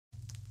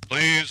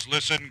Please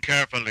listen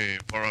carefully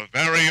for a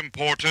very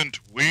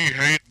important We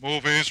Hate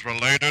Movies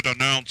related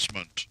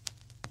announcement.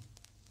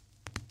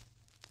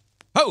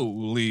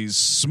 Holy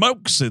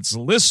smokes, it's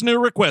Listener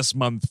Request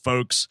Month,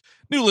 folks.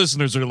 New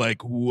listeners are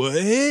like,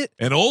 what?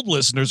 And old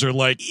listeners are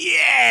like,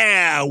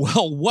 yeah!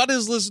 Well, what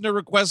is Listener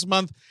Request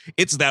Month?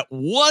 It's that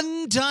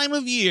one time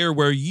of year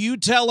where you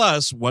tell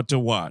us what to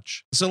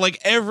watch. So like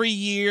every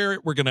year,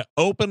 we're going to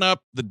open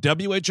up the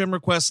WHM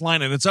request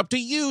line, and it's up to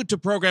you to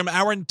program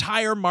our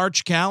entire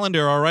March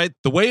calendar, all right?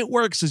 The way it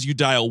works is you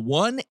dial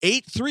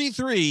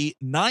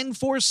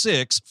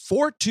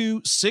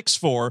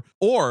 1-833-946-4264,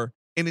 or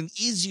in an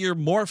easier,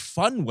 more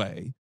fun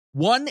way,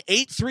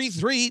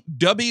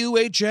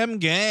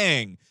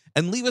 1-833-WHM-GANG,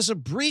 and leave us a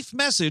brief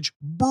message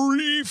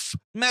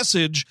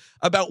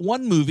about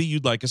one movie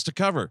you'd like us to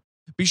cover.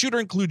 Be sure to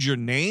include your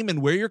name and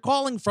where you're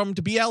calling from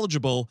to be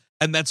eligible,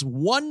 and that's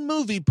one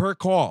movie per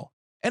call.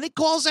 Any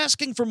calls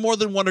asking for more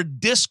than one are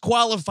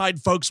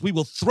disqualified, folks. We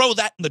will throw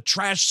that in the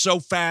trash so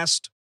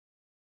fast.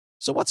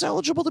 So what's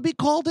eligible to be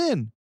called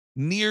in?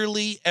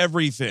 Nearly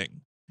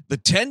everything. The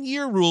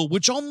 10-year rule,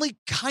 which only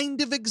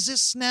kind of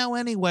exists now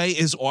anyway,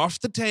 is off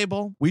the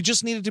table. We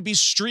just need it to be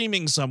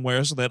streaming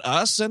somewhere so that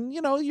us and,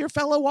 your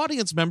fellow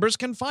audience members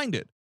can find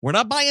it. We're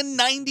not buying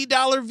 $90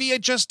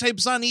 VHS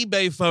tapes on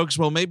eBay, folks.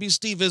 Well, maybe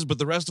Steve is, but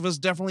the rest of us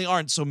definitely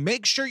aren't. So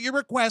make sure your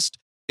request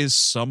is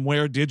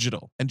somewhere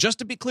digital. And just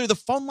to be clear, the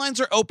phone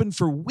lines are open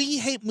for We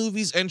Hate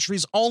Movies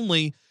entries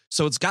only,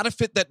 so it's got to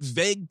fit that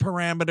vague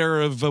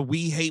parameter of a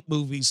We Hate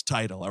Movies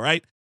title, all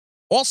right?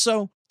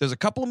 Also, there's a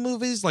couple of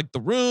movies like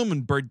The Room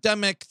and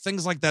Birdemic,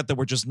 things like that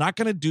we're just not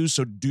going to do,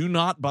 so do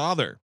not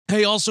bother.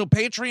 Hey, also,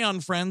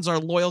 Patreon friends, our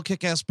loyal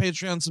kick-ass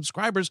Patreon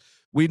subscribers,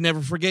 we'd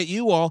never forget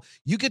you all.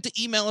 You get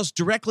to email us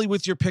directly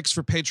with your picks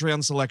for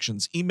Patreon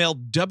selections. Email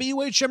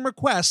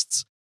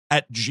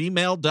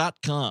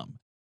WHMrequests@gmail.com.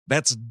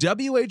 That's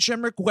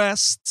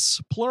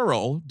WHMrequests,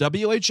 plural,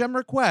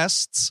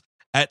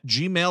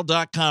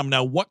 WHMrequests@gmail.com.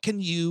 Now, what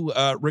can you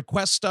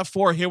request stuff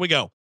for? Here we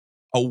go.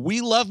 A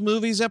We Love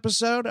Movies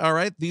episode. All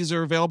right. These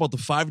are available at the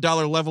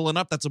 $5 level and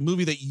up. That's a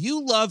movie that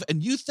you love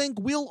and you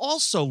think we'll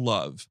also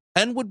love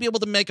and would be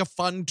able to make a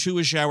fun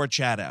 2-ish hour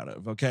chat out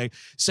of. Okay.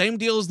 Same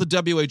deal as the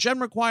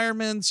WHM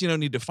requirements.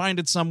 Need to find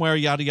it somewhere,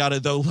 yada, yada.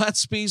 Though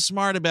let's be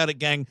smart about it,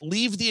 gang.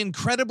 Leave the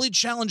incredibly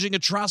challenging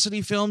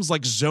atrocity films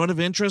like Zone of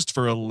Interest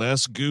for a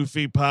less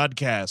goofy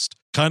podcast.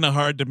 Kind of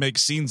hard to make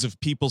scenes of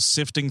people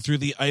sifting through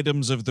the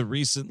items of the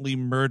recently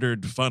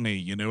murdered funny,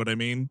 you know what I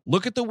mean?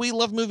 Look at the We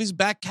Love Movies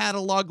back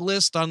catalog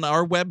list on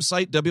our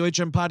website,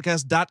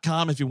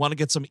 WHMpodcast.com, if you want to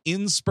get some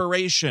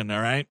inspiration,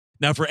 all right?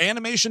 Now, for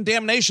Animation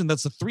Damnation,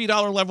 that's the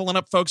 $3 level and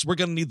up, folks. We're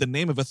going to need the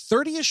name of a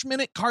 30-ish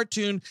minute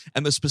cartoon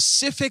and the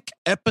specific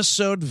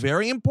episode,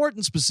 very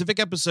important specific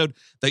episode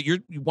that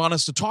you want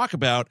us to talk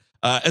about,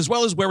 as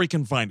well as where we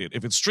can find it.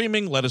 If it's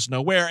streaming, let us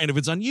know where. And if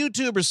it's on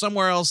YouTube or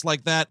somewhere else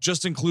like that,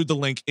 just include the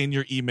link in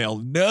your email.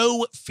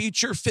 No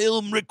feature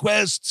film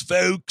requests,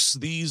 folks.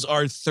 These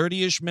are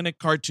 30-ish minute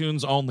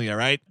cartoons only, all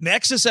right?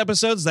 Nexus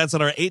episodes, that's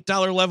at our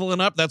 $8 level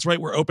and up. That's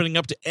right, we're opening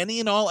up to any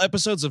and all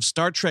episodes of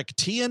Star Trek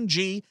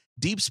TNG,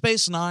 Deep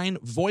Space Nine,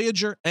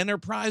 Voyager,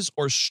 Enterprise,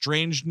 or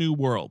Strange New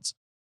Worlds.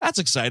 That's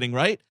exciting,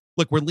 right?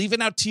 Look, we're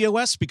leaving out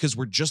TOS because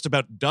we're just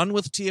about done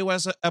with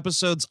TOS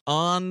episodes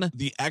on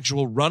the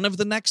actual run of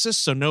the Nexus,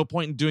 so no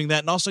point in doing that.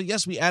 And also,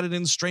 yes, we added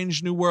in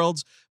Strange New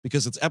Worlds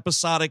because it's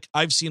episodic.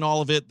 I've seen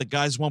all of it. The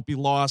guys won't be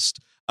lost.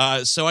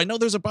 So I know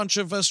there's a bunch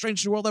of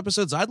Strange New World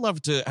episodes I'd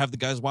love to have the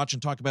guys watch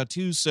and talk about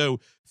too, so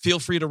feel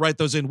free to write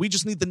those in. We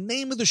just need the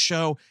name of the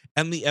show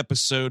and the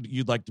episode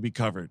you'd like to be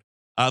covered.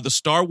 The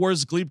Star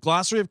Wars Glebe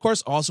Glossary, of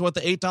course, also at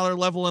the $8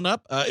 level and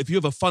up. If you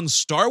have a fun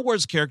Star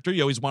Wars character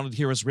you always wanted to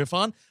hear us riff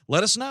on,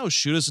 let us know.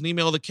 Shoot us an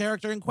email of the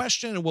character in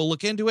question, and we'll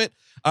look into it.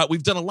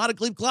 We've done a lot of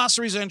Glebe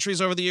Glossaries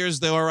entries over the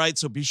years, though, all right?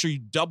 So be sure you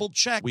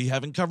double-check. We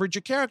haven't covered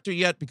your character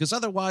yet, because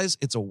otherwise,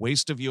 it's a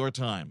waste of your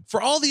time. For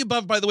all the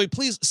above, by the way,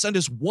 please send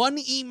us one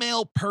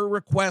email per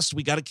request.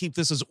 We got to keep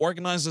this as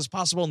organized as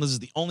possible, and this is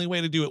the only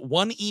way to do it.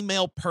 One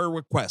email per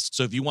request.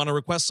 So if you want to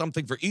request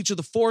something for each of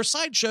the 4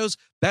 sideshows,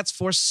 that's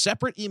 4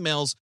 separate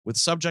emails with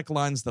subject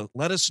lines that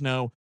let us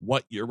know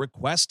what you're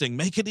requesting.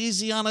 Make it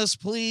easy on us,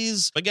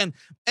 please. Again,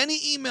 any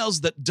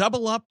emails that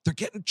double up, they're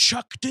getting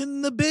chucked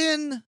in the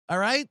bin. All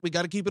right? We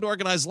got to keep it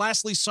organized.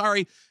 Lastly,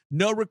 sorry,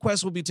 no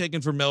requests will be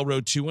taken for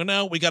Melrose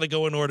 2.0. We got to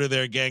go in order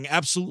there, gang.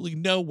 Absolutely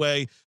no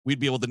way we'd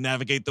be able to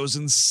navigate those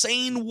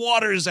insane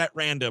waters at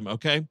random,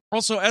 okay?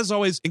 Also, as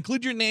always,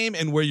 include your name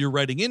and where you're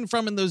writing in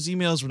from in those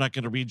emails. We're not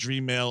going to read your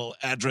email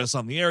address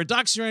on the air,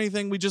 docs or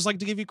anything. We just like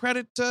to give you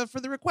credit for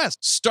the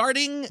request.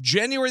 Starting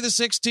January the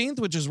 16th,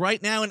 which is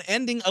right now, and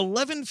ending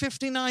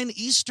 11:59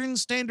 Eastern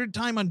Standard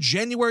Time on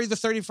January the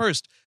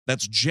 31st.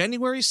 That's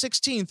January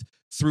 16th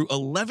through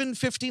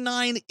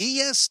 11:59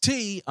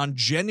 EST on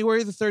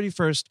January the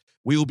 31st.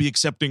 We will be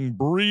accepting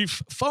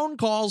brief phone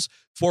calls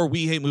for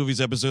We Hate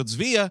Movies episodes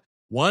via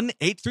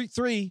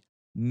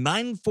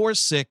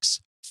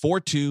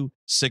 1-833-946-4264.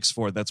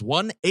 1-833-WHM-GANG. That's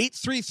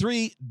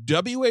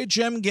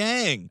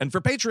 1-833-WHM-GANG. And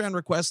for Patreon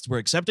requests, we're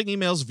accepting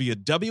emails via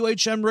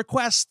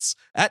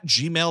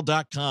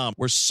WHMrequests@gmail.com.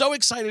 We're so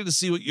excited to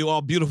see what you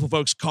all beautiful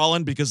folks call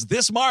in, because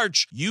this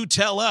March, you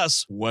tell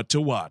us what to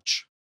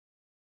watch.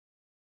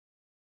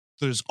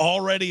 There's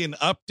already an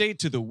update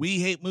to the We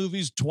Hate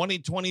Movies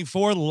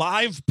 2024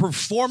 live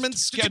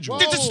performance schedule.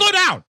 Whoa. Slow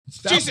down.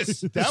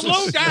 Jesus,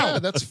 slow down. Yeah,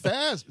 that's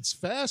fast. It's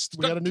fast.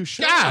 We got a new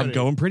show. God, I'm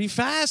going pretty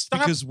fast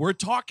because we're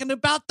talking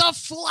about The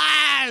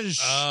Flash.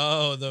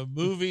 Oh, the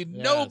movie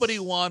nobody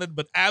wanted,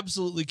 but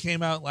absolutely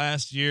came out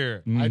last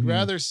year. I'd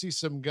rather see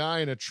some guy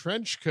in a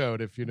trench coat,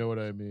 if you know what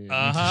I mean.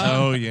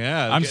 Oh,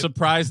 yeah. I'm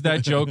surprised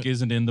that joke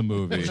isn't in the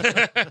movie.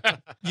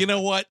 You know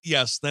what?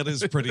 Yes, that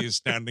is pretty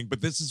astounding. But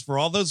this is for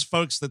all those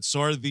folks that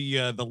saw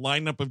the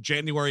lineup of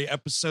January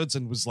episodes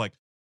and was like,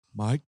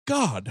 my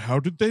God, how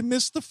did they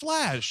miss The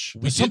Flash?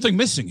 There's something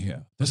missing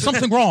here. There's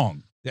something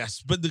wrong.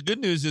 Yes, but the good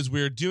news is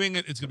we're doing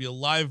it. It's going to be a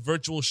live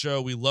virtual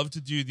show. We love to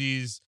do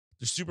these.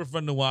 They're super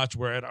fun to watch.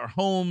 We're at our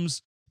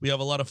homes. We have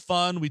a lot of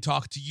fun. We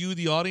talk to you,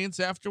 the audience,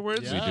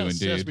 afterwards. Yes, We do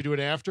indeed. Yes, we do an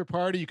after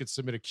party. You could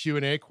submit a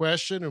Q&A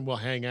question and we'll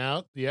hang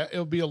out. Yeah,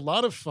 it'll be a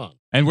lot of fun.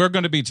 And we're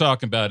going to be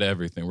talking about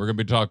everything. We're going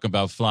to be talking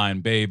about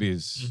flying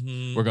babies.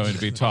 Mhm. We're going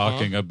to be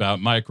talking about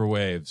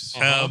microwaves.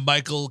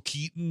 Michael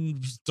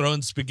Keaton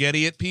throwing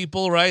spaghetti at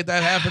people, right?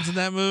 That happens in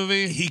that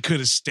movie. He could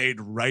have stayed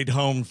right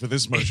home for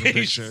this motion He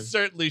picture.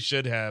 certainly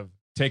should have.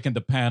 Taking the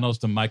panels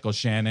to Michael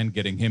Shannon,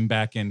 getting him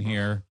back in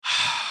here.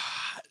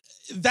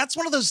 That's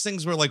one of those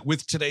things where, like,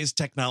 with today's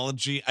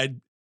technology, I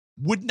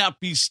would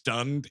not be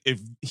stunned if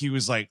he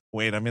was like,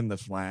 wait, I'm in The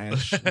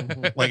Flash.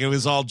 Like, it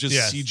was all just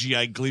Yes.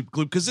 CGI gleep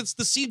gloop, because it's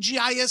the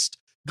CGI-est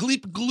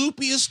gleep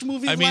gloopiest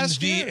movie I of mean, last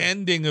the year.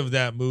 ending of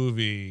that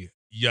movie,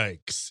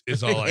 yikes,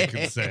 is all I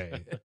can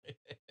say.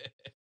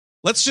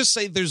 Let's just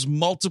say there's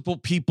multiple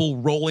people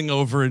rolling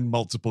over in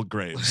multiple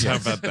graves. How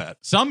about that?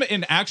 Some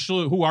in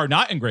actual who are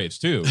not in graves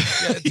too.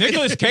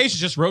 Nicolas Cage is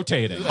just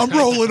rotating. I'm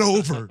rolling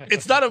over.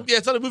 It's not a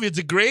movie. It's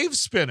a grave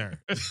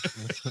spinner.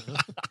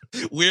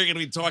 We're going to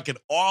be talking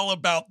all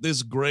about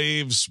this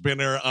grave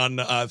spinner on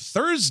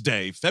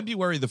Thursday,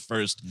 February the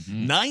 1st,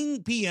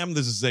 9 p.m.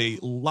 This is a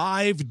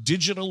live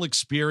digital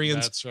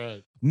experience. That's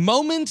right.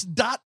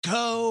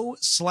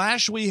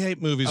 Moment.co/We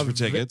Hate Movies for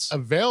tickets.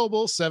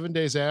 Available 7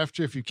 days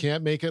after. If you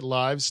can't make it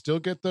live, still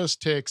get those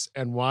ticks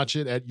and watch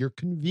it at your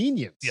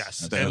convenience. Yes,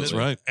 That's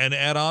right. And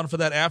add on for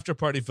that after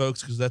party,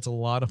 folks, because that's a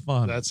lot of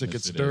fun. It Yes,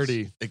 gets it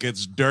dirty. It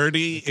gets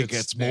dirty. It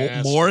gets gets more,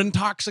 nasty. more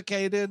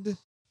intoxicated.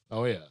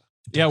 Oh, yeah.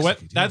 Yeah,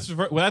 that's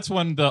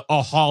when the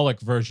aholic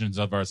versions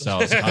of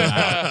ourselves come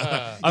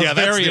out. Of Yeah, that's the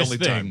various only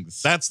time.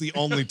 things. That's the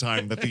only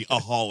time that the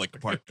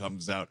aholic part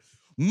comes out.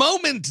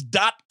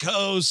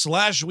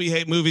 Moment.co/We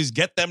Hate Movies.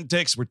 Get them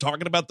ticks. We're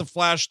talking about The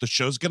Flash. The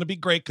show's going to be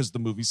great because the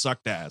movie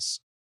sucked ass.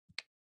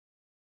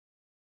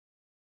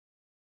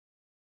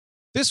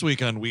 This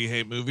week on We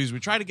Hate Movies, we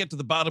try to get to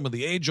the bottom of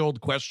the age-old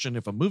question: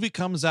 if a movie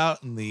comes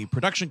out and the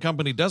production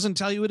company doesn't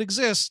tell you it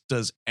exists,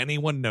 does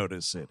anyone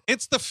notice it?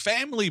 It's The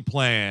Family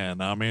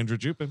Plan. I'm Andrew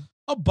Jupin.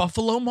 a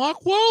Buffalo Mark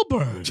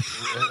Wahlberg.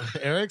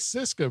 Eric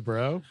Siska,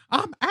 bro.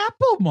 I'm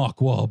Apple Mark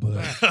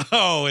Wahlberg.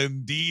 Oh,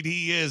 indeed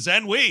he is.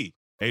 And we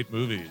hate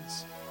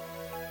movies.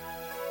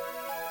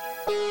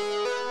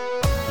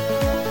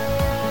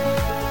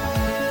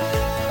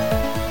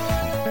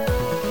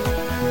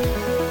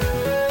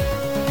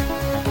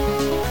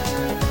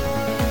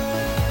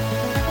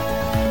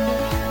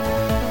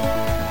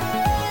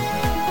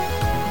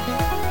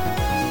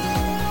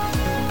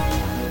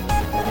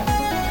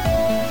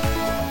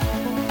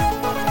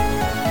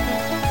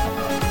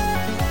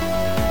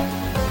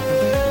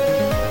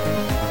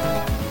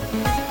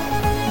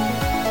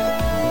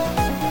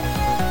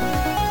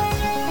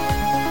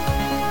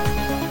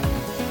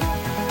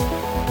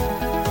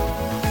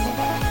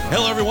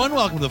 Hello, everyone.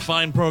 Welcome to the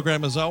fine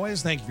program, as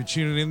always. Thank you for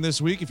tuning in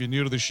this week. If you're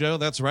new to the show,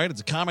 that's right.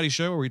 It's a comedy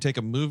show where we take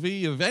a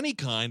movie of any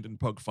kind and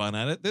poke fun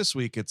at it. This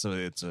week, it's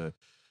an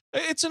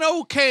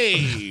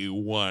okay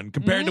one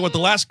compared to what the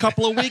last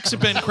couple of weeks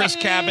have been. Chris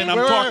Cabin, I'm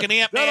Wait, talking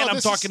wait. Ant-Man, No, I'm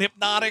this talking is-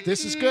 Hypnotic.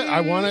 This is good.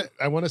 I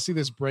want to see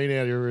this brain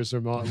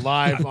aneurysm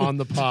live on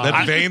the pod.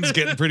 That vein's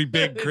getting pretty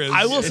big, Chris.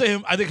 I will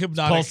say, I think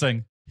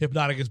Pulsing.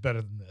 Hypnotic is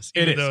better than this.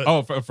 It even is.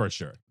 though- For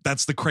sure.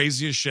 That's the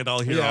craziest shit I'll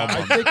hear all yeah,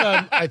 month.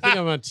 I think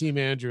I'm on Team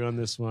Andrew on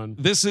this one.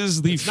 This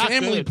is The It's not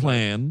Family good.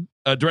 Plan,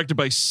 directed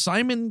by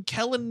Simon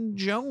Kellen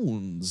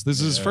Jones. This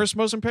is his first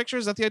motion picture.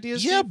 Is that the idea?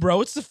 Yeah, bro,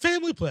 it's the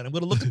family plan. I'm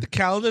going to look at the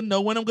calendar and know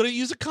when I'm going to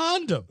use a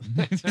condom.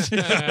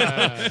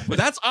 But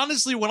that's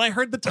honestly, when I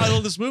heard the title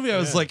of this movie, I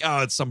was like,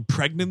 oh, it's some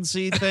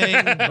pregnancy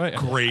thing.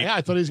 Great. Yeah,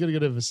 I thought he was going to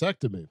get a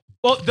vasectomy.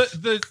 Well,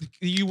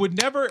 you would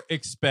never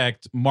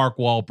expect Mark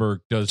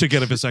Wahlberg does To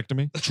get a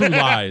vasectomy? True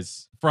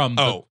Lies from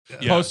the Oh,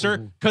 yeah. poster,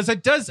 because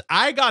it does.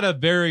 I got a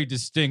very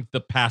distinct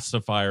The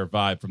Pacifier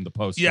vibe from the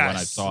poster when I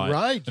Yes, saw it.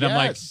 right, And I'm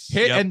like, yes.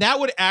 hey, Yep. and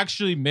that would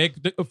actually make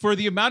for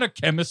the amount of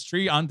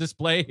chemistry on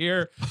display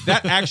here,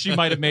 that actually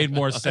might have made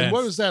more sense. And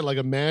what was that, like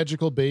a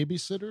magical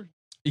babysitter?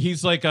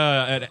 He's like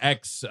an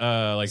ex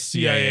like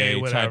CIA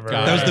type whatever.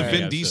 guy. That was the Right.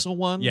 Vin Yes. Diesel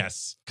one.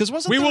 Yes, because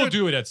wasn't we there, will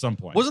do it at some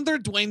point. Wasn't there a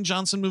Dwayne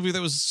Johnson movie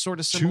that was sort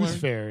of similar?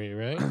 Tooth Fairy,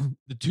 right?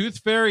 The Tooth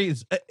Fairy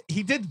is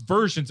he did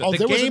versions of Oh, the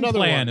there was game another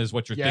plan one. is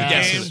what you're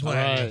Yes, thinking. Game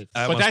plan.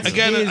 right. But that's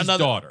Again, his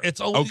another daughter.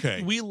 It's only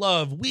Okay. we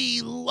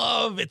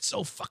love. It's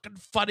so fucking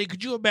funny.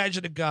 Could you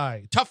imagine a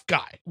guy, tough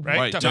guy,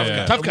 right? Tough guy.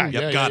 guy. Tough guy.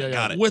 Yep, Yeah, got yeah, it, yeah.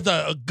 got it. With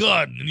a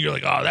gun, and you're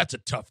like, oh, that's a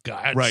tough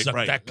guy. I'd Right, suck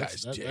right. that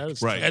guy's That dick.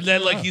 is Right. And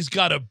then like he's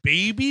got a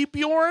baby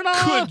Bjorn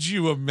on. Could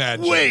you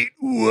imagine? Wait,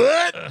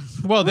 what?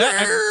 Well,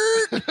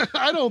 that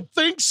I don't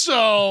think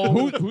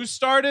so. who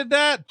started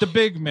that? The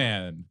big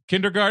man,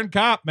 kindergarten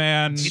cop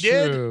man. He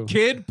did. True.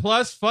 Kid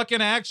plus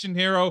fucking action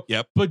hero.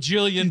 Yep.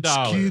 Bajillion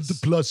dollars. Kid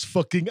plus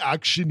fucking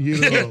action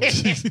hero.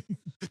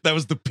 That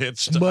was the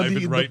pitch to Money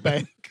Ivan in the Reitman.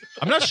 bank.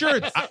 I'm not sure.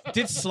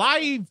 Did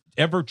Sly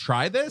ever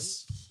try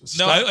this?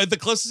 No. The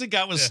closest he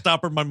got was Yeah.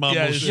 Stop or My Mom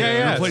Yeah, Will yeah, Shoot.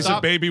 yeah. Replace Stop-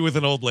 a baby with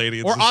an old lady.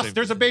 It's Or the same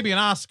there's a thing. baby in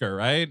Oscar,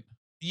 right?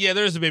 Yeah,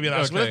 there is a baby in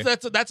Oscar. Okay.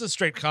 That's a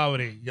straight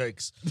comedy.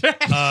 Yikes.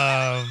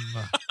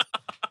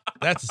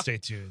 That's a stay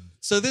tuned.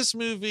 So this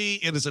movie,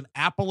 it is an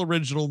Apple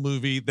original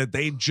movie that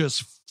they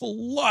just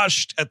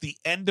flushed at the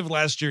end of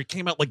last year. It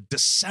came out like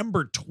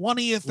December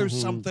 20th or Mhm.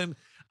 something.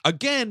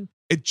 Again,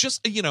 it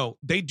just,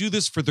 they do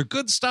this for their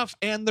good stuff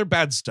and their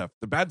bad stuff.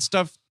 The bad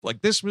stuff,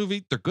 like this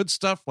movie, their good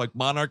stuff, like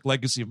Monarch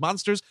Legacy of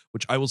Monsters,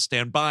 which I will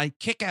stand by.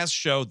 Kick-ass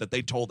show that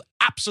they told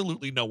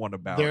absolutely no one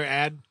about. Their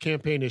ad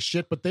campaign is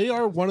shit, but they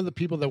are one of the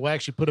people that will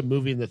actually put a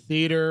movie in the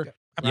theater.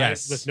 Right?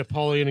 Yes. With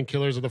Napoleon and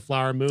Killers of the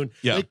Flower Moon.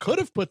 Yeah. They could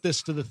have put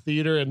this to the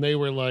theater and they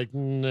were like,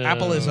 no.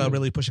 Apple is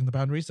really pushing the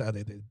boundaries.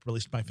 They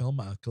released my film,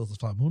 Kills the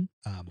Flower Moon.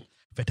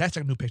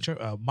 Fantastic new picture.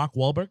 Mark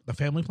Wahlberg, The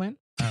Family Plan.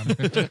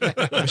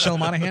 Michelle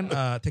Monaghan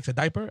takes a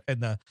diaper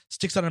and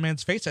sticks it on a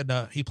man's face and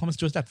he plummets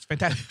to his death. It's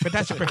fantastic.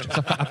 Fantastic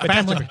picture.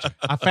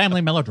 A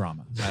family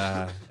melodrama,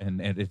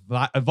 and it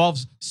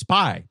involves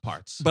spy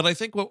parts. But I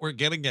think what we're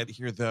getting at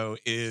here, though,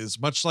 is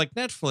much like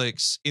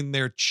Netflix in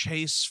their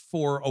chase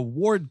for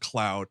award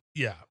clout,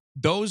 Yeah.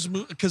 those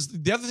because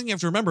the other thing you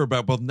have to remember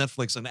about both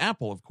Netflix and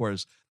Apple, of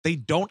course, they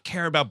don't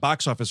care about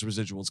box office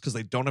residuals because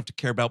they don't have to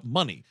care about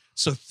money.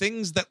 So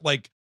things that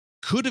like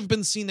could have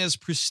been seen as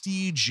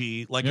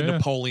prestige-y, like a Yeah.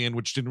 Napoleon,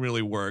 which didn't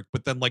really work,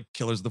 but then like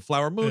Killers of the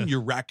Flower Moon, Yeah.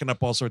 you're racking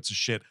up all sorts of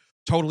shit.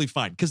 Totally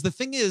fine. Because the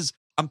thing is,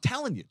 I'm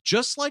telling you,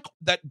 just like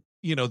that,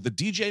 the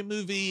DJ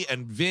movie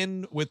and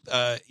Vin with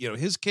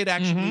his kid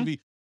action Mhm.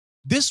 movie,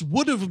 this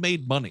would have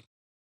made money.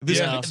 This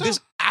Yeah.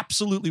 this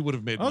absolutely would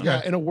have made money.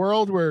 Yeah, in a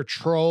world where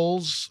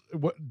trolls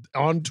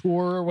on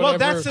tour or whatever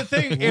Well, that's the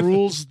thing.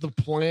 rules the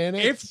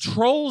planet. If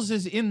Trolls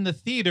is in the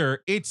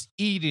theater, it's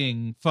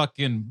eating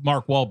fucking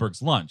Mark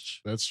Wahlberg's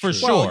lunch. That's for true.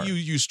 sure. Well,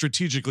 you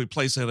strategically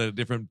place it at a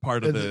different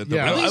part of the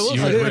yeah, release. I will You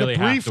say would in really a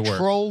have brief to work.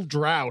 troll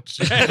drought.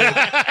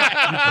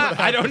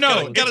 I don't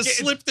know. Got to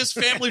slip this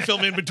family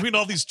film in between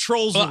all these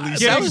trolls Well, releases.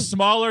 Getting that was-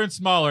 smaller and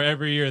smaller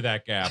every year.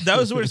 That gap. That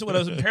was weird. When I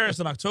was in Paris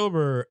in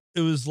October,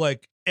 it was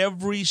like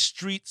every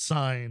street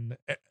sign,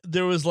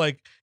 there was like,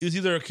 it was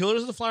either a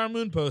Killers of the Flower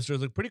Moon poster. It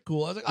was like pretty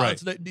cool. I was like, oh, Right.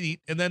 that's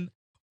neat. And then,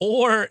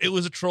 or it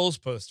was a Trolls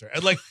poster.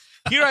 And like,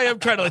 here I am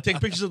trying to like take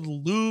pictures of the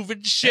Louvre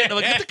and shit. I'm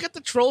like, get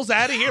the Trolls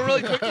out of here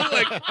really quickly.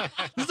 Like,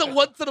 this is a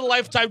once in a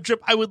lifetime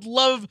trip. I would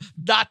love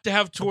not to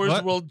have Tours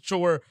What? World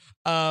Tour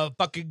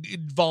fucking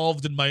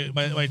involved in my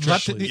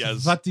trip. please.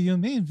 Yes. What do you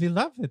mean? We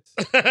love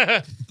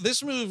it.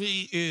 This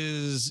movie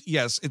is,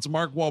 yes, it's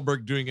Mark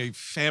Wahlberg doing a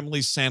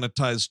family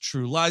sanitized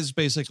True Lies,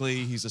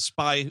 basically. He's a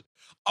spy.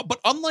 But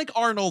unlike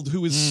Arnold,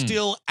 who is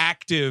still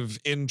active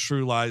in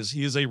True Lies,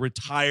 he is a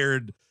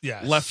retired,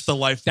 Yes. left the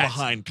life That's-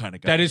 behind kind of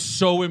guy. That is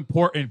so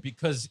important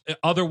because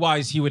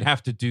otherwise he would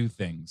have to do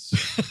things,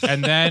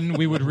 and then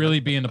we would really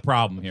be in the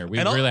problem here. We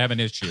And would al- really have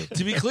an issue.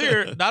 To be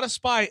clear, not a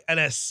spy, an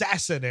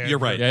assassin. Andrew. You're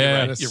right. Yeah, You're yeah,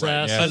 right. yeah. You're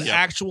right. Assassin. An Yeah.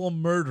 actual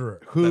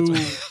murderer. Who,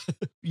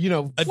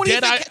 A What do you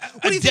dead-eye, think,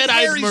 what do you a think dead-eyed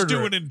Harry's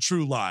murderer. doing in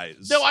True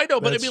Lies? No, I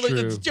know, but That's I mean,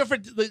 like, it's true.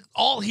 different. Like,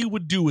 all he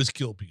would do is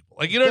kill people.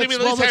 Like, you know what I mean?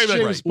 That's- At least well,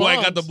 Harry, that's like, James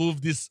I got to Bond.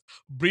 move this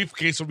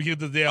briefcase from here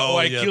to there. Oh, Oh,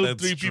 I yeah, killed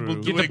that's 3 people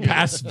true. Get doing the it.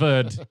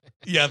 password.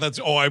 Yeah, that's,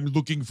 I'm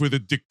looking for the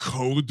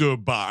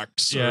decoder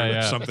box or Yeah,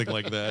 yeah. something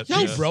like that. Yo,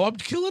 Yeah. bro, I'm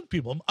killing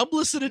people. I'm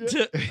listening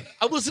to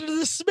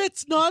the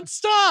Smiths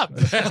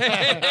nonstop.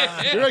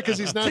 You're right, because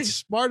he's not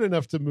smart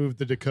enough to move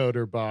the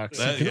decoder box.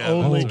 That- he can yeah,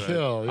 only that's right.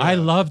 kill. I yeah.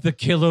 love the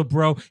killer,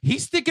 bro.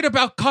 He's thinking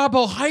about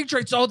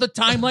carbohydrates all the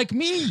time, like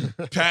me.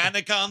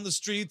 Panic on the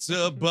streets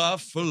of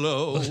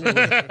Buffalo. He was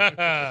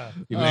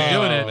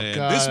doing it. Man.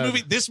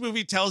 God. This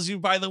movie tells you,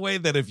 by the way,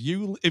 that if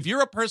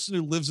you're a person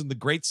who lives in the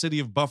great city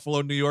of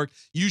Buffalo, New York,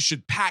 you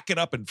should pack it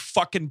up and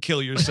fucking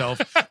kill yourself.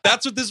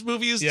 That's what this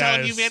movie is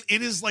telling you, Yes. man.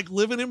 It is like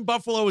living in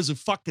Buffalo is a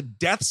fucking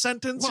death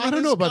sentence. Well, for I don't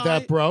this know about guy.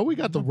 that, bro. We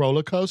got the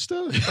roller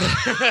coaster.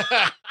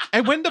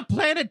 And when the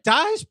planet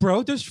dies,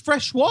 bro, there's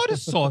fresh water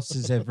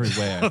sources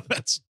everywhere.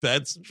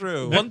 That's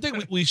true. One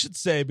thing we should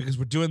say, because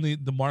we're doing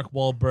the Mark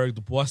Wahlberg,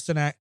 the Boston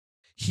act,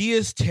 he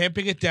is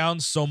tamping it down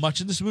so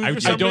much in this movie. I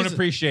for some don't reason.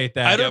 appreciate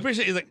that. I don't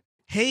appreciate it. He's like,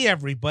 "Hey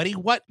everybody,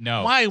 what?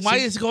 No. Why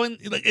See- is it going?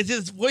 Like,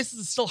 his voice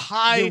is still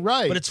high, You're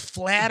right. but it's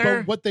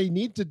flatter." But what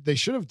they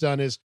should have done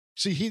is,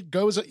 see, he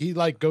goes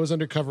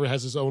undercover,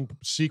 has his own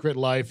secret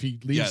life. He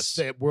leaves Yes.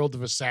 the world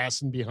of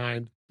assassin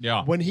behind.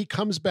 Yeah. When he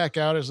comes back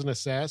out as an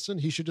assassin,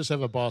 he should just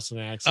have a Boston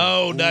accent.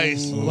 Oh,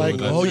 nice. Ooh, Like,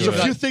 that's there's a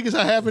good. few things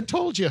I haven't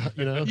told you,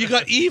 you know? You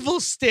got evil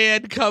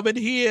Stan coming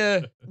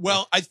here.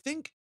 Well, I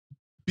think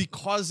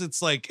because it's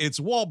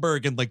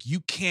Wahlberg and like you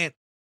can't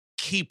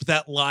keep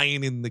that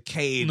lion in the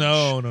cage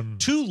No.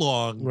 too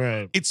long.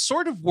 Right. It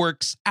sort of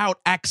works out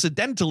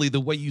accidentally the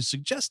way you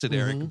suggested,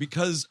 Eric, Mhm.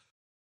 because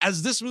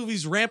as this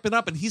movie's ramping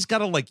up and he's got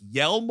to like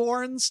yell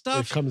more and It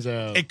stuff, comes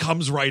out. it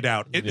comes right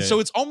out. Yeah. So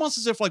it's almost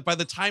as if like by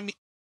the time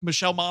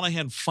Michelle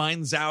Monaghan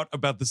finds out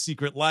about the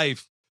secret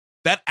life,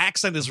 that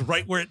accent is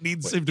right where it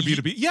needs him to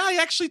be. Yeah, I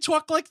actually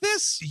talk like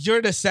this. You're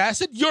an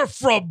assassin? You're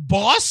from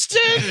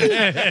Boston?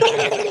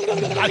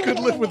 I could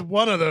live with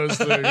one of those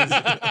things.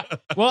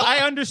 Well, I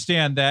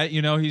understand that.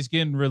 You know, he's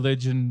getting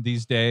religion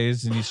these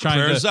days, and he's trying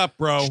Prayers to up,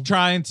 bro.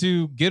 trying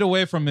to get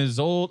away from his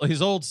old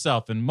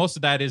self, and most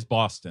of that is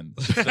Boston.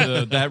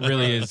 That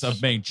really is a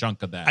main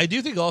chunk of that. I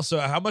do think also,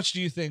 how much do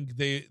you think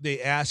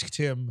they asked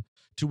him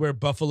to wear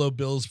Buffalo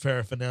Bills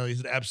paraphernalia?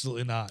 He said,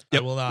 absolutely not.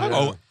 Yep. I will not.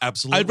 Oh,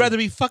 absolutely. I'd rather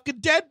be fucking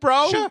dead,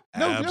 bro. Sure.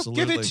 No, give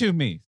Absolutely. it to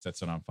me.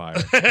 Sets it on fire.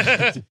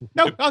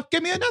 No,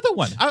 give me another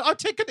one. I'll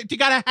take it. Do you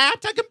got a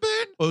hat I can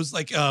burn? It was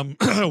like,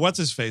 what's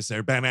his face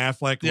there? Ben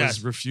Affleck Yes.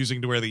 was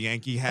refusing to wear the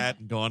Yankee hat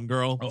in Gone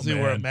Girl, So you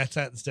wear a Mets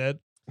hat instead?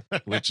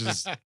 which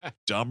is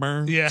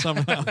dumber Yeah.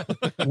 somehow.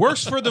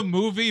 Worse for the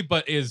movie,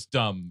 but is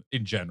dumb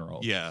in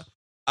general. Yeah.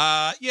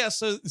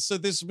 So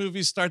this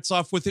movie starts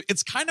off with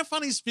it's kind of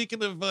funny,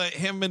 speaking of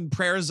him and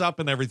Prayers Up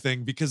and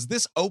everything, because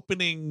this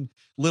opening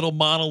little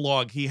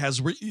monologue he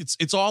has,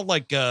 it's all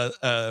like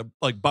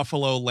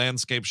Buffalo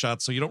landscape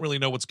shots, so you don't really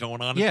know what's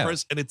going on Yeah. at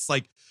first, and it's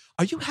like,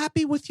 are you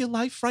happy with your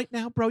life right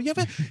now, bro? You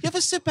ever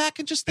sit back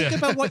and just think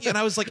about what you, and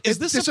I was like, is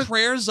this a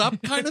Prayers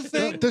Up kind of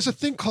thing? There's a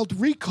thing called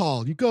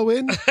recall. You go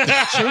in,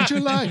 change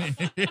your life.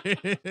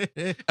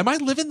 Am I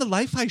living the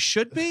life I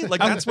should be? Like,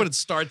 that's what it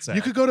starts at.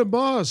 You could go to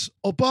Mars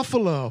or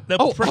Buffalo.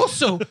 Oh,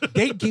 also,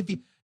 they give you,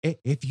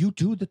 if you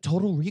do the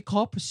total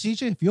recall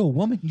procedure, if you're a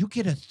woman, you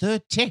get a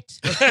third tit.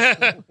 Who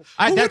That's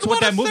would what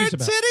want that a movie's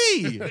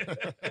third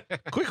about. titty?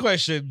 Quick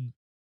question.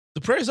 The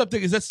Prayers Up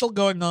thing, is that still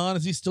going on?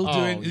 Is he still Oh,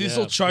 doing, is he yeah,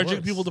 still of charging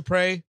course. people to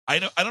pray? I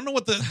don't know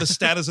what the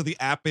status of the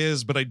app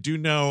is, but I do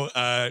know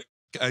I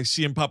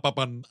see him pop up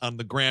on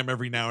the gram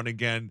every now and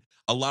again.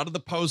 A lot of the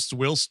posts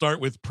will start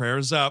with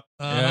Prayers Up.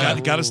 Yeah.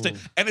 Got to stay, Ooh.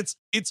 and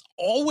it's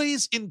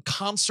always in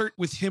concert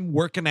with him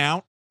working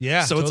out.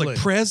 Yeah. So totally. it's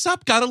like Prayers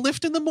Up, got to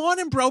lift in the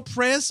morning, bro.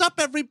 Prayers Up,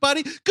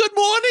 everybody. Good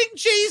morning,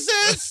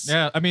 Jesus.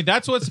 Yeah, I mean,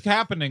 that's what's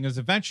happening is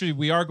eventually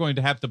we are going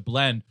to have to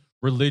blend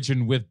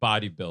religion with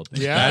bodybuilding. That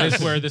Yes.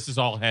 is where this is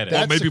all headed.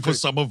 That's Or maybe a for great-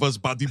 some of us,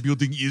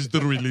 bodybuilding is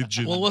the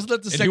religion. Well, wasn't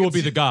that the and second you will be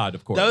se- the god,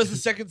 of course. That was the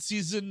second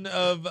season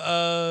of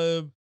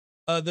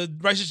the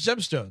Righteous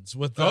Gemstones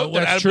with Oh, what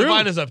that's Adam true.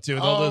 Devine is up to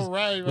with all those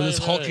right, with his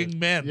hulking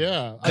men.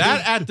 Yeah.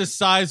 that at the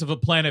size of a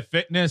Planet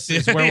Fitness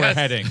is where we're Yes.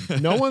 heading.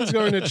 No one's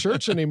going to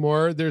church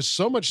anymore. There's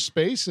so much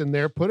space in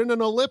there. Put in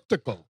an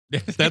elliptical.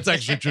 That's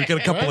actually true. Get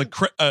a couple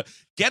Right? of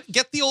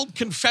get the old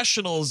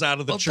confessionals out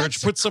of the Well, church.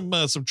 that's Put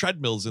some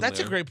treadmills in That's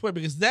there. a great point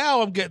because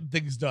now I'm getting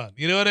things done.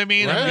 You know what I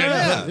mean? I'm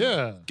Right? getting-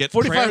 Yeah. Get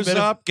 45 prayers minutes.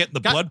 up, getting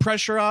the Got- blood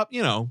pressure up.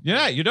 You know,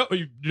 Yeah, you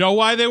know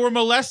why they were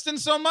molesting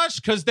so much?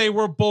 Because they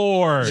were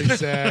bored.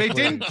 Exactly. They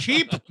didn't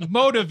keep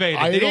motivated.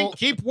 They Idle- didn't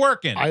keep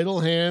working. Idle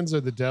hands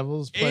are the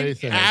devil's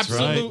plaything.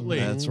 Absolutely.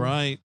 That's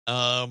right.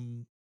 Left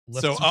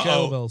So, some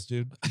uh-oh. kettlebells,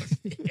 dude.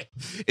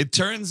 It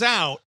turns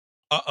out,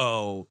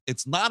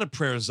 it's not a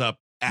prayers up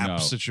app No.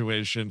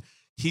 situation.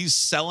 He's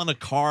selling a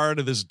car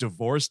to this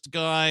divorced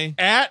guy.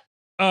 At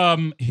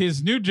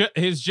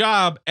his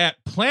job at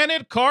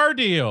Planet Car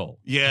Deal.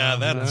 Yeah, Oh,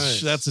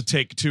 that's nice. a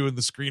take two in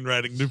the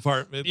screenwriting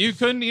department. You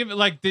couldn't even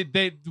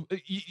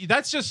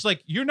that's just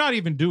like you're not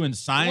even doing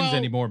signs Well-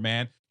 anymore,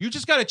 man. You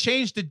just got to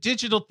change the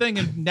digital thing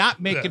and not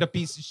make it a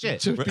piece of shit.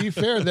 To be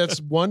fair, that's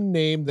one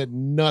name that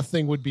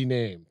nothing would be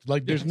named.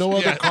 Like there's no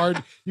other Yeah.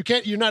 card.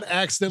 You're not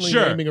accidentally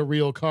Sure. naming a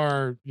real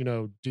car,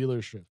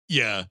 dealership.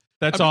 Yeah,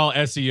 That's all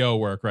SEO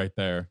work right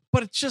there.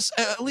 but it's just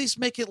at least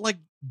make it like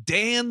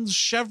Dan's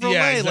Chevrolet.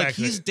 Yeah, Like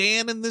exactly. he's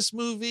Dan in this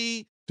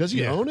movie. Does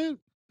he Yeah. own it?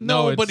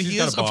 No, No, but he's he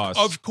got is. a boss.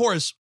 Of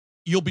course,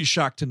 you'll be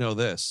shocked to know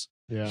this.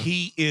 Yeah.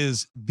 He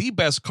is the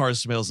best car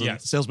salesman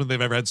Yes.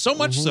 they've ever had. So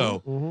much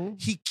so,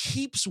 Mhm. he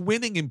keeps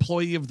winning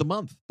Employee of the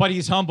Month. But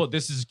he's humble.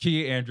 This is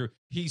key, Andrew.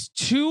 He's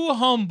too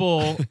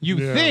humble, you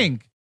Yeah.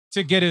 think,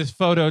 to get his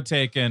photo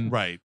taken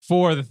Right.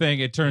 for the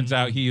thing. It turns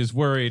out he is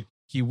worried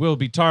he will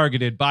be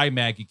targeted by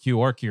Maggie Q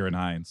or Kieran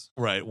Hines.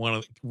 Right, one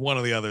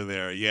of the other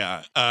there,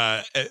 yeah.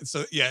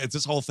 So yeah, it's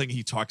this whole thing.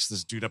 He talks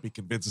this dude up. He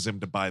convinces him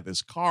to buy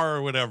this car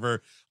or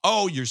whatever.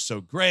 Oh, you're so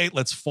great.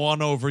 Let's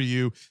fawn over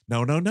you.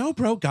 No,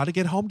 bro. Got to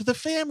get home to the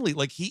family.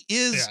 Like he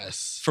is,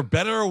 Yes. for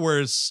better or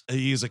worse,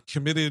 he is a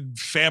committed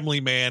family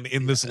man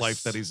in this Yes.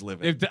 life that he's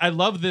living. I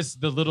love this,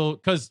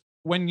 because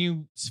when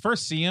you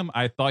first see him,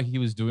 I thought he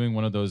was doing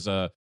one of those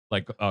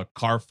a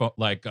car phone,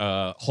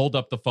 hold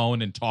up the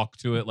phone and talk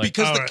to it, like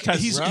because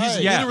he's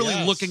yeah,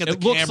 literally looking at the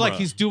it camera. looks like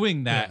he's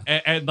doing that,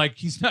 and like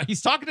he's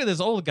talking to this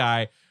old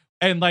guy,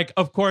 and like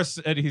of course,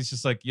 and he's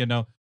just like,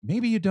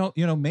 maybe you don't,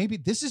 maybe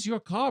this is your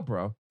car,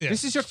 bro. Yeah.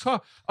 This is your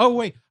car. Oh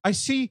wait, I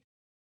see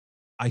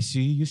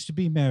you used to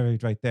be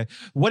married right there.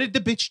 What did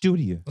the bitch do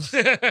to you?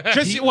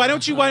 Just why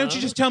don't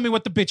you just tell me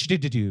what the bitch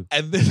did to you?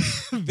 And then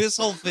this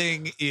whole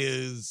thing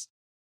is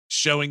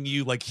showing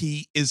you like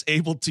he is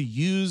able to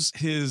use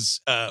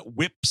his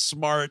whip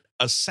smart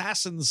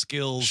assassin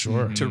skills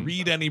to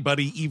read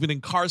anybody, even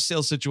in car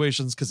sale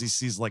situations, because he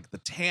sees like the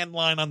tan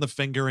line on the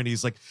finger and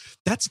he's like,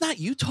 that's not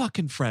you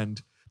talking,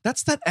 friend.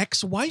 That's that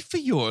ex-wife of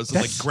yours. And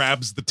like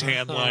grabs the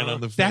tan line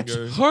on the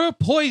finger. That's her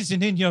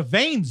poison in your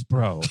veins,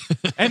 bro.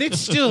 And it's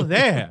still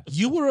there.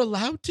 You were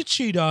allowed to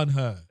cheat on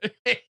her.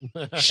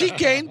 She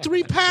gained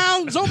 3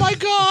 pounds. Oh my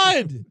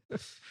God.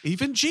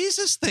 Even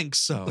Jesus thinks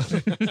so.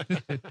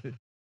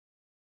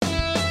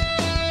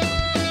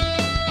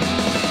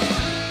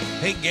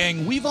 Hey,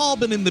 gang, we've all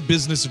been in the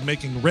business of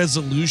making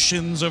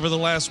resolutions over the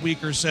last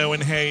week or so,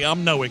 and hey,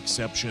 I'm no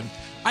exception.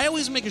 I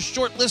always make a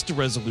short list of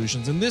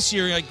resolutions, and this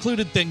year I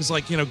included things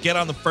like, get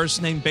on the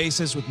first name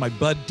basis with my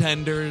bud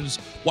tenders,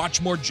 watch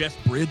more Jeff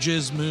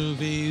Bridges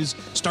movies,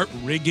 start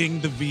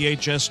rigging the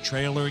VHS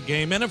trailer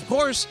game, and of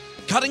course,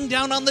 cutting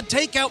down on the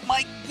takeout.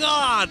 My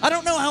God! I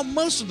don't know how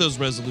most of those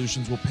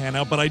resolutions will pan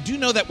out, but I do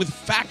know that with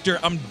Factor,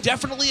 I'm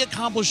definitely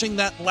accomplishing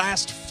that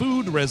last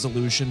food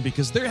resolution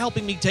because they're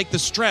helping me take the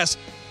stress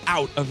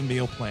out of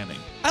meal planning.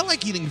 I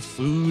like eating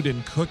food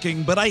and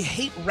cooking, but I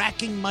hate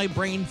racking my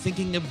brain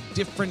thinking of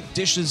different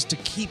dishes to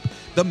keep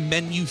the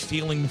menu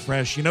feeling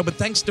fresh, But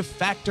thanks to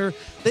Factor,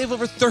 they have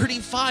over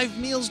 35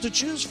 meals to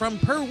choose from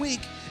per week,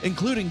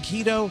 including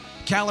keto,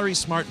 calorie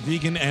smart,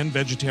 vegan, and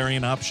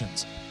vegetarian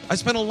options. I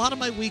spend a lot of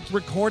my week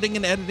recording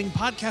and editing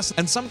podcasts,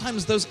 and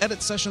sometimes those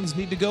edit sessions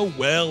need to go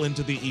well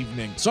into the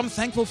evening. So I'm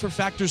thankful for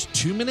Factor's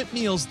 2-minute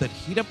meals that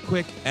heat up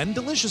quick and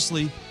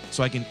deliciously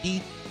so I can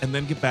eat and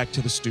then get back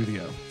to the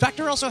studio.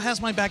 Factor also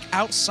has my back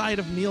outside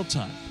of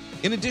mealtime.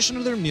 In addition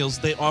to their meals,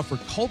 they offer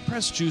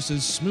cold-pressed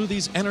juices,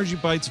 smoothies, energy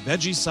bites,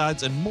 veggie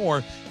sides, and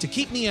more to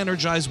keep me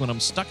energized when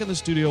I'm stuck in the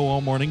studio all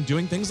morning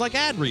doing things like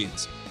ad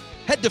reads.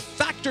 Head to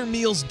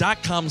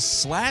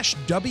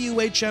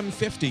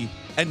factormeals.com/WHM50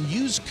 and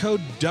use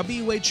code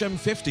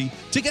WHM50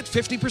 to get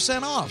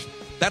 50% off.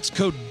 That's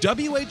code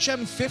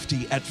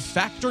WHM50 at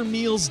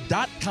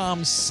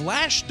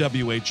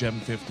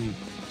factormeals.com/WHM50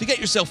 to get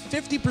yourself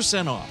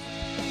 50% off.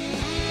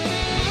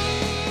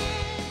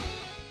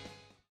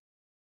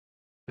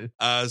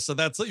 So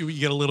that's you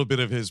get a little bit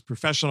of his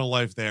professional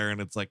life there,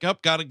 and it's like,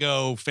 gotta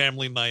go,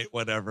 family night,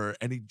 whatever.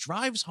 And he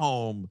drives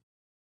home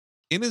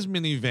in his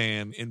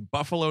minivan in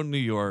Buffalo, New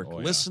York,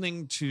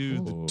 listening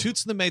to the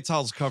Toots and the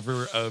Maytals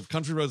cover of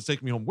Country Roads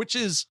Take Me Home, which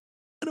is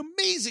an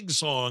amazing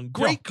song,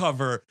 great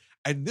cover.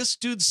 And this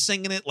dude's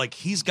singing it like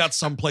he's got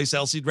someplace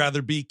else he'd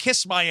rather be.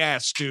 Kiss my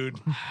ass, dude.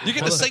 You're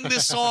going to sing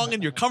this song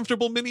in your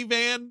comfortable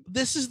minivan?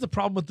 This is the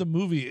problem with the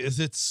movie, is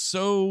it's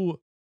so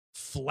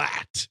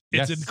flat.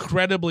 It's Yes.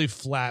 incredibly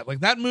flat. Like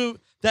because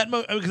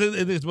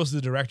it's mostly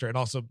the director, and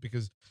also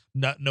because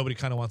nobody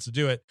kind of wants to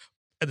do it,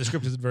 and the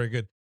script isn't very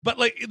good. But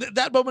like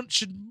that moment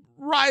should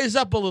rise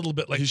up a little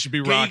bit. Like He should be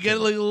you rocking. get a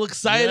little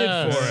excited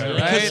for it,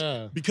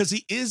 right? Because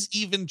he is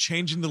even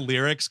changing the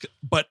lyrics,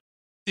 but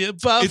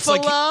Buffalo. it's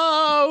like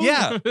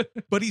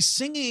but he's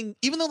singing,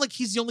 even though like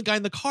he's the only guy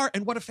in the car,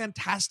 and what a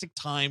fantastic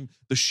time.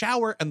 The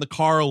shower and the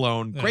car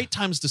alone, great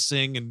times to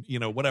sing and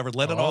whatever,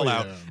 let it all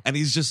out. And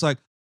he's just like,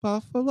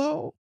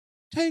 Buffalo,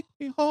 take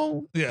me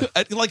home. Yeah.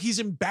 Like he's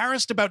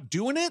embarrassed about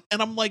doing it.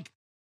 And I'm like,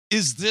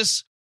 is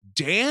this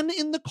Dan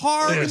in the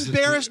car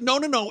embarrassed?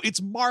 No.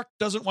 It's Mark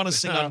doesn't want to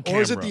sing on camera.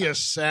 Or is it the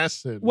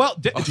assassin? Well,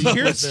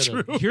 That's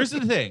true. here's the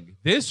thing.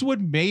 This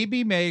would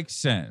maybe make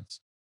sense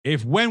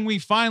if when we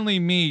finally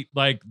meet,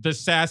 like, the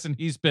assassin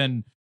he's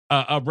been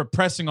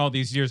repressing all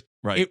these years,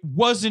 it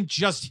wasn't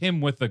just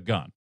him with a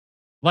gun.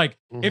 Like,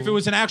 if it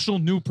was an actual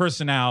new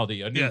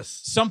personality,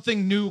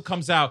 something new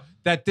comes out,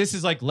 that this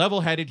is like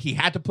level-headed. He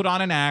had to put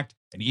on an act.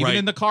 And even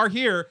in the car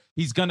here,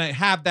 he's going to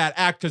have that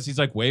act because he's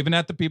like waving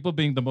at the people,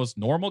 being the most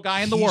normal guy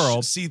in the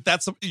world. See,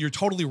 you're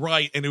totally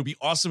right. And it would be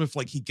awesome if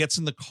like he gets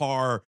in the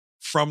car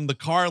from the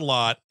car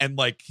lot and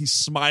like he's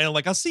smiling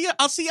like, I'll see you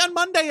on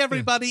Monday,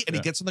 everybody. And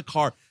he gets in the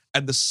car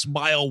and the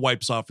smile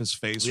wipes off his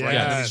face, right?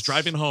 And then he's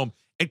driving home.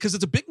 And because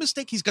it's a big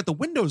mistake, he's got the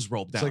windows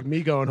rolled down. It's like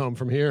me going home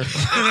from here.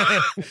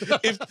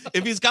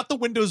 if he's got the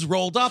windows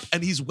rolled up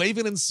and he's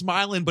waving and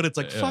smiling, but it's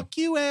like, fuck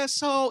you,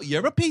 asshole.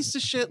 You're a piece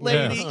of shit,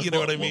 lady. Yeah. You know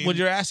what I mean? What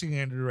you're asking,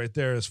 Andrew, right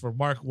there is for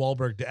Mark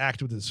Wahlberg to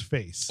act with his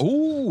face.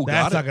 Ooh,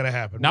 That's not going to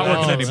happen. Not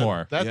working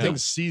anymore. That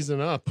thing's season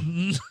up.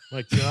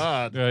 My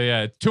God.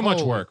 Too much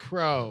Holy work.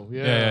 Crow.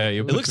 You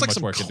It put looks too like much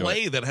some work into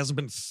clay it. that hasn't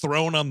been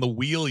thrown on the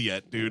wheel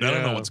yet, dude. I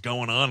don't know Yeah. what's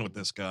going on with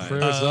this guy.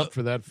 Prayers up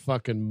for that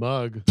fucking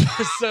mug.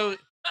 So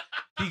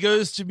he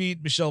goes to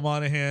meet Michelle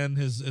Monaghan,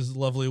 his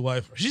lovely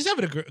wife. She's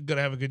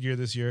gonna have a good year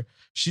this year.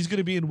 She's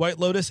gonna be in White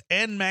Lotus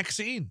and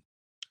Maxine.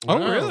 Oh,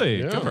 Wow. really?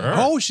 Yeah. Good for her.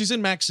 Oh, she's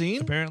in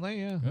Maxine. Apparently,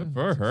 yeah. Good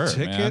for her,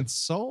 Tickets man.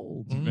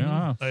 sold.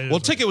 Yeah. Well,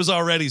 ticket was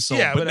already sold,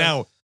 Yeah, but but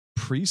now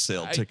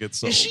pre-sale tickets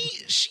sold. Is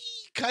she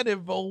kind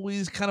of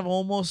always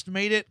almost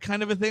made it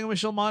kind of a thing with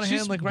Michelle Monaghan?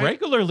 She's like right?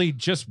 regularly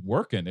just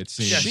working, it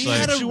seems. Yeah, she like-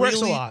 had a she works a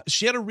really, lot.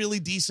 She had a really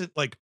decent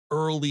like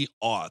early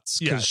aughts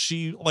because Yeah.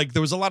 she like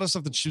there was a lot of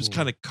stuff that she was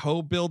kind of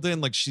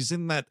co-building. Like she's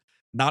in that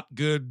not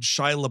good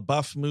Shia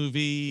LaBeouf movie.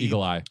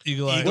 Eagle Eye.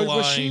 Eagle Eye. Eagle Wait,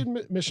 was Eye. she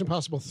in Mission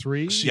Impossible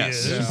 3? Yes. Yeah.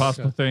 Mission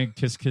Impossible thing,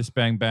 Kiss Kiss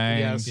Bang Bang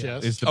Yes,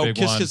 yes. is the Oh, big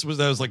Kiss one. Kiss was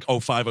that was like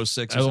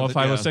 0506 or Oh, something.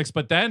 506.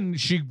 But then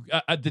she,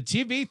 the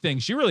TV thing,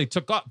 she really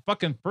took off.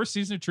 Fucking first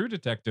season of True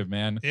Detective,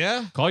 man.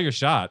 Yeah. Call your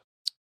shot.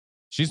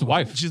 She's the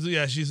wife. She's Woody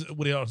Allison's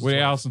Woody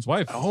wife. Allison's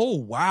wife. Oh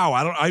wow!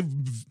 I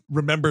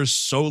remember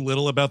so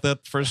little about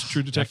that first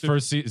True That Detective.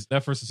 first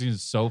season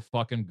is so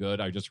fucking good.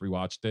 I just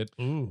rewatched it.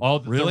 Ooh.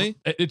 Really?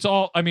 It's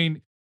all. I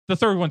mean, the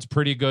third one's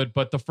pretty good,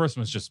 but the first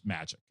one's just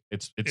magic.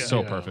 It's Yeah.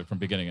 so Yeah. perfect from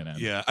beginning and end.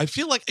 Yeah, I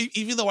feel like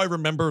even though I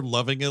remember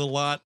loving it a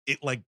lot,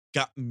 it like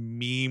got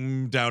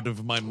memed out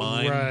of my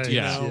mind. Right. You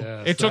Yeah. know?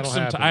 Yes, It took that'll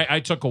some happen. time. I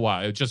took a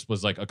while. It just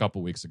was like a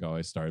couple weeks ago.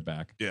 I started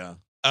back. Yeah.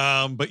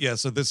 But yeah,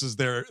 so this is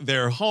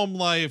their home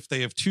life.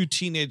 They have 2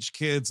 teenage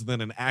kids, and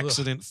then an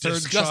accident, third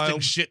Disgusting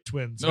child. shit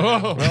twins.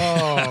 Oh. man.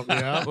 Oh,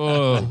 yeah.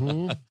 Oh.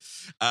 Mhm.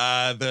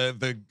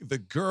 The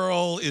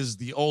girl is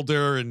the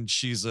older, and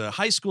she's a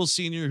high school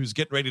senior who's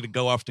getting ready to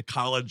go off to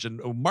college. And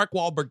Mark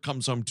Wahlberg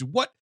comes home to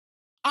what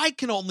I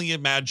can only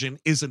imagine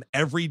is an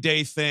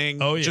everyday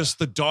thing. Oh, yeah. Just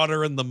the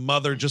daughter and the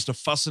mother just a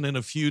fussing and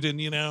a feuding,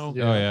 you know.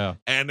 Yeah. Oh yeah.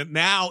 And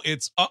now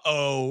it's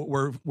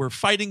we're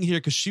fighting here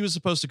because she was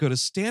supposed to go to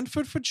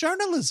Stanford for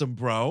journalism,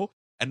 bro.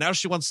 And now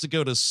she wants to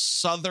go to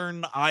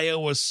Southern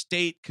Iowa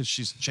State because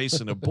she's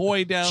chasing a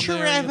boy down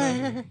there. You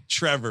know?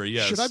 Trevor,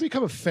 yes. Should I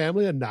become a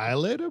family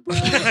annihilator, bro?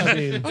 I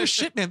mean, Oh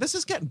shit, man, this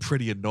is getting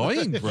pretty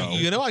annoying, bro.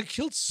 You know, I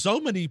killed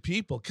so many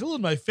people.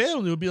 Killing my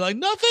family would be like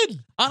nothing.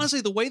 Honestly,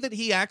 the way that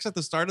he acts at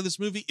the start of this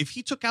movie, if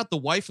he took out the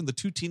wife and the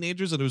 2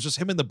 teenagers and it was just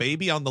him and the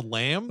baby on the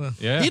lamb,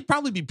 Yeah. he'd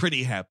probably be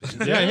pretty happy.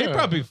 Yeah, he'd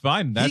probably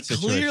find that He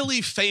situation.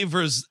 clearly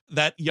favors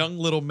that young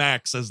little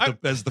Max as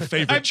the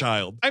favorite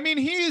child. I mean,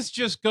 he is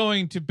just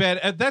going to bed.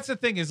 That's the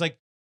thing is like,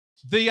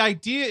 the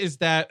idea is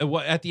that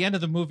at the end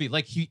of the movie,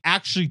 like he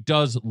actually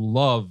does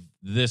love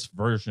this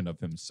version of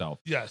himself.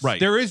 Yes. Right.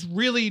 There is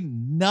really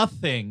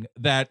nothing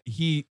that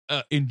he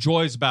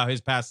enjoys about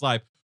his past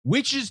life,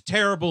 which is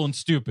terrible and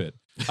stupid.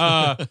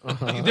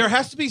 Uh-huh. There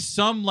has to be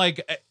some like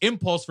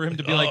impulse for him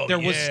to be like, Oh, there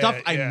was yeah,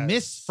 stuff I yeah.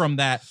 missed from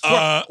that.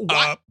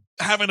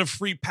 Having a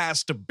free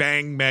pass to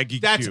bang Maggie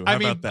That's- Q. I How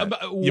mean, about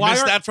that? why You missed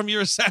aren't- that from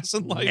your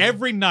assassin life?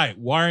 Every night,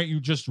 why aren't you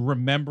just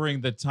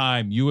remembering the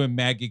time you and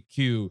Maggie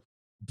Q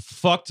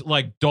fucked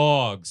like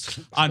dogs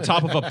on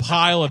top of a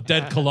pile of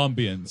dead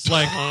Colombians?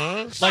 Like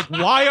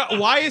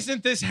why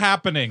isn't this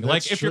happening? That's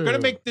Like, if you're gonna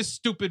true. make this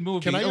stupid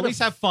movie, Can I at get a- least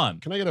have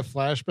fun. Can I get a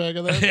flashback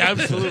of that? Yeah,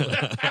 absolutely.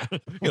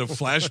 Get a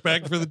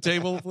flashback for the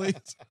table, please.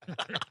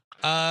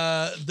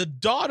 The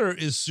daughter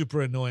is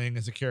super annoying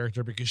as a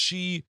character because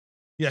she's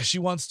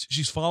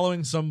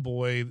following some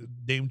boy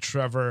named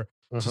Trevor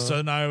to Uh-huh.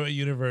 Southern Iowa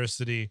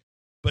University,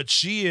 but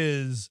she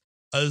is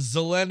a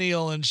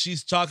zillennial and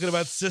she's talking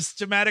about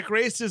systematic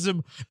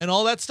racism and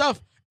all that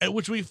stuff, and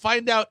which we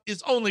find out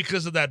is only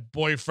because of that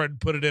boyfriend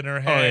put it in her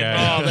head.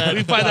 yeah. Oh, that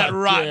we find that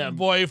rotten goddamn-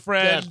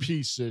 boyfriend. That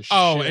piece of shit.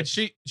 Oh, and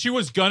she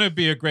was gonna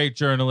be a great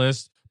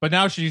journalist, but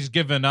now she's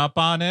given up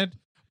on it.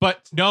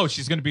 But no,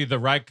 she's gonna be the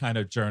right kind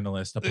of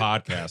journalist, a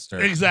podcaster.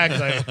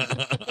 Exactly.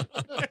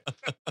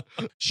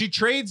 She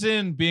trades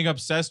in being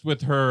obsessed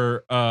with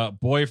her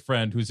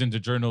boyfriend who's into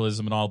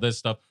journalism and all this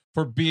stuff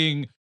for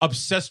being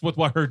obsessed with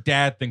what her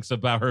dad thinks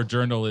about her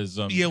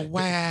journalism. Yeah,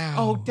 wow.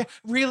 Oh,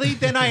 really?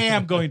 Then I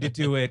am going to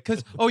do it.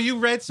 Because, you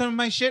read some of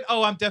my shit?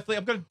 Oh, I'm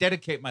going to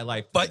dedicate my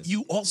life to But this.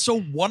 you also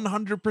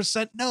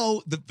 100%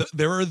 know that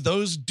there are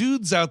those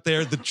dudes out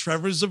there, the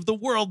Trevors of the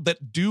world,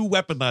 that do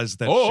weaponize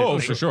that Oh, shit. oh,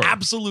 They for sure.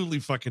 Absolutely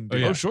fucking do. Oh,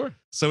 yeah. Oh, sure.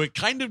 So it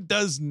kind of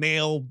does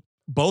nail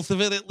both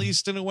of it, at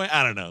least in a way.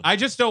 I don't know. I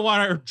just don't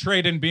want her to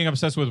trade in being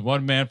obsessed with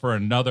one man for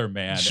another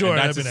man. Sure, And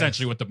that's that'd be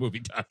essentially what the movie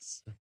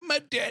does. My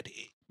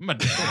daddy. My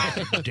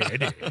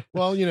dad.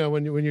 Well,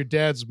 when your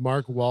dad's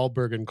Mark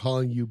Wahlberg and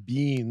calling you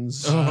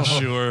Beans,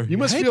 Sure. You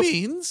must hey, feel-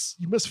 Beans.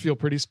 you must feel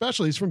pretty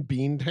special. He's from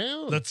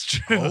Beantown. That's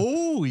true.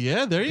 Oh,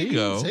 yeah, there you Beans,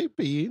 go. Hey,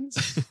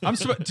 Beans.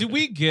 Do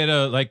we get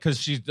because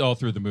she's all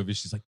through the movie,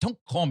 she's like, don't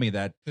call me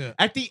that. Yeah.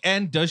 At the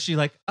end, does she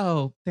like,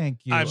 oh, thank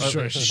you? I'm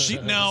sure She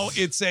no,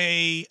 it's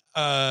a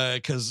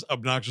because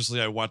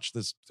obnoxiously I watched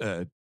this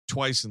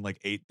twice in like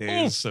 8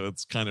 days, so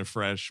it's kind of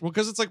fresh. Well,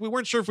 because it's like we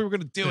weren't sure if we were going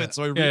to do it,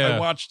 so I Yeah.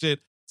 watched it.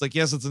 It's like,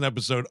 yes, it's an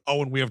episode.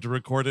 Oh, and we have to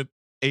record it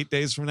 8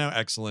 days from now.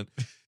 Excellent.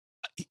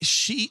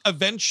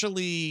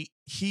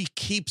 He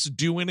keeps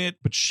doing it,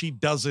 but she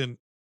doesn't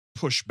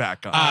push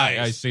back on it.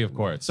 I see, of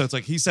course. So it's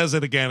like he says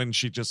it again, and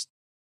she just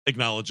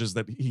acknowledges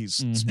that he's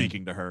Mhm.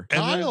 speaking to her.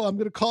 Kyle, I'm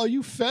going to call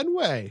you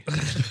Fenway.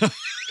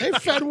 Hey,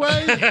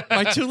 Fenway.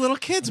 My two little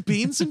kids,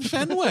 Beans and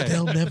Fenway.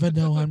 They'll never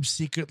know I'm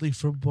secretly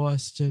from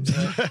Boston.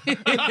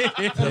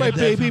 My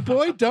baby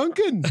boy,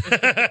 Duncan.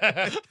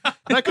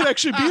 That could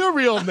actually be a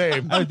real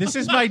name. Oh, this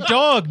is my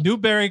dog,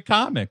 Newberry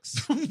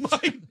Comics.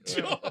 My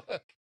dog.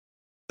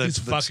 He's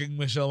fucking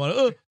Michelle.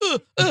 Freedom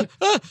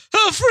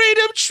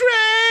Trail.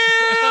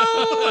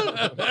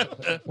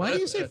 Why do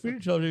you say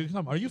Freedom Trail? You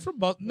come? Are you from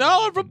Buffalo?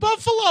 No, I'm from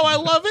Buffalo. I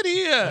love it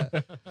here.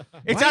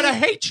 It's out of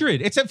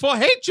hatred. It's for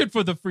hatred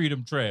for the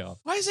Freedom Trail.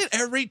 Why is it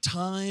every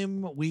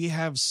time we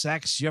have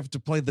sex, you have to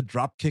play the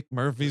Dropkick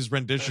Murphys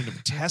rendition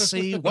of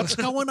Tessie? What's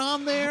going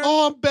on there?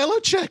 Oh, I'm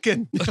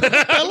Belichicking.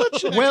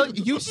 Belichick. Well,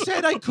 you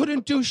said I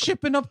couldn't do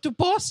shipping up to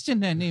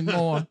Boston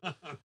anymore.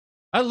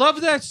 I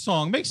love that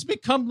song. Makes me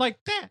come like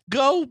that.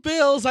 Go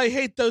Bills. I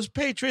hate those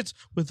Patriots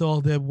with all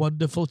their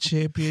wonderful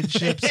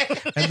championships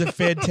and the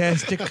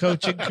fantastic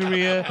coaching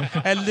career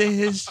and the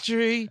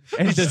history.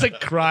 And he's just like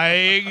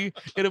crying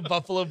in a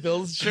Buffalo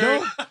Bills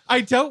shirt. No,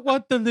 I don't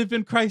want to live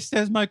in Christ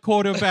as my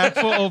quarterback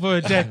for over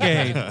a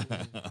decade.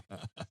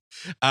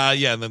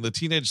 Yeah, and then the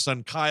teenage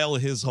son Kyle,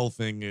 his whole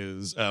thing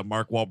is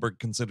Mark Wahlberg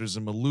considers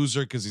him a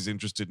loser because he's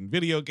interested in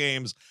video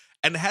games,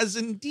 and has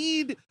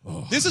indeed.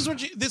 This is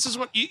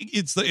what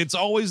it's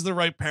always the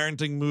right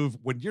parenting move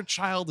when your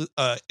child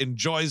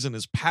enjoys and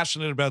is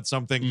passionate about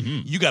something.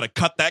 You got to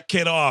cut that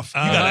kid off.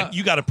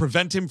 You got to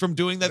prevent him from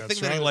doing that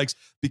thing that he likes,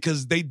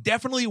 because they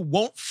definitely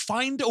won't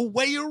find a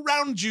way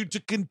around you to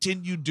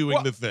continue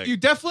doing the thing. You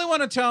definitely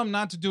want to tell them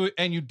not to do it,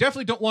 and you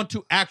definitely don't want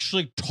to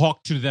actually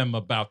talk to them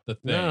about the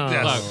thing.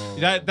 No.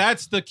 Like,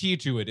 that's the key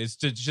to it, is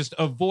to just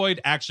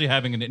avoid actually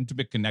having an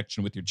intimate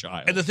connection with your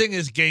child. And the thing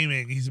is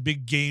gaming. He's a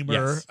big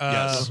gamer.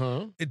 Yes.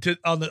 On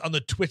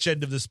the Twitch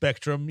end of the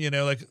spectrum,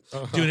 like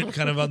doing it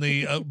kind of on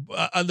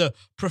the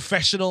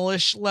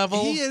professional-ish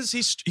level. He is.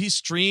 He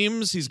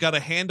streams. He's got a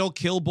handle,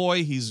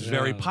 Killboy. He's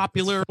very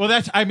popular.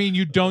 Well,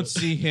 you don't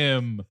see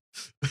him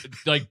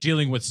like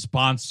dealing with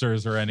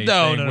sponsors or anything.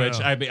 No.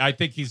 I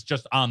think he's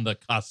just on the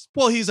cusp.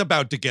 Well, he's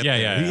about to get there.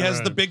 Yeah. He has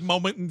the big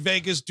moment in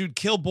Vegas. Dude,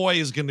 Killboy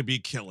is going to be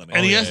killing it.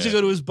 And he has to go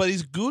to his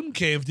buddy's goon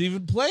cave to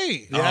even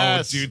play.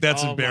 Yes. Oh, dude,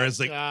 that's Oh, my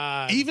embarrassing.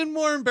 God. Even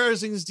more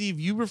embarrassing, Steve,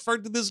 you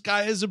referred to this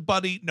guy as a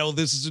buddy. No,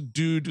 this is a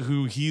dude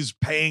who he's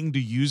paying to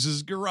use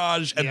his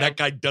garage, and that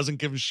guy doesn't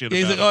give a shit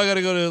He's about like, I got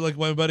to go to like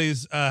my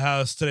buddy's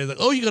house today. He's like,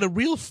 oh, you got a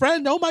real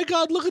friend? Oh my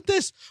God, look at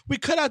this. We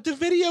cut out the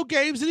video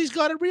games and he's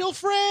got a real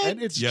friend.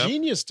 And it's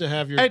genius to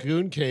have your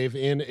goon cave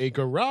in a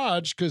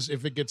garage, because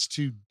if it gets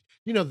too,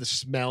 the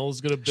smell's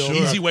gonna build.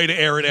 Easy up. way to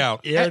air it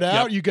out. Air it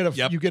out.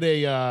 Yep. You get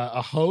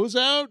a hose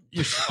out.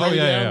 You spray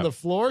down the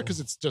floor because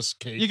it's just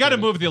cake. You got to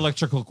move the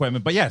electrical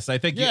equipment, but yes, I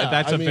think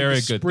that's a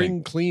very good spring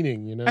thing.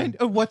 cleaning. And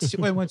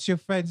what's your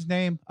friend's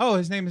name? Oh,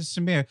 his name is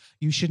Samir.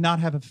 You should not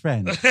have a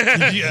friend.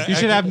 Yeah. You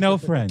should have no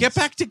friends. Get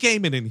back to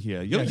gaming in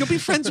here. You'll be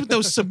friends with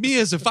those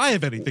Samirs if I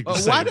have anything to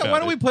say. Why about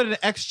don't we it. put an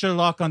extra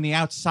lock on the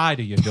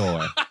outside of your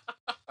door?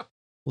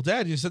 Well,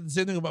 Dad, you said the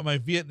same thing about my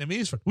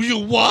Vietnamese friend. You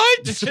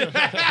what?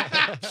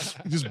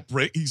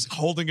 He's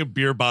holding a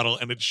beer bottle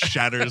and it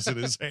shatters in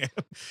his hand.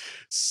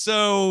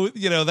 So,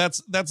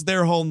 that's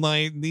their whole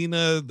night.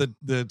 Nina,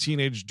 the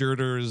teenage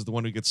dirter, is the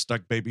one who gets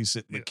stuck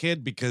babysitting the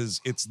kid because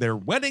it's their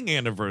wedding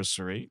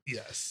anniversary.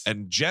 Yes.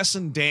 And Jess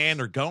and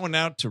Dan are going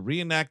out to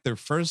reenact their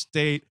first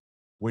date,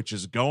 which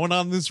is going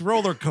on this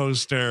roller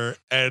coaster.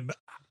 And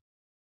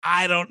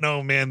I don't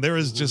know, man. There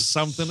is just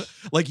something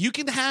like, you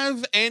can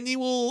have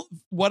annual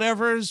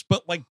whatevers,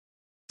 but like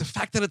the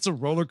fact that it's a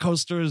roller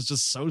coaster is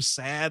just so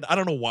sad. I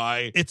don't know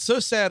why. It's so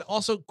sad.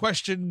 Also,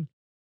 question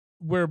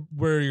where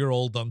your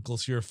old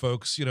uncles here,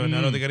 folks. And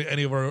I don't think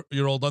any of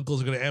your old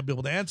uncles are going to be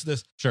able to answer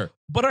this. Sure.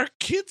 But are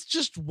kids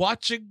just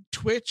watching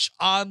Twitch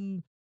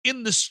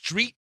in the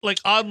street, like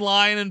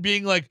online, and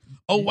being like,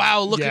 "Oh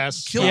wow, look at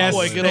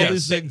Killboy, get all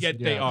these things." Yeah,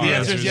 they are. The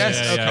answer is yes.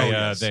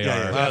 Yeah, they are.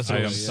 Yeah, I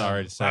am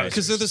sorry to say.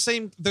 Because they're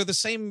the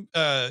same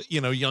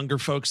younger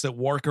folks that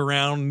walk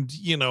around,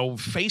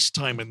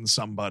 FaceTiming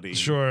somebody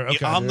Sure,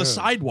 okay. on the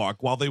sidewalk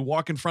while they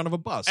walk in front of a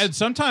bus. And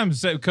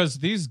sometimes, because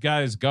these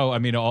guys go,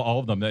 all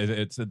of them,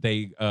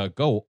 they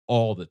go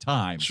all the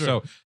time. Sure.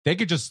 So they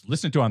could just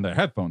listen to it on their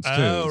headphones too.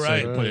 Oh,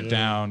 right. So you put it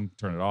down,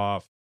 turn it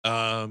off.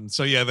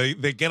 So yeah,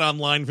 they get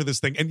online for this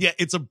thing, and yeah,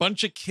 it's a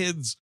bunch of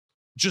kids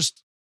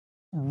just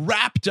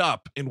wrapped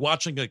up in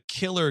watching a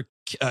killer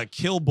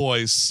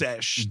Killboy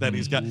sesh that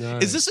he's got.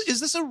 Nice. Is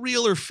this a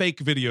real or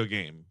fake video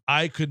game?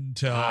 I couldn't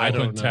tell. I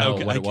couldn't tell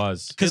Okay, what it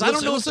was. Because I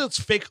don't know. It's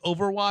fake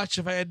Overwatch.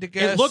 If I had to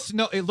guess, It looks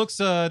not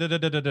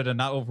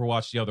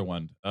Overwatch, the other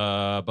one.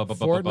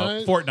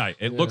 Fortnite? Fortnite.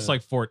 It looks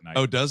like Fortnite.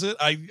 Oh, does it?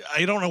 I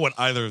don't know what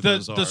either of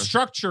those are. The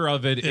structure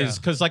of it is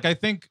because, I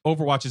think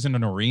Overwatch is in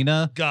an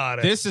arena. Got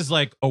it. This is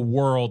like a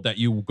world that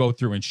you go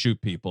through and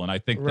shoot people, and I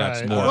think that's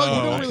Right. more. Well,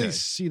 you don't okay. really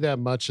see that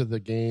much of the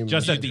game.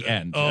 Just at the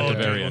end. Oh, at the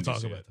okay. very We'll end. you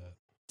talk see about it. that.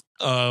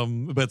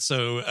 But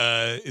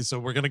so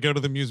we're gonna go to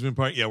the amusement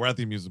park. Yeah, we're at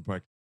the amusement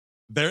park.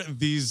 There,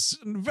 these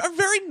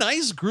very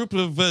nice group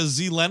of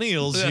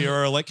Zillennials here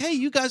are like, "Hey,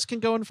 you guys can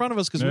go in front of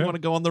us because we want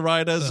to go on the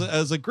ride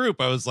as a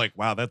group." I was like,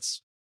 "Wow,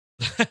 that's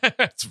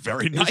It's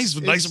very nice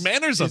with nice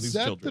manners on these Is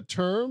that children. the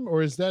term,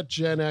 or is that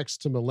Gen X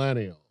to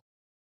millennial?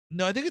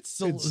 No, I think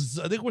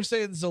I think we're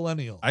saying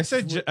Zillennial. I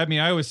said,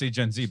 I always say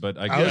Gen Z, but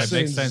I I was guess it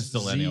makes saying sense,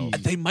 millennial.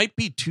 Z. They might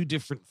be two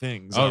different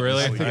things. Oh,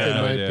 really? I honestly. think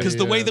they might be. Because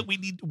the way yeah.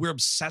 that we're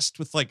obsessed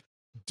with like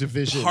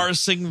Division.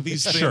 parsing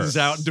these Sure. things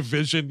out in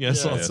division.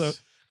 Yes, Yeah. also.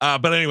 Yes.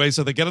 But anyway,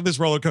 so they get on this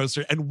roller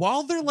coaster, and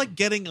while they're like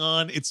getting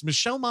on, it's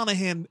Michelle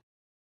Monaghan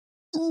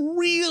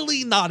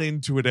really not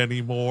into it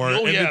anymore.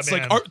 Oh, and yeah, it's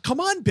man. like,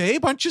 come on,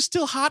 babe, aren't you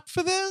still hot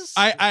for this?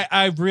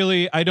 I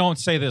really, I don't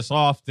say this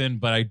often,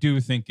 but I do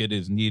think it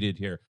is needed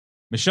here.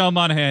 Michelle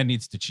Monaghan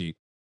needs to cheat.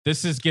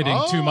 This is getting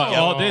too much.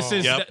 Oh, this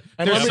is, Yep.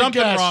 And there's let me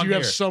something guess, wrong you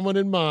have here. someone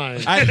in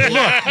mind.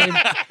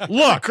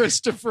 Look,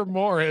 Christopher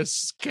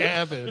Morris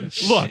cabin.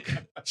 look,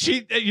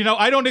 she,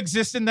 I don't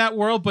exist in that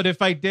world, but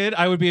if I did,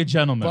 I would be a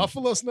gentleman.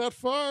 Buffalo's not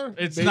far.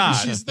 It's Maybe not.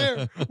 She's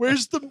there.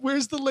 Where's the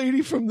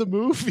lady from the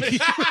movie?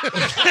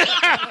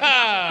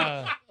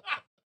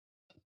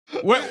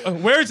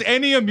 Where's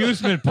any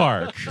amusement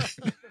park?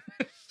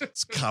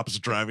 It's cops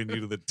driving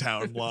you to the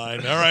town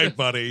line. All right,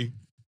 buddy.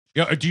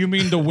 Do you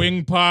mean the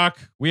wing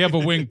park? We have a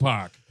wing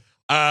park.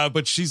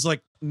 But she's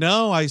like,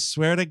 no, I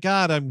swear to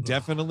God, I'm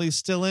definitely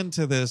still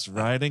into this,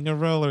 riding a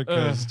roller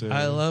coaster.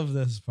 I love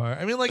this part.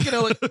 I mean, like,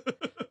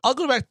 I'll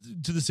go back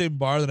to the same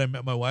bar that I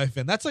met my wife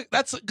in. That's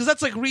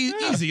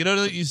easy.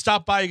 You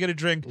stop by, you get a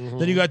drink,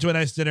 then you go out to a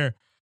nice dinner.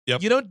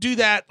 Yep. You don't do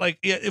that like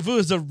if it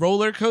was a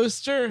roller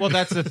coaster. Well,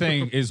 that's the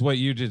thing, is what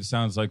you did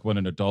sounds like what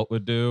an adult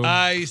would do.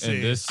 I see.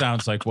 And this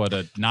sounds like what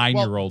a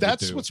 9-year-old would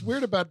That's do. what's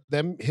weird about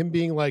him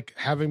being like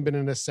having been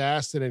an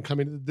assassin and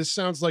coming. This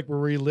sounds like we're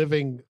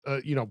reliving,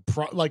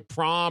 like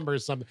prom or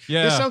something.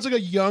 Yeah. This sounds like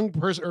a young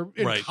person. Or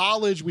in Right.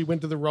 college, we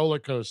went to the roller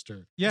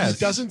coaster. Yes. It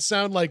doesn't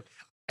sound like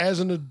as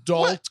an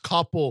adult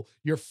couple,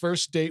 your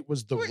first date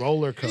was the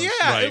roller coaster.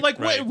 Yeah, Right, like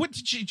right. what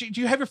did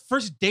you have your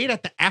first date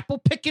at the apple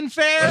picking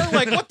fair?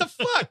 Like what the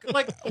fuck?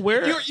 Like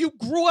Where- you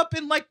grew up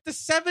in like the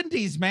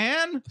 70s,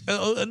 man.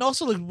 And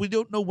also, like, we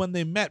don't know when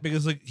they met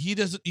because, like, he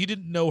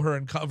didn't know her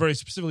very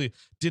specifically,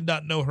 did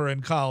not know her in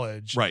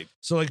college. Right.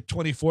 So, like,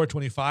 24,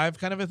 25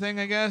 kind of a thing,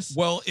 I guess.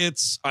 Well,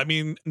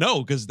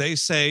 no, because they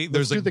say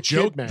there's do a the kid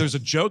joke. math. There's a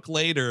joke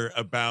later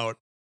about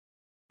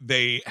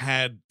they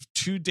had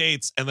 2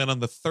 dates, and then on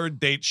the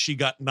third date, she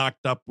got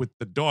knocked up with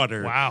the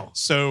daughter. Wow.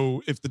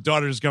 So if the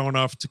daughter's going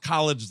off to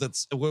college,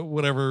 that's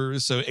whatever.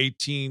 So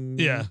 18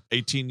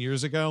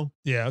 years ago.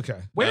 Yeah,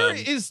 okay. Where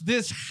is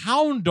this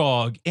hound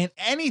dog in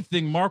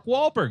anything Mark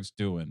Wahlberg's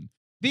doing?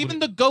 Even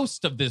the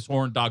ghost of this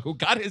horn dog who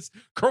got his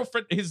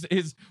girlfriend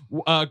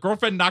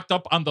girlfriend knocked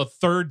up on the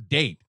third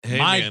date. Hey,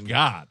 My man.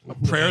 God.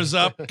 Prayers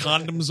up,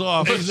 condoms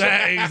off.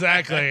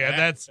 Exactly. And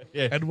that's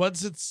Yeah. and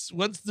once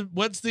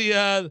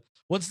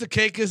the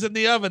cake is in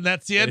the oven,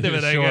 that's the end of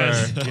it, I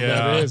guess. Yeah,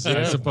 That is, I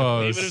yeah.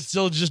 suppose. Even if it's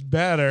still just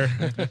batter.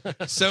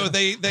 So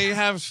they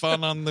have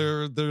fun on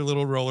their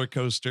little roller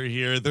coaster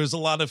here. There's a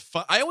lot of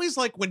fun. I always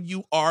like when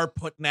you are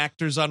putting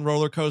actors on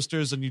roller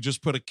coasters and you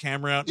just put a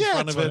camera out in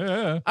front of it.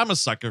 Yeah. I'm a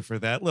sucker for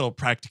that little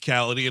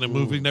practicality in a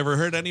movie. Never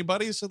hurt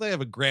anybody, so they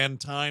have a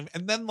grand time.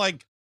 And then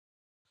like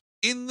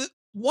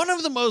one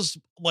of the most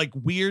like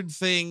weird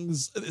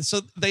things, so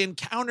they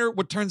encounter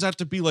what turns out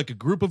to be like a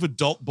group of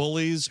adult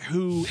bullies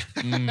who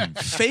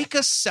fake a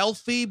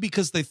selfie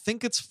because they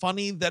think it's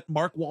funny that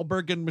Mark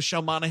Wahlberg and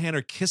Michelle Monaghan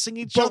are kissing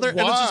each But other, and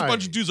it's just a why?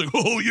 bunch of dudes like,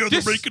 oh yeah,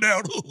 This- they're making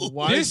out.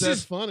 Why This is that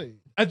is- funny?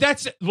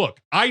 That's it. Look,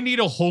 I need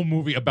a whole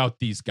movie about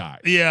these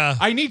guys. Yeah.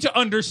 I need to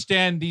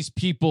understand these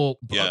people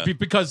Yeah.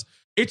 because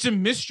it's a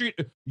mystery.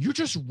 You're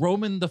just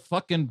roaming the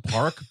fucking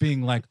park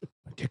being like,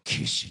 they're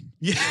kissing.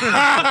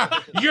 Yeah.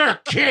 You're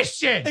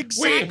kissing.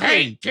 Exactly. We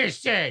hate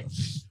kissing.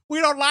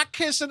 We don't like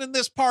kissing in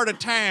this part of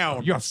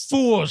town. You're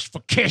fools for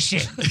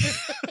kissing.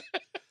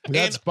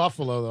 That's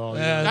Buffalo, though.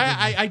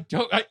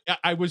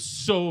 I was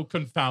so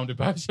confounded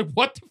by it. I said,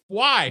 what?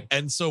 Why?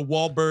 And so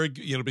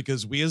Wahlberg,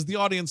 because we as the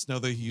audience know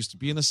that he used to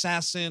be an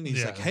assassin. He's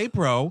Yeah. like, hey,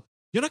 bro,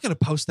 you're not going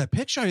to post that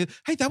picture. Are you?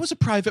 Hey, that was a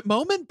private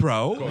moment,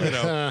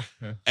 bro.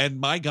 And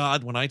my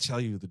God, when I tell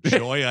you the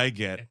joy I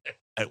get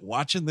at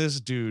watching this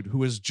dude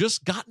who has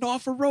just gotten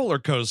off a roller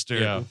coaster,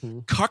 Yeah.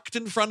 cucked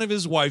in front of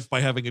his wife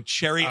by having a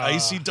cherry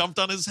icy dumped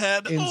on his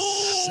head.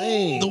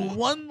 Insane. The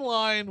one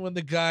line when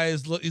the guy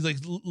is he's like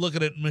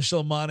looking at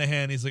Michelle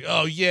Monaghan, he's like,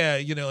 "Oh yeah,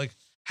 like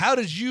how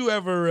did you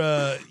ever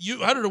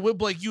how did a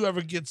whip like you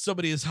ever get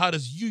somebody as hot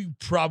as you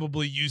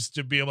probably used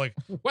to be?" I'm like,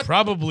 What?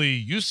 Probably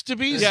used to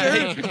be,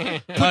 Yeah, sir?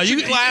 hey, put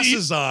your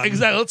glasses on.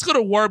 Exactly. Let's go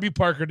to Warby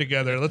Parker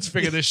together. Let's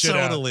figure this shit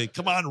out. Totally.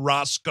 Come on,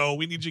 Roscoe.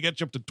 We need to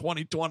get you up to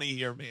 2020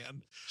 here,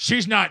 man.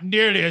 She's not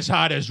nearly as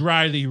hot as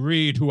Riley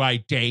Reid, who I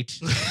date.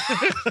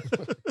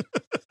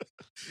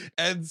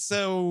 And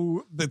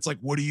so it's like,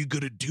 what are you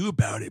going to do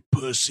about it,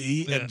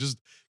 pussy? Yeah. And just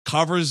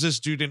covers this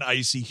dude in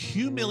icy,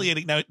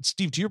 humiliating. Now,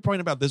 Steve, to your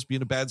point about this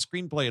being a bad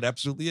screenplay, it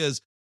absolutely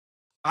is.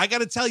 I got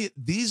to tell you,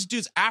 these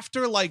dudes,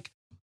 after like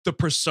the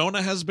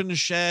persona has been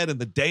shed and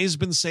the day's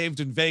been saved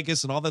in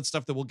Vegas and all that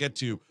stuff that we'll get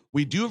to,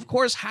 we do, of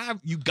course,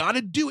 you got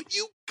to do it.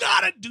 You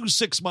got to do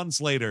 6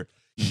 months later.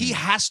 he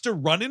has to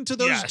run into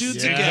those Yes.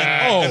 dudes Yes.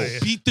 again and Yeah.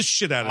 beat the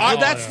shit out of Oh, them.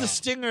 that's the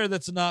stinger.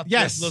 That's not.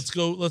 Yes. Let's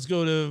go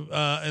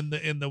to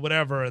in the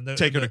whatever and the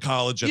Take her in to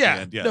college at yeah.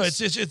 the end. Yes. No, it's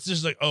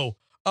just like oh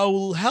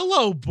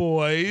hello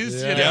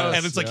boys. Yeah. You know? yeah,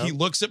 and it's like Yep. he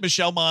looks at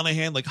Michelle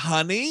Monaghan like,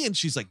 honey, and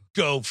she's like,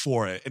 go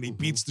for it. And he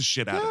beats the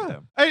shit out of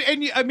them.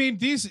 And I mean,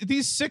 these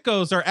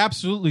sickos are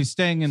absolutely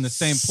staying in the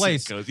same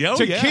place Sickos. Yeah, oh,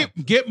 to yeah.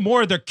 get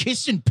more of their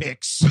kissing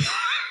pics.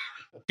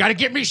 Got to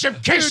get me some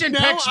kissing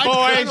Now pics, I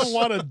kind boys. of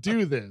want to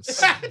do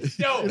this.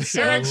 No, It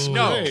Eric, sounds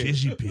no. great.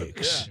 Kissy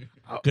pics.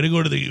 Gonna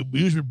go to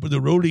the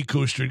roller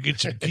coaster and get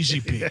some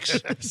kissy pics.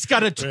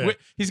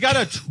 He's got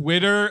a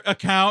Twitter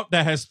account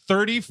that has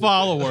 30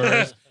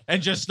 followers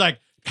and just like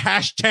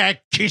hashtag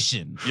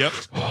kissing. Yep.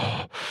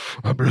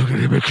 I'm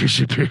looking at my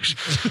kissy pics.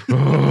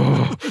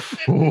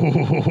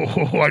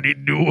 I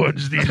need new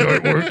ones. These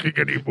aren't working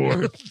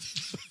anymore.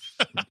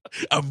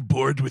 I'm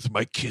bored with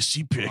my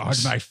kissy God,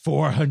 pics. my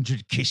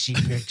 400 kissy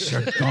pics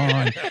are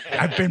gone.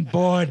 I've been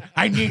bored.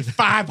 I need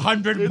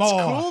 500 It's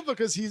more. cool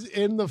because he's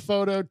in the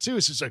photo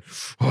too. So it's like,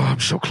 Oh, I'm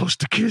so close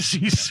to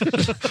kissies.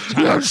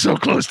 I'm so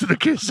close to the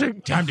kissing.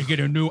 Time to get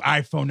a new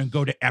iPhone and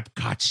go to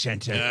Epcot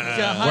Center,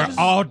 Yeah, where this is-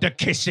 all the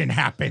kissing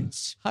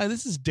happens. Hi,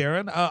 this is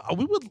Darren.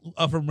 We would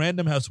from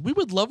Random House. We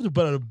would love to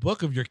put out a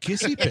book of your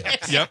kissy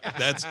pics. Yep.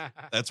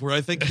 That's where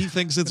I think he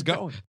thinks it's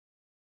going.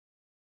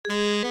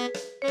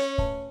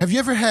 have you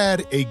ever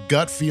had a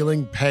gut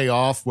feeling pay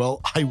off? Well,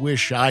 I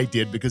wish I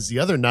did because the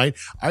other night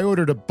I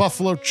ordered a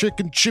buffalo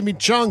chicken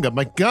chimichanga.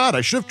 My God,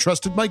 I should have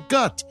trusted my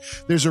gut.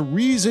 There's a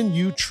reason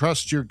you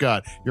trust your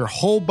gut. Your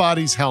whole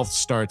body's health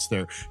starts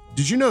there.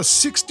 Did you know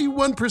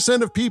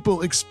 61% of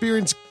people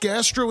experience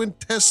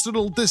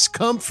gastrointestinal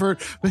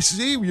discomfort? But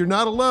see, you're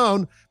not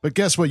alone. But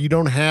guess what? You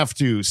don't have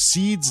to.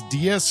 Seeds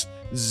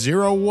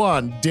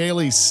DS01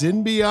 Daily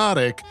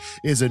Symbiotic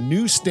is a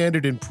new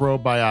standard in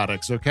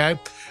probiotics, okay?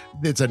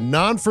 It's a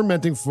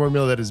non-fermenting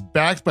formula that is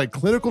backed by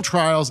clinical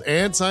trials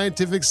and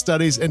scientific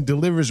studies and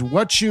delivers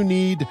what you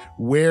need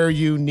where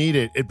you need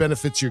it. It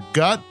benefits your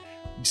gut,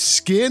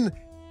 skin,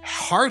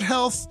 heart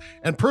health,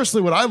 and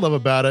personally what I love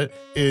about it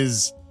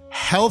is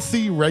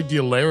healthy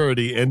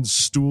regularity and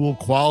stool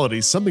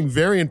quality, something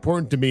very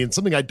important to me and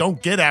something I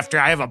don't get after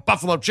I have a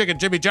buffalo chicken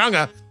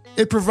chimichanga.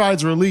 It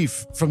provides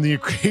relief from the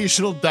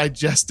occasional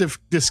digestive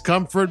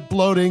discomfort,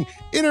 bloating,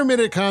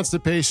 intermittent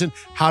constipation.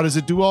 How does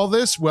it do all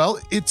this? Well,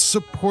 it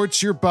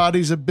supports your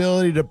body's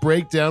ability to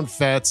break down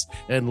fats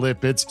and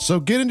lipids. So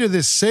get into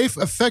this safe,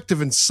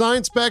 effective, and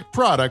science-backed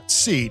product,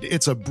 Seed.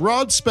 It's a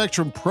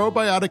broad-spectrum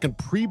probiotic and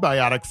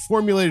prebiotic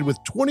formulated with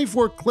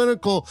 24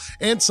 clinical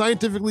and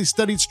scientifically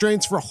studied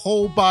strains for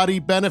whole-body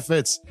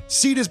benefits.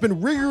 Seed has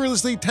been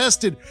rigorously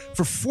tested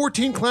for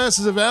 14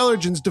 classes of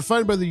allergens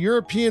defined by the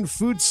European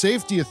Food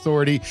Safety Authority.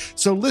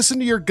 So listen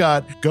to your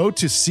gut. Go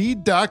to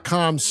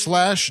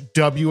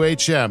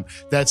seed.com/WHM.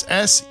 That's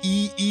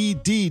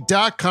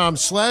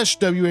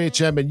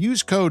SEED.com/WHM and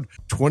use code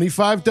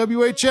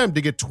 25WHM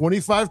to get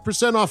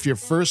 25% off your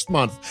first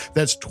month.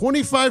 That's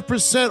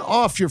 25%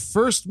 off your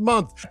first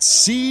month.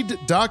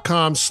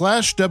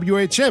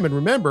 Seed.com/WHM. And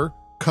remember,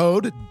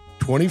 code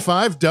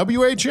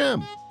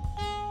 25WHM.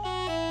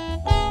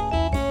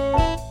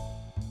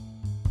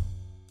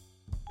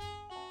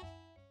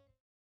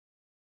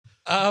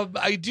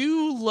 I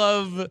do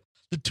love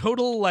the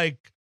total like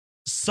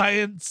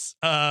science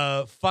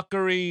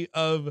fuckery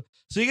of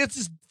so he gets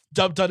this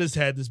dumped on his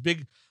head, this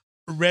big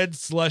red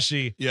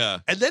slushy. Yeah.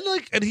 And then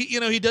and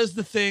he does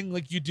the thing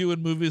like you do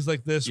in movies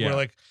like this Yeah. where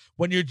like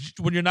when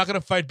you're not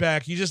gonna fight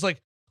back, he just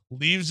like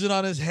leaves it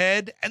on his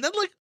head. And then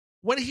like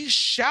when he's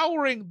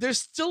showering, there's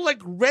still like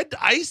red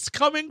ice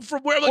coming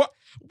from where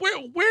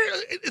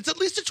it's at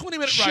least a 20-minute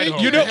ride Shake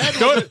home. your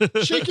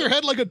head shake your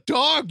head like a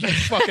dog, you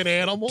fucking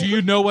animal. Do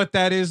you know what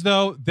that is,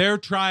 though? They're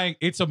trying.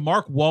 It's a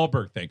Mark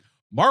Wahlberg thing.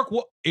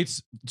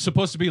 It's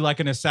supposed to be like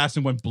an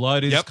assassin when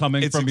blood is Yep,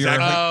 coming it's from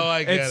exactly- your. Oh,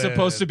 I get It's it.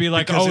 supposed to be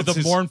like, Because oh, it's the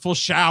his- mournful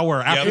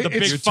shower after the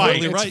It's big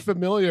totally fight. right. It's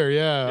familiar,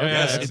 yeah. Yeah,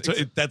 Yes,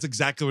 it's- that's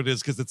exactly what it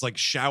is because it's like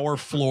shower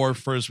floor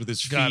first with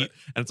his feet, Got and it.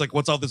 it's like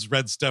what's all this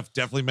red stuff?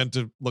 Definitely meant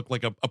to look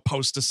like a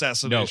post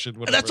assassination.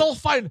 And that's all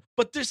fine,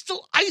 but there's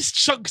still ice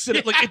chunks in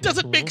it. Like it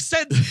doesn't make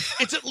sense.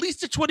 It's at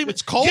least a 20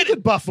 minutes. It's cold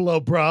in Buffalo,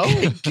 bro.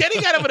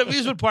 Getting out of an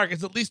amusement park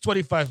is at least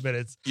 25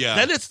 minutes. Yeah.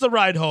 Then it's the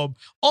ride home.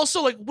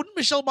 Also, like, wouldn't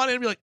Michelle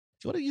Monaghan be like,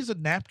 do you want to use a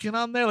napkin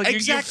on there? Like,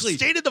 Exactly. you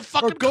stayed in the Or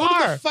fucking go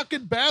car. to the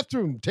fucking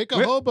bathroom. Take a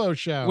We- hobo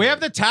shower. We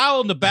have the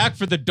towel in the back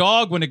for the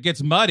dog when it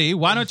gets muddy.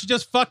 Why don't you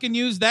just fucking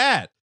use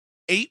that?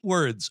 8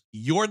 words.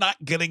 You're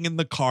not getting in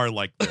the car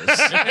like this.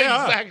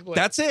 Exactly.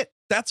 That's it.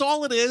 That's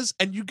all it is.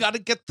 And you got to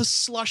get the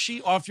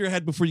slushy off your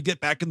head before you get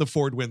back in the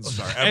Ford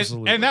Windstar.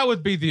 Absolutely. And that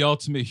would be the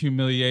ultimate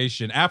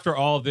humiliation. After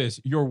all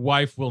this, your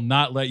wife will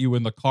not let you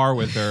in the car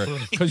with her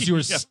because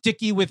you're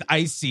sticky with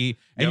icy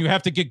and Yep. you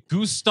have to get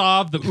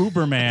Gustav the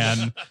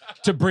Uberman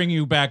to bring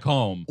you back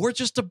home. or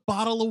just a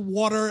bottle of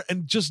water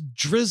and just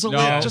drizzle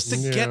No. it just to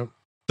Yeah. get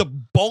the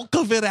bulk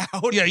of it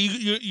out. Yeah,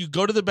 you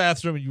go to the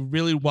bathroom and you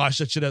really wash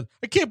that shit out.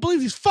 I can't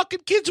believe these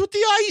fucking kids with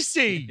the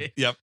icy.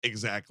 Yep,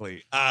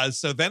 exactly.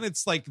 So then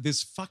it's like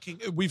this fucking.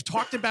 We've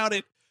talked about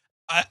it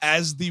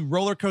as the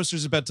roller coaster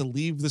is about to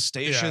leave the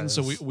station.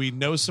 So we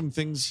know some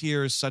things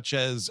here, such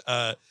as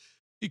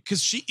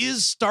because she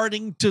is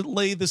starting to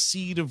lay the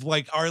seed of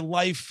like our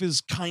life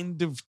is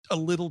kind of a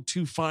little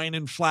too fine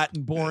and flat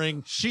and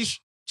boring.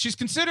 She's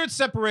considered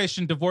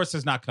separation. Divorce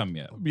has not come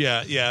yet.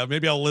 Yeah.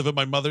 Maybe I'll live at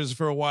my mother's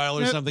for a while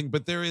or something.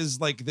 But there is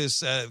like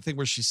this thing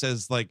where she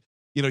says like,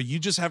 you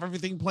just have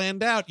everything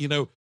planned out.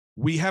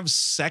 We have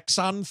sex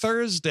on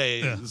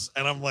Thursdays.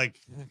 And I'm like,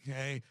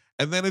 okay.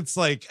 And then it's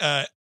like,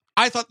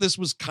 I thought this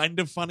was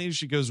kind of funny.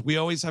 She goes, we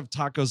always have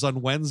tacos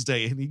on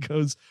Wednesday. And he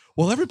goes,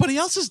 well, everybody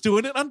else is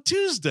doing it on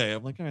Tuesday.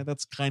 I'm like, all right,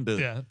 that's kind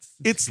of,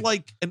 it's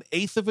like an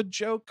eighth of a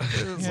joke.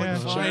 It's like,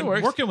 fine.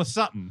 Working with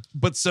something.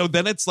 But so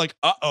then it's like,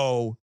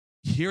 uh-oh,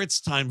 here it's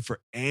time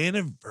for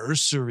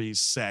anniversary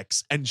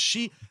sex. And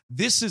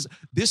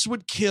this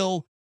would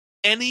kill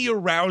any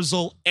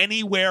arousal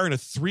anywhere in a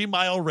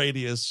 3-mile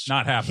radius.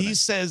 Not happening. He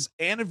says,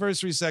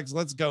 anniversary sex,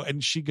 let's go.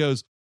 And she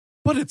goes,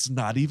 but it's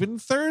not even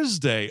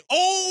Thursday.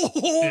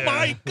 Oh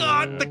my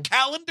God. The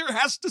calendar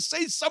has to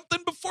say something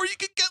before you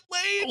can get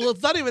laid. Well,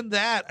 it's not even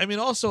that. I mean,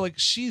 also, like,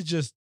 she's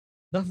just,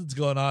 nothing's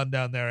going on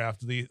down there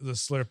after the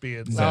Slurpee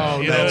and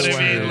stuff. You know what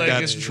I mean? Like,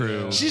 that's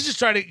true. She's just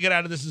trying to get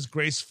out of this as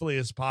gracefully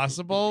as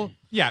possible.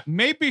 Yeah,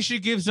 maybe she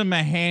gives him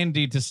a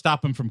handy to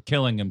stop him from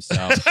killing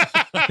himself.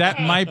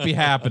 That might be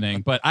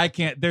happening, but I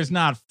can't. There's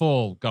not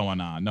full going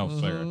on. No,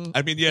 sir.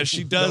 I mean, yeah,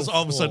 she does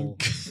all of a sudden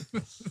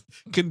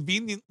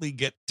conveniently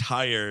get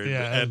tired.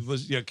 Yeah.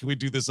 And can we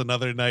do this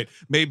another night?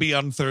 Maybe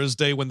on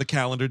Thursday when the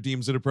calendar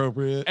deems it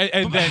appropriate.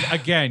 And then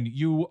again,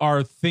 you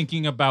are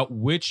thinking about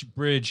which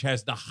bridge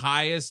has the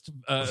highest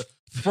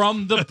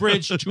from the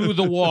bridge to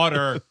the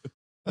water.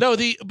 No,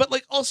 but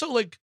like also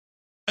like.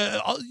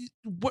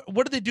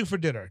 What do they do for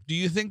dinner? Do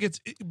you think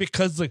it's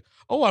because like,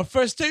 our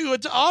first day we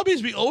went to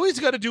Arby's, we always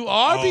got to do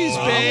Arby's,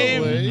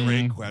 babe? Probably.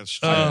 Great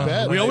question.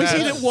 We we always bet.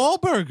 eat at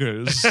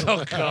Wahlburgers.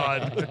 Oh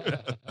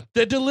God,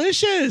 they're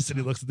delicious. And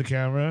he looks at the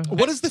camera.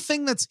 What is the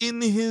thing that's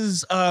in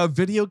his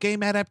video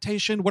game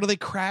adaptation? What do they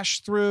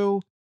crash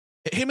through?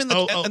 Him and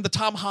the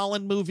Tom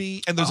Holland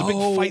movie, and there's a big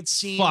fight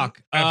scene.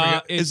 Fuck.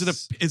 I forget.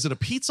 Is it a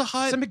Pizza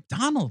Hut? It's a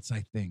McDonald's,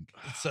 I think.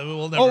 So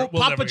we'll never.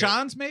 Papa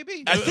John's,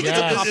 maybe? I think it's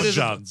a Papa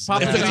John's.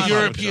 Papa It's like John's. a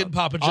European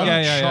Papa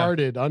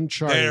John's. Uncharted.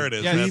 There it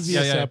is. Yeah,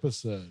 Previous yeah.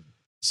 episode.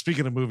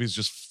 Speaking of movies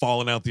just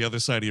falling out the other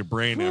side of your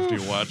brain after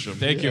you watch them.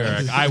 Thank you,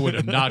 Eric. I would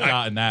have not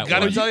gotten that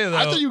Gotta one. tell you though,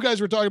 I thought you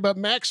guys were talking about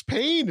Max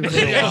Payne. For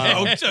a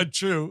Yeah. while.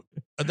 True.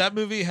 that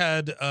movie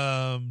had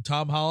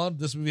Tom Holland.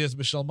 This movie has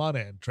Michelle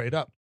Monaghan. Trade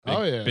up.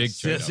 Oh yeah, Big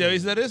See trade how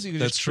easy that is? You can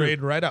That's just true.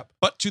 trade right up.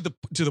 But to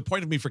the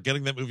point of me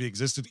forgetting that movie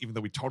existed, even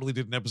though we totally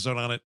did an episode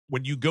on it,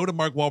 when you go to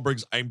Mark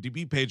Wahlberg's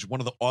IMDb page,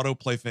 one of the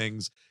autoplay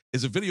things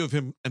is a video of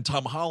him and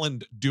Tom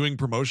Holland doing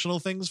promotional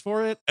things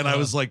for it. And I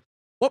was like,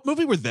 what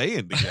movie were they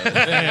in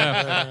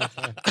together?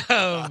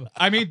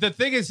 I mean, the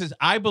thing is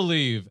I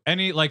believe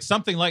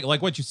something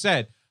like what you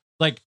said,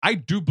 like I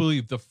do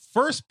believe the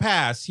first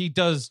pass he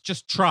does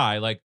just try,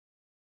 like,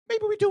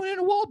 maybe we're doing it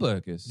in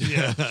Wahlburgers.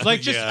 Yeah. Like,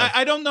 just, Yeah.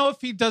 I don't know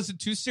if he does it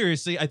too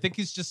seriously. I think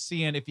he's just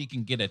seeing if he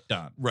can get it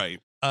done. Right.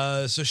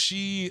 So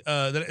she,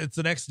 it's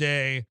the next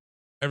day.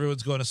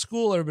 Everyone's going to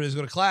school. Everybody's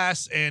going to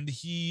class, and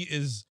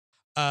he's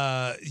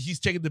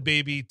taking the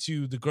baby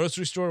to the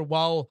grocery store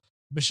while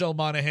Michelle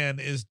Monaghan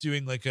is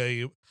doing like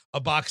a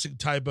boxing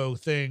Taibo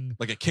thing,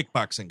 Like a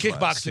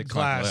kickboxing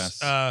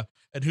class.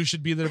 And who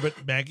should be there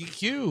but Maggie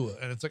Q?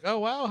 And it's like, oh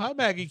wow, hi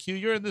Maggie Q,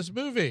 you're in this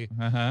movie.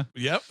 Uh-huh.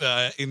 Yep.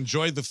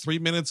 Enjoy the 3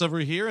 minutes of her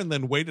here and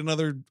then wait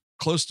another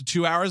close to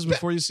 2 hours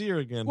before you see her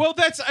again. Well,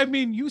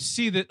 you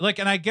see that, like,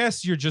 and I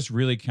guess you're just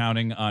really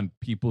counting on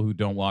people who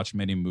don't watch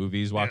many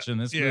movies watching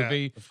this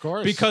movie. Of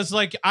course. Because,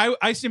 like,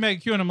 I see Maggie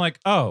Q and I'm like,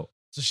 oh,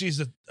 So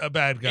she's a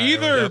bad guy.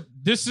 either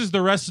this is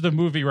the rest of the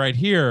movie right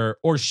here,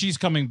 or she's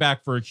coming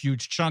back for a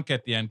huge chunk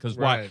at the end. Because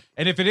why? Right.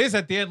 And if it is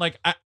at the end, like,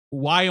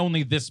 why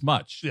only this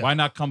much? Yeah. Why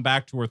not come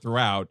back to her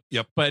throughout?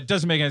 Yep. But it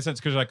doesn't make any sense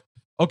because, like,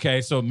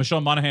 okay, so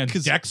Michelle Monaghan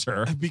decks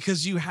her.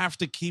 Because you have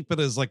to keep it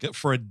as like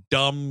for a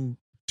dumb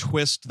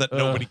twist that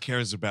nobody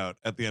cares about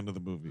at the end of the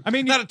movie. I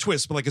mean, not a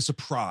twist, but like a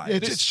surprise.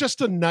 It's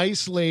just a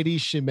nice lady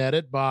she met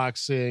at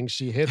boxing.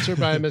 She hits her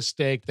by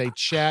mistake. They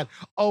chat.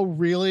 Oh,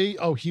 really?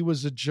 Oh, he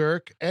was a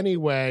jerk.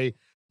 Anyway,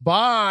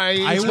 bye.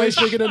 It's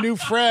nice making a new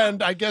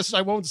friend. I guess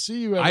I won't see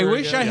you ever I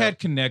wish again. I had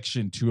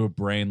connection to a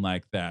brain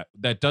like that.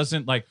 That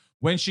doesn't, like,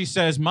 when she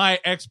says my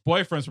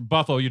ex-boyfriend's from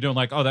Buffalo, you're doing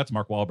like, oh, that's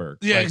Mark Wahlberg.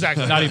 Yeah, Like,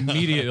 exactly. Not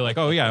immediately like,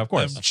 oh yeah, of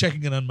course. I'm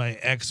checking in on my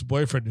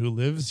ex-boyfriend who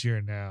lives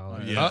here now.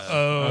 Yeah.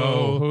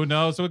 Oh, who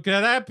knows what could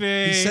that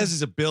be? He says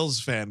he's a Bills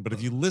fan, but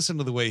if you listen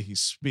to the way he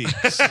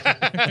speaks,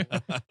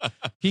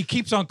 he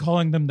keeps on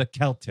calling them the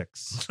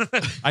Celtics.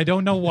 I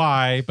don't know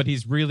why, but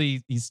he's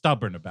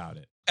stubborn about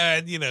it.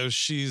 and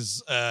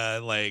she's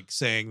like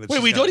saying that. Wait,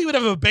 she's we got- don't even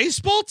have a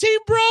baseball team,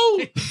 bro?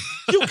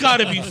 You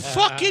gotta be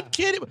fucking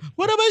kidding me.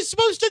 What am I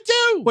supposed to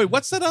do? Wait,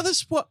 what's that other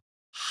sport?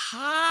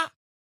 Hockey.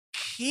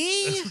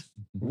 He?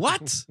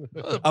 What?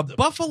 A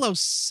buffalo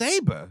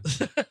saber?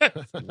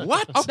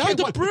 What? Okay, No,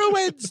 the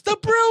Bruins. The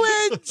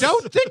Bruins.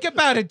 Don't think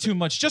about it too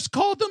much. Just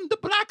call them the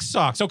Black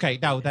Sox. Okay,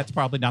 no, that's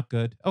probably not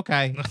good.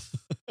 Okay.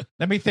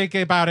 Let me think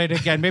about it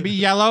again. Maybe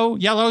yellow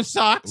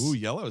socks. Ooh,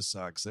 yellow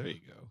socks. There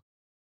you go.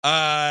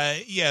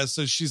 Yeah,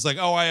 so she's like,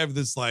 oh, I have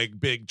this like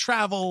big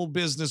travel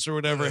business or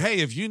whatever. Hey,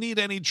 if you need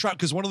any truck,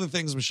 because one of the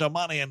things Michelle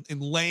Monaghan in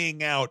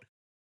laying out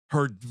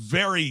her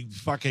very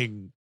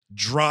fucking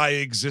dry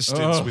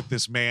existence with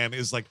this man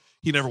is like,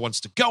 he never wants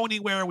to go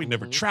anywhere. We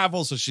never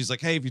travel. So she's like,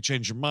 hey, if you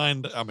change your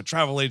mind, I'm a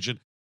travel agent.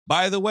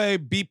 By the way,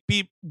 beep,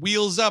 beep,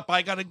 wheels up.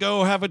 I got to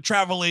go have a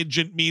travel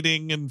agent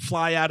meeting and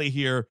fly out of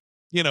here,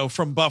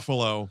 from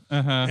Buffalo.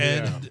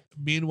 And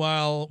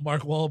meanwhile,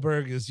 Mark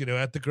Wahlberg is,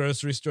 at the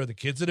grocery store. The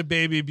kid's at a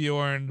Baby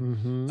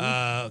Bjorn.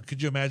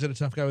 Could you imagine a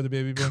tough guy with a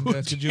Baby Bjorn?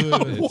 Guys? Could you?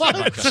 What?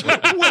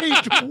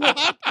 Wait,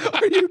 what?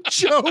 Are you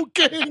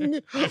joking?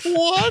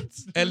 What?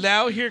 And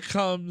now here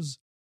comes,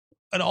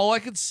 and all I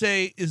could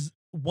say is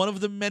one of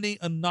the many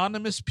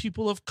anonymous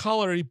people of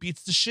color he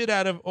beats the shit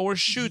out of or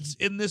shoots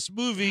in this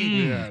movie.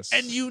 Yes.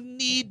 And you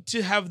need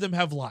to have them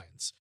have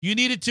lines. You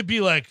need it to be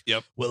like,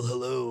 Yep. well,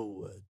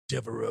 hello,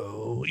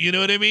 Devereaux. You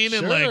know what I mean?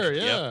 And Sure,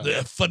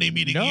 yeah. funny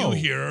meeting No. you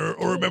here.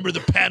 Or remember the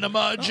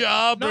Panama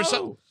job or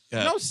something.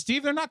 Yeah. No,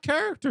 Steve, they're not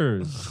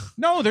characters.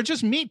 No, they're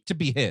just meat to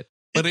be hit.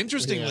 But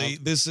interestingly,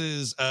 this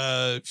is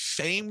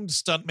famed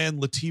stuntman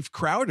Lateef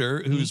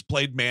Crowder, who's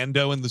played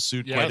Mando in the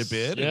suit quite a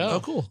bit. Yeah. And Oh,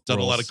 cool. done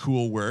a lot of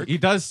cool work. He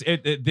does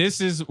it.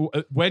 This is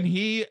when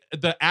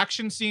the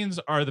action scenes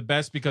are the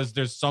best because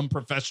there's some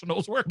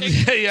professionals working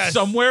Yes.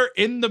 somewhere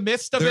in the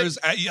midst of There's,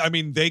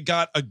 it. they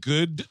got a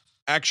good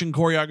action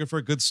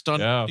choreographer, good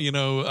stunt,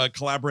 Yeah.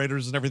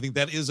 collaborators and everything.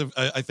 That is,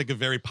 I think, a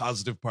very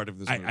positive part of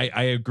this movie.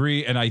 I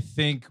agree, and I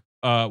think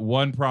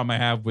one problem I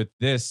have with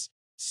this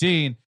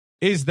scene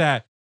is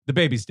that the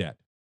baby's dead.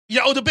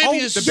 Yeah, the baby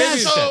is the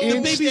baby's so dead.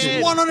 the baby's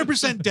dead.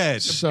 100%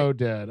 dead. So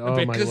dead. Oh,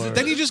 my Because Lord.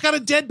 Then you just got a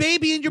dead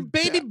baby in your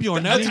baby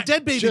Bjorn. Now it's a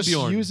dead baby Just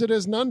Bjorn. use it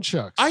as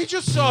nunchucks. I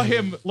just saw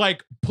him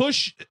like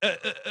push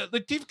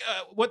Lateef.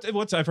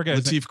 What's I forget.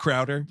 his name. Lateef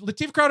Crowder.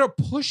 Lateef Crowder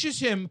pushes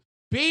him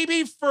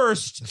baby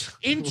first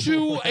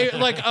into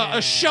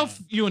a shelf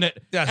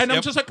unit, Yes. and I'm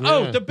Yep. just like, Yeah.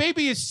 oh, the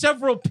baby is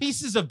several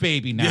pieces of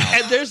baby now.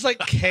 And there's like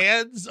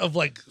cans of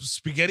like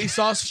spaghetti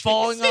sauce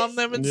falling on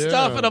them and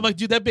stuff. And I'm like,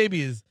 dude, that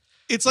baby is.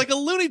 It's like a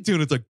Looney Tune.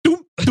 It's like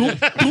doom, doom,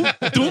 doom,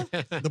 doom.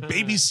 The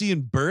baby's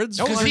seeing birds.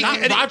 No, Because we're he- not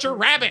and he- Roger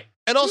Rabbit.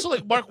 And also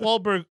like Mark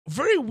Wahlberg,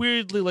 very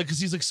weirdly, like, because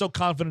he's like so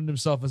confident in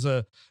himself as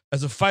a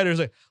fighter, he's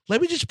like, let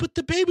me just put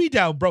the baby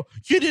down, bro.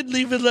 You didn't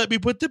even let me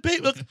put the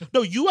baby. Look,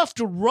 no, you have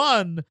to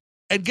run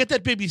and get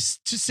that baby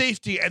to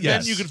safety, and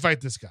Yes. then you can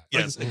fight this guy.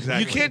 Like, Yes,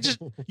 exactly.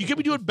 You can't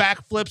be doing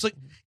backflips. Like,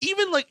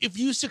 even like if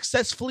you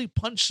successfully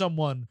punch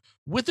someone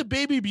with a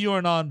Baby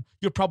Bjorn on,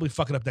 you're probably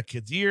fucking up that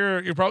kid's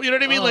ear. You're probably, you know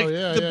what I mean? Oh, Like,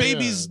 yeah, The yeah,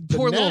 baby's yeah. The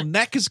poor neck little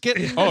neck is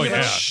getting. Oh, is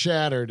yeah.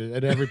 shattered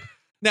at every.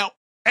 Now,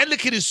 and the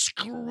kid is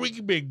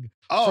screaming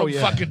Oh, from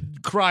yeah. fucking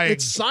crying.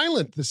 It's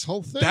silent. This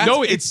whole thing. That's-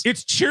 No, it's-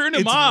 it's cheering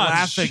him it's on.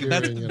 laughing.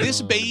 Cheering This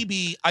him on.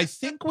 baby, I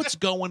think what's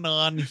going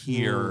on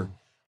here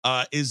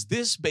is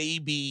this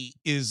baby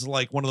is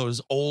like one of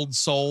those old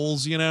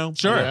souls, Sure.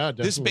 Yeah,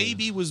 This definitely.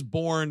 baby was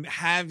born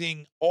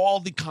having all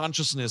the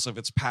consciousness of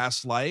its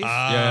past life.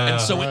 Yeah.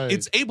 And so Right.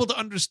 it's able to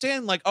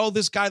understand, like, oh,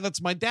 this guy that's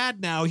my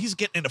dad now, he's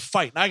getting in a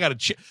fight. And I got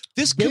to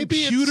this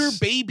Maybe computer it's-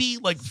 baby,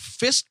 like,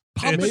 fist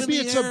pumping Maybe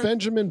in it's the a air.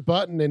 Benjamin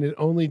Button, and it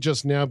only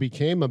just now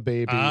became a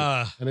baby,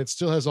 and it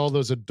still has all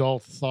those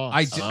adult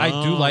thoughts. I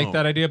do like Oh.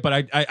 that idea, but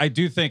I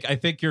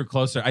think you're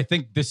closer. I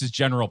think this is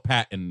General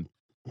Patton.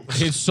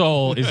 His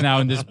soul is now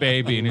in this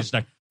baby, and he's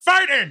like,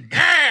 fighting,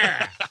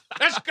 yeah,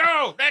 let's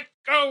go,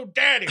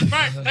 daddy,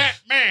 fight that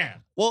man.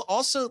 Well,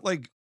 also,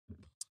 like,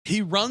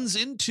 he runs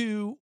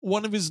into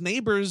one of his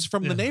neighbors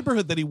from the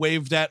neighborhood that he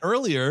waved at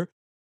earlier.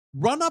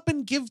 Run up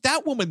and give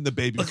that woman the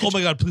baby. Like, oh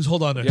my God, please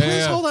hold on there. Yeah.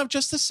 Please hold on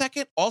just a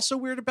second. Also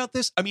weird about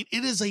this. I mean,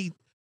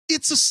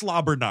 it's a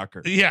slobber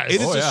knocker. Yeah. It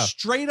is Oh, a yeah.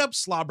 straight up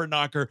slobber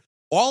knocker.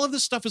 All of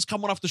this stuff is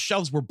coming off the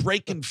shelves. We're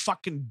breaking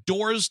fucking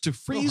doors to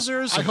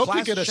freezers. I and hope we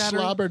glass get a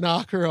shattering. slobber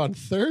knocker on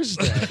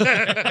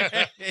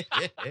Thursday.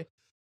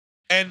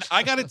 And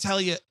I got to tell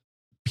you,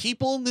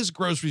 people in this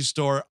grocery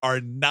store are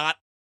not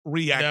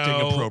reacting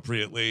No.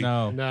 appropriately.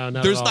 No, No,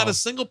 not There's at not all. a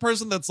single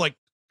person that's like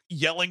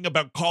yelling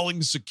about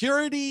calling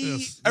security.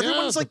 Yes.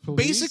 Everyone's Yeah, like the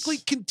police. basically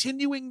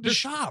continuing to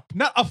shop.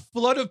 not a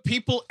flood of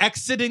people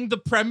exiting the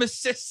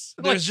premises.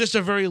 There's just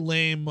a very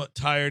lame,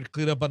 tired,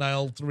 clean up on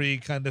aisle 3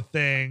 kind of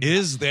thing.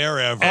 Is there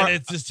ever? And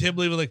it's just him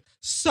leaving like,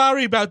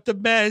 sorry about the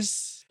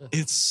mess.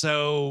 It's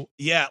so,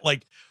 yeah,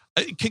 like,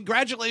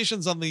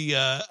 congratulations on the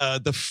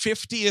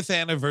 50th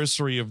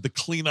anniversary of the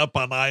cleanup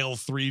on aisle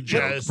 3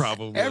 joke. Yes.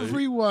 Probably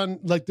Everyone,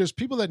 like, there's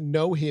people that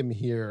know him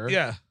here.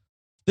 Yeah.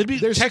 They'd be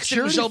There's texting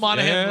security- Michelle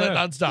Monaghan Yeah.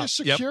 nonstop. There's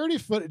security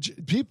footage.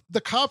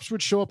 The cops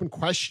would show up and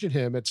question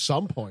him at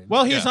some point.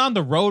 Well, he's on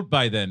the road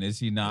by then, is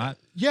he not?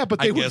 yeah,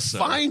 but I they would guess so.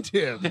 find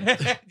him.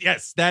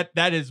 Yes, that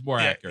is more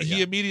accurate. He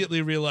yeah.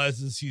 immediately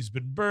realizes he's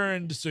been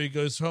burned, so he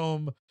goes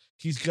home.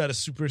 he's got a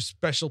super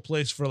special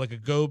place for like a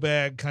go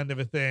bag kind of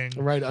a thing.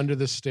 Right under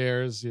the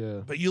stairs.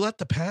 Yeah. But you let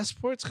the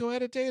passports go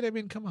out of date? I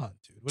mean, come on,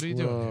 dude. What are you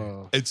doing here?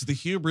 Whoa. It's the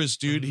hubris,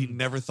 dude. He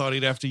never thought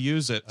he'd have to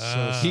use it.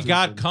 He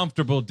got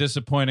comfortable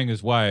disappointing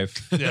his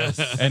wife, Yes.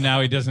 and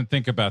now he doesn't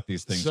think about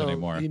these things So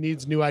anymore. he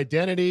needs new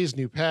identities,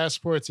 new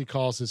passports. He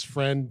calls his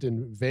friend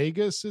in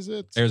Vegas. Is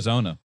it?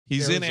 Arizona.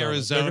 He's in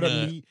Arizona.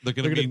 Arizona. They're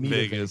going to meet in meet in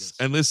Vegas. Vegas.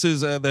 And this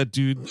is that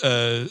dude,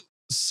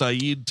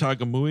 Saeed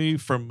Tagamui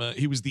from,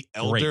 he was the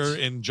elder Great.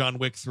 in John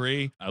Wick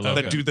 3. I love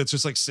that him. dude that's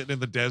just like sitting in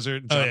the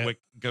desert and Oh, John yeah. Wick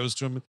goes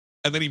to him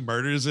and then he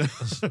murders him.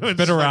 It's Been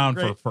fucking around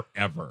great. for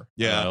forever.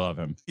 Yeah. I love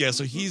him. Yeah,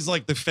 so he's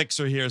like the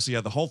fixer here. So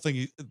yeah, the whole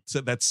thing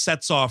that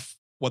sets off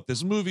what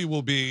this movie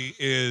will be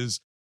is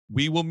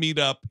we will meet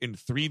up in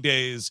 3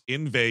 days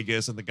in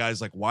Vegas. And the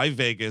guy's like, why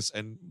Vegas?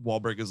 And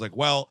Wahlberg is like,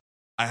 well,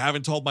 I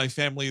haven't told my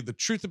family the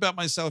truth about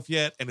myself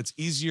yet. And it's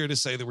easier to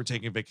say that we're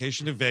taking a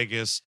vacation to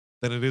Vegas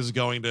than it is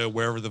going to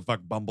wherever the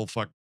fuck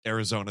bumblefuck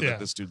Arizona Yeah. that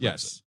this dude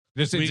lives Yes.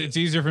 It's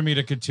easier for me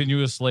to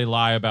continuously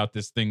lie about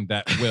this thing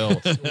that will,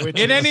 Which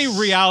in is- any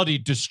reality,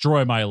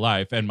 destroy my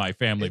life and my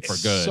family for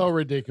It's good. so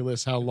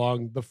ridiculous how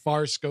long the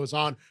farce goes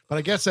on. But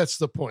I guess that's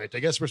the point. I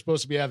guess we're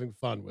supposed to be having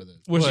fun with it.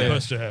 We're Well, yeah.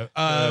 supposed to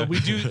have. We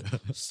do.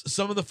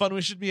 Some of the fun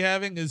we should be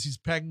having is he's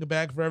packing a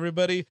bag for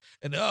everybody,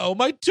 and oh,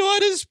 my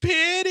daughter's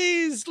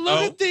panties! Look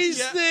Oh, at these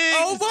yeah. things.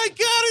 Oh my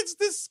God, it's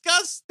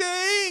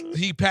disgusting.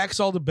 He packs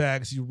all the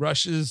bags. He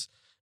rushes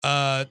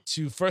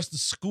to first the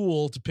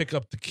school to pick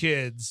up the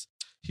kids.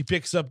 He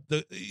picks up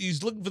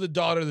he's looking for the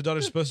daughter. The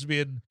daughter's supposed to be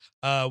in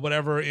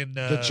whatever in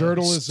The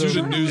journalism.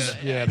 Student news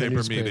Yeah, the paper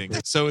newspaper.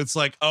 meeting. So it's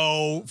like,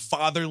 oh,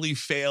 fatherly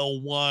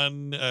fail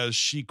one.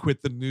 She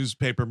quit the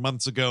newspaper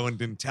months ago and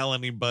didn't tell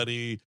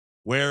anybody.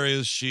 Where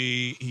is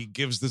she? He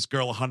gives this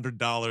girl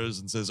 $100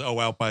 and says, oh,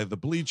 out by the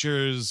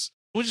bleachers.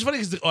 which is funny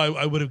because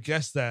I would have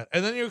guessed that,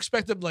 and then you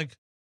expect them like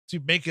to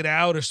make it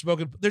out or smoke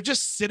it. They're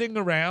just sitting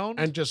around.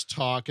 And just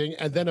talking.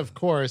 And then, of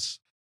course,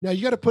 now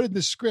you got to put in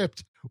the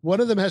script. One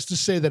of them has to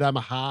say that I'm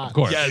hot. Of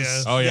course.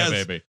 Yes. Oh, yeah, yes.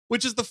 baby.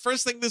 Which is the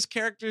first thing this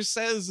character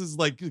says is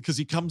like, because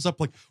he comes up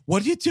like,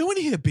 what are you doing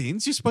here,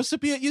 Beans? You're supposed to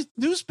be at your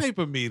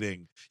newspaper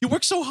meeting. You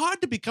work so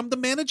hard to become the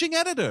managing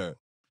editor.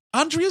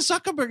 Andrea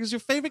Zuckerberg is your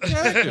favorite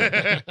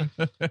character.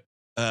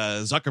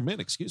 Zuckerman,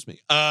 excuse me.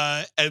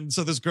 And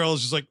so this girl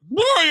is just like,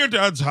 boy, your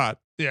dad's hot.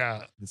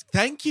 yeah,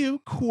 Thank you.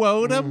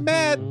 Quota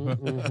met.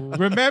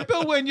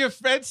 Remember when your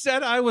friend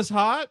said I was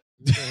hot?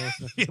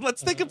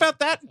 Let's think about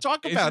that and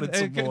talk about it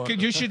some more.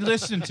 You should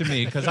listen to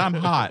me because I'm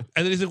hot.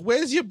 and then he's like,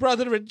 "Where's your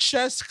brother in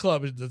chess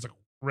club?" And there's a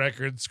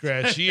record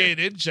scratch. He ain't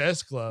in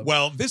chess club.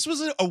 Well, this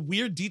was a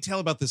weird detail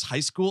about this high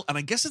school, and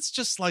I guess it's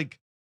just like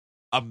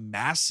a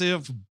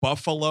massive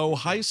Buffalo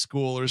high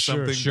school or Sure,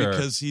 something sure.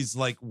 because he's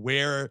like,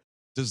 where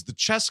does the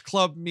chess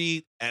club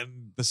meet?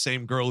 And the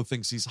same girl who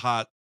thinks he's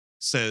hot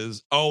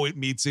says, oh, it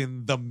meets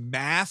in the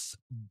math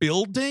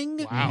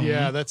building. Wow.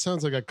 Yeah, that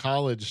sounds like a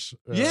college.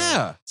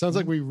 Yeah. Sounds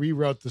like we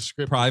rewrote the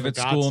script. and Private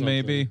forgot school, something.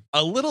 maybe.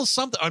 A little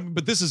something. I mean,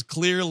 but this is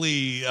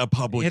clearly a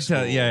public school.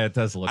 It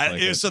does look like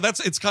it. So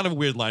it's kind of a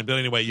weird line, but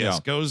anyway, yes, Yeah.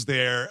 goes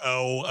there.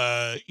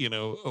 Oh,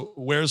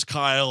 where's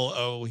Kyle?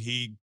 Oh,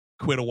 he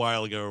quit a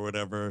while ago or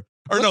whatever.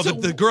 Or What's no,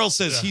 a- the girl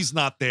says yeah. he's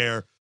not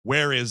there.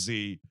 Where is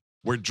he?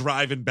 We're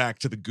driving back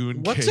to the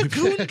goon What's cave. a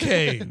goon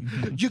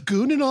cave? You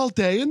gooning all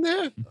day in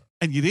there?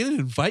 And you didn't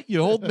invite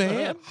your old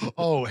man?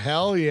 Oh,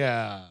 hell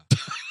yeah.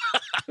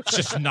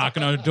 Just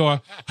knocking on the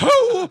door.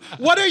 Who?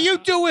 What are you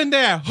doing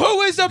there?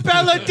 Who is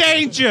Abella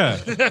Danger?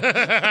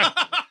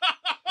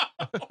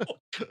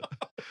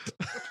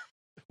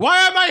 Why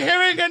am I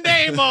hearing a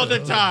name all the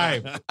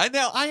time?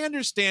 I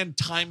understand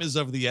time is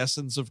of the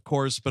essence, of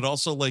course, but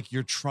also like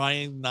you're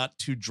trying not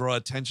to draw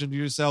attention to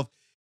yourself.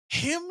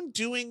 Him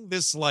doing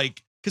this,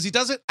 like, because he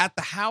does it at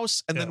the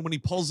house, and Yeah. then when he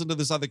pulls into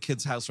this other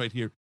kid's house right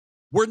here,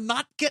 we're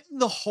not getting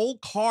the whole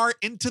car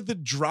into the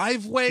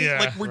driveway. Yeah,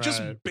 like we're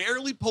just right.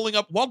 barely pulling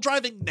up while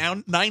driving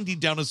down 90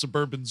 down a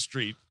suburban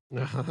street.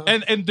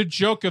 And the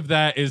joke of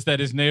that is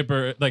that his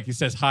neighbor, like he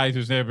says hi to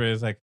his neighbor,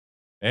 is like,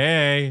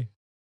 hey.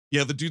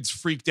 Yeah, the dude's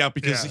freaked out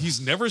because Yeah.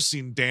 he's never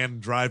seen Dan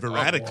drive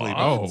erratically.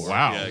 wow. before. Oh,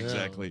 wow. Yeah,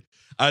 exactly.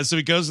 So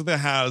he goes to the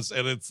house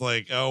and it's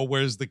like, oh,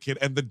 where's the kid?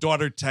 And the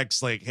daughter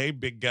texts like, hey,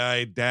 big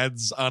guy,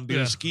 dad's onto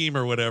your Yeah. scheme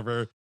or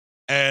whatever.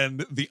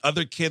 And the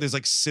other kid is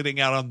like sitting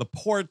out on the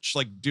porch,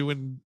 like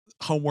doing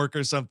homework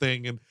or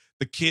something. And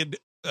the kid,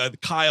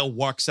 Kyle,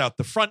 walks out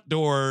the front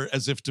door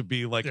as if to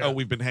be like, Yeah. oh,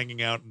 we've been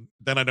hanging out. And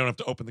then I don't have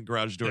to open the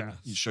garage door Yeah.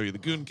 and show you the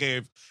goon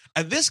cave.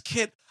 And this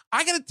kid,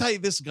 I got to tell you,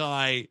 this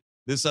guy,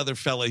 this other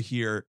fella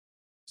here,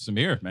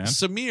 Samir, man.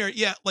 Samir,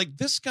 yeah, like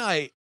this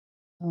guy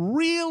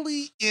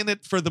really in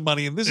it for the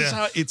money. And this is Yeah.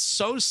 how it's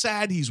so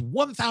sad. He's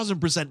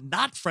 1000%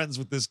 not friends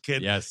with this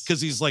kid. Yes.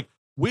 Because he's like,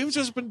 we've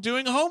just been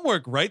doing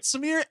homework, right,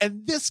 Samir?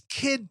 And this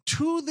kid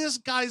to this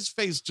guy's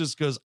face just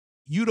goes,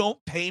 you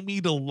don't pay me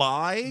to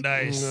lie?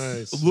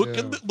 Nice. Look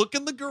yeah.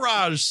 in the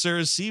garage,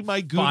 sir. See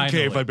my goon Finally.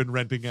 cave I've been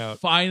renting out.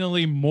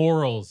 Finally,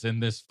 morals in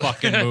this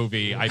fucking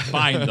movie. I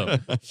find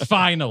them.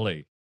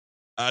 Finally.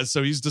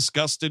 So he's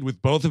disgusted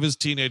with both of his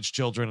teenage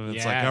children, and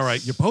it's like, Yes. all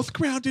right, you're both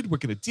grounded. We're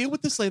going to deal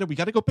with this later. We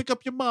got to go pick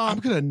up your I'm mom.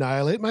 going to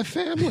annihilate my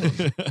family.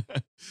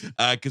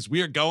 Because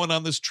we are going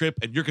on this trip,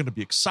 and you're going to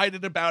be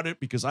excited about it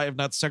because I have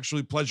not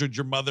sexually pleasured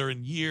your mother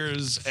in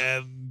years,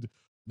 and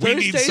we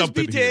need Thursdays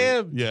something be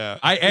here. damned. Yeah.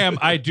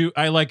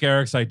 I like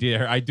Eric's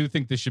idea. I do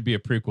think this should be a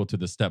prequel to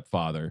The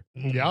Stepfather.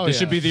 Yeah, This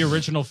should be the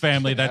original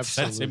family that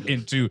sets him Absolutely.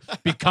 into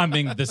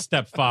becoming the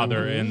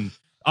stepfather in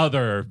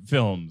other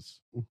films.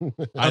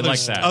 I like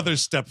that. Other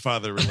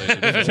stepfather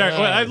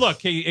related. Look,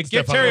 get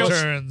Stepfather Terry,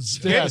 Returns.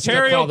 Yeah, get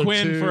Terry Stepfather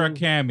O'Quinn 2. for a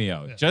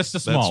cameo. Yeah. Just a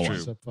small true.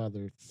 one.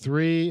 Stepfather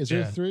 3. Is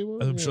there Yeah. a 3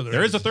 one? I'm sure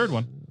There is a third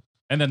one.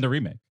 And then the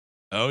remake.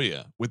 Oh,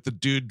 yeah. With the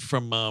dude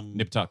from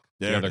Nip Tuck,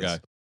 There the it other is. guy.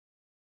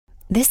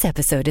 This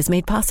episode is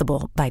made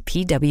possible by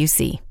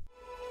PwC.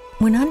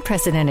 When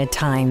unprecedented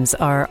times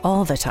are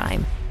all the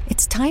time,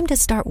 it's time to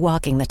start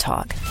walking the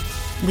talk.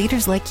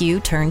 Leaders like you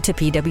turn to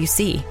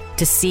PwC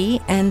to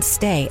see and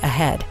stay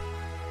ahead.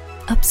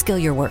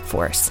 Upskill your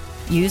workforce,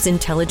 use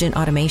intelligent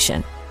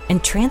automation,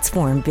 and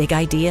transform big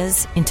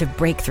ideas into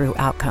breakthrough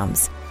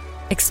outcomes.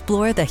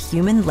 Explore the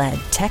human-led,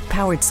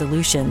 tech-powered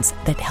solutions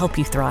that help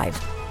you thrive.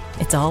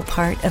 It's all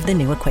part of The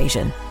New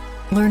Equation.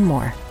 Learn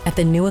more at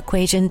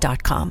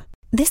thenewequation.com.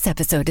 This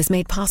episode is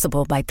made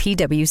possible by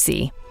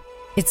PwC.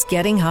 It's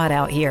getting hot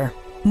out here.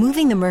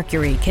 Moving the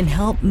mercury can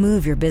help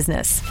move your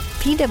business.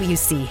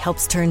 PwC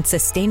helps turn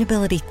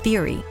sustainability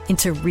theory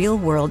into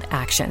real-world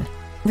action.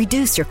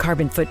 Reduce your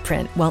carbon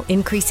footprint while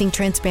increasing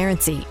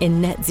transparency in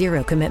net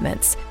zero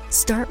commitments.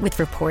 Start with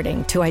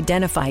reporting to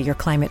identify your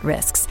climate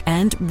risks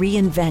and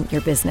reinvent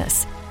your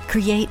business.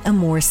 Create a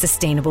more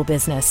sustainable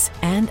business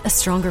and a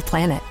stronger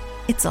planet.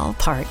 It's all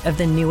part of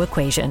The New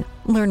Equation.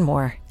 Learn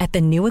more at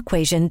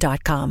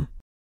thenewequation.com.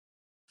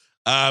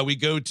 We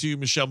go to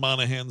Michelle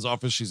Monaghan's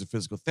office. She's a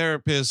physical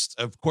therapist.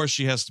 Of course,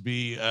 she has to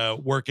be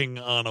working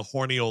on a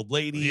horny old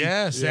lady.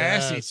 Yeah,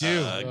 sassy Yes.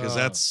 too.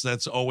 Because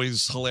that's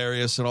always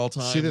hilarious at all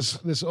times. See,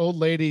 this old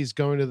lady's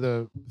going to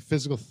the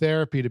physical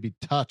therapy to be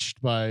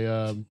touched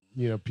by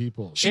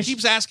people. She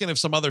keeps asking if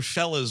some other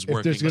fella's If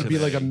working. there's going to be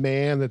like a today.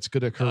 man that's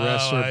going to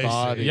caress Oh, I her see.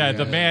 body. Yeah,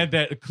 the man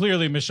that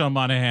clearly Michelle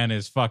Monaghan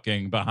is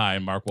fucking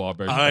behind Mark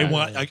Wahlberg.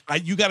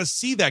 You got to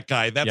see that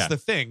guy. That's Yeah. the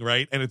thing,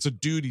 right? And it's a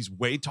dude. He's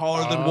way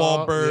taller than Oh,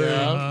 Wahlberg.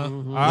 yeah. A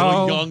Mhm. little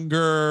Oh.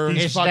 younger.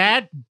 He's fucking-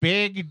 that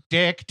big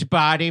dicked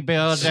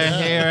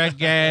bodybuilder here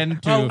again?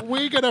 Are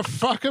we going to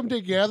fuck them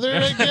together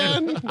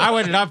again? I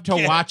would love to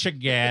watch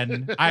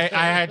again. I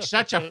had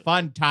such a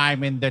fun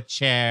time in the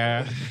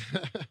chair.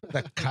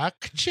 The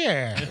cock chair.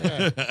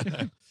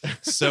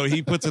 So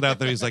he puts it out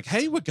there. He's like,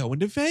 "Hey, we're going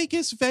to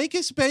Vegas,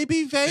 Vegas,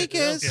 baby,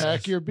 Vegas."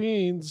 Pack your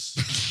beans.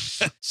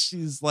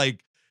 She's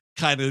like,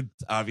 kind of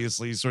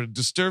obviously sort of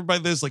disturbed by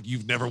this. Like,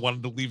 you've never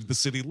wanted to leave the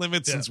city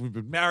limits Yeah. since we've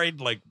been married.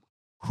 Like,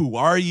 who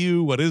are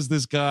you? What is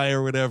this guy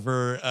or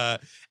whatever?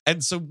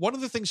 And so one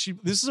of the things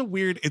this is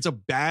it's a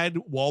bad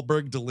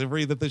Wahlberg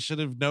delivery that they should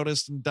have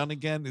noticed and done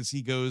again, is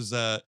he goes,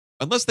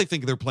 unless they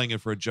think they're playing it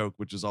for a joke,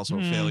 which is also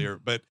a failure.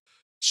 But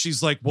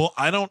she's like, well,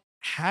 I don't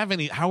have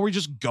any. How are we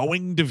just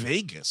going to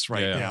Vegas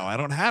right Yeah. now? I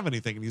don't have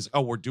anything. And he's,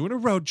 oh, we're doing a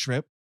road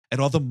trip. And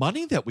all the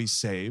money that we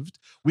saved,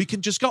 we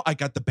can just go. I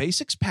got the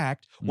basics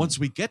packed. Once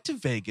we get to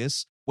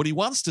Vegas, what he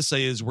wants to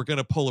say is we're going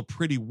to pull a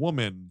pretty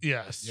woman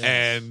Yes.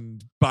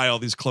 and buy all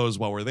these clothes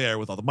while we're there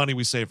with all the money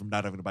we saved from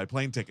not having to buy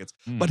plane tickets.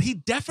 But he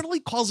definitely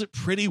calls it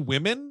Pretty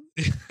Women.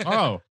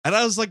 Oh, And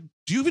I was like,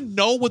 do you even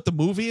know what the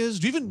movie is?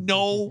 Do you even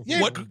know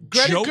what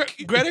joke?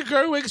 Greta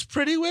Gerwig's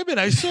Pretty Women.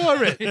 I saw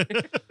it.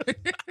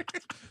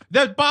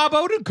 the Bob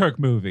Odenkirk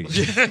movie.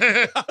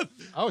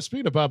 Oh,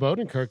 speaking of Bob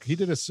Odenkirk, he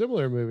did a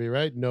similar movie,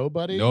 right?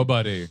 Nobody.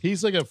 Nobody.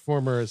 He's like a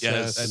former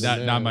Yes.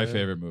 assassin. Not my Yeah.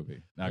 favorite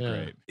movie. Not Yeah.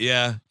 great.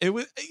 Yeah, it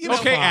was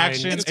Okay, fine.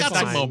 action. It's got It's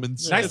some fine.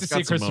 moments. Nice It's to got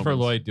see some Christopher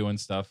moments. Lloyd doing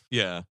stuff.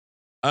 Yeah.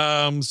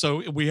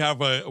 So we have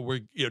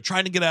we're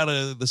trying to get out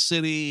of the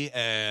city,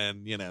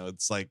 and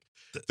it's like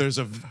there's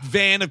a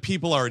van of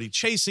people already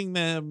chasing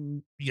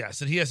them.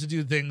 Yes, and he has to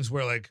do things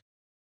where like,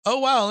 oh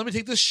wow, let me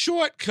take this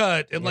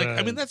shortcut, and like, I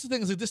mean, Right. that's the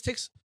thing is like this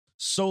takes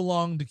so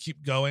long to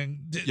keep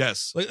going.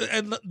 Yes. Like,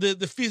 and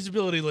the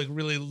feasibility like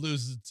really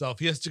loses itself.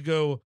 He has to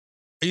go.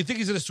 You think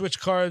he's going to switch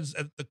cars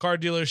at the car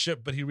dealership,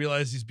 but he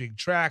realizes he's being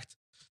tracked.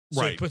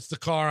 So he Right. puts the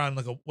car on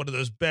like one of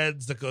those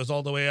beds that goes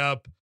all the way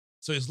up.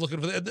 So he's looking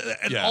for and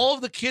Yeah. all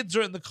of the kids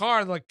are in the car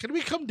and like, can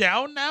we come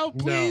down now,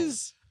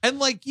 please? And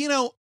like,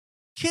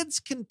 kids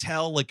can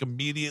tell like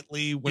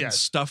immediately when Yes.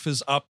 stuff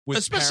is up with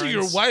Especially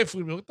parents. your wife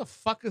would be, what the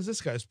fuck is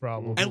this guy's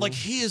problem? And like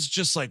he is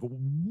just like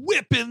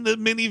whipping the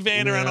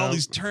minivan around all Yeah.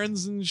 these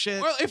turns and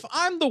shit. Well, if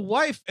I'm the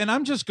wife and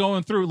I'm just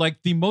going through like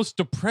the most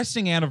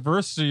depressing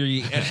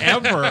anniversary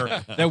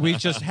ever that we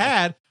just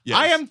had, Yes.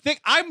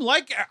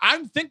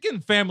 I'm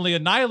thinking Family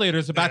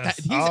Annihilators about Yes.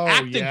 that. He's Oh,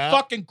 acting yeah.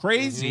 fucking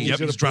crazy. Yep,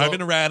 gonna he's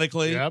driving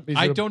erratically. Yep. he's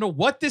I gonna- don't know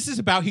what this is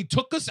about. He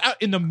took us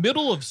out in the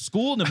middle of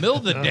school in the middle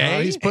of the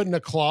day. He's putting a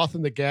cloth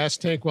in the gas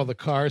tank while the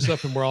car's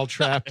up, and we're all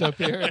trapped up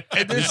here.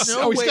 And there's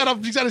no he's way- got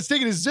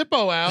taking his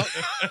Zippo out.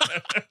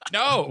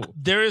 No.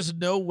 There is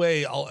no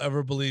way I'll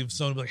ever believe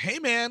someone will be like, hey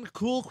man,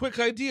 cool, quick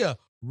idea.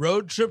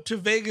 road trip to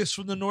Vegas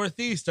from the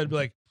Northeast, I'd be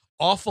like,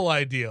 awful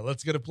idea.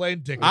 Let's get a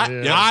plane ticket.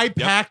 I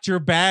packed your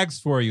bags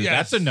for you.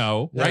 Yes. That's a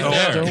no. Right Oh,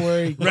 there. Don't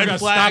worry. We're gonna red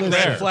flag, stop red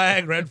there.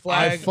 flag, red I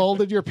flag.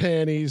 folded your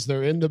panties.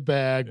 They're in the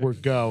bag. We're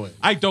going.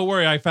 Don't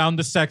worry. I found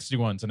the sexy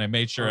ones and I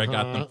made sure I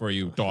got them for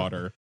you,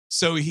 daughter.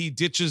 So he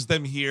ditches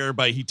them here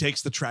he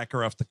takes the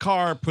tracker off the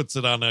car, puts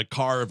it on a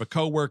car of a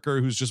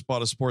coworker who's just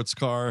bought a sports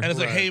car. And it's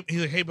like,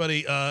 hey,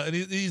 buddy, and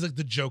he's like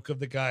the joke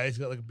of the guy. He's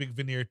got like big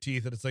veneer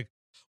teeth, and it's like,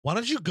 why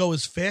don't you go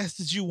as fast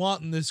as you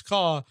want in this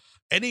car?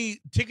 Any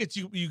tickets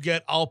you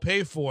get, I'll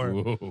pay for.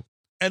 Whoa.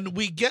 And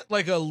we get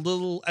like a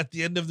little at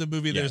the end of the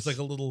movie. There's Yes. like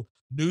a little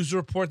news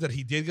report that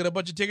he did get a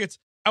bunch of tickets.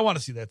 I want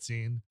to see that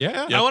scene.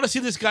 Yeah. I want to see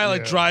this guy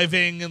like Yeah.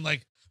 driving and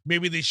like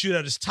maybe they shoot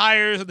out his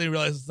tires and they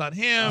realize it's not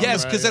him.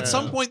 Yes, because Right, at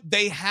some point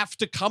they have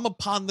to come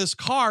upon this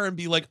car and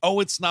be like, "Oh,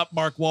 it's not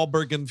Mark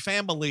Wahlberg and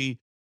family.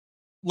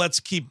 Let's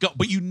keep going."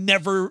 But you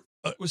never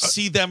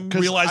see them 'Cause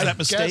realize I that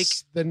mistake.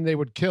 guess then they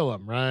would kill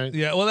him, right?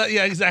 Yeah. Well,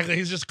 yeah, exactly.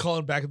 He's just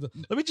calling back.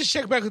 Let me just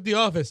check back with the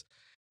office.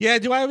 Yeah.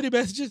 Do I have any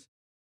messages?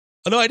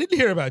 Oh no, I didn't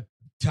hear about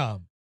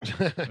Tom.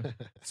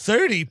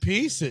 30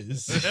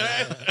 pieces.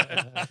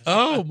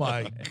 Oh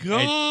my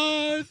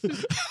God.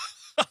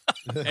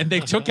 And they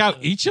took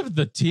out each of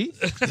the teeth.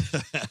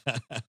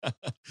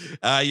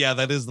 Yeah,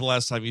 that is the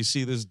last time you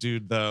see this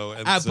dude, though.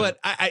 And so- But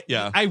I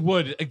yeah. I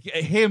would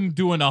him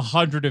doing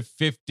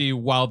 150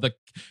 while the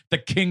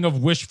king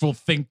of wishful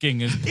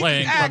thinking is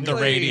playing from the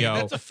Exactly. radio.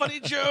 That's a funny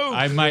joke.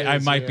 I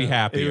might be yeah.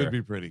 happier. it would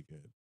be pretty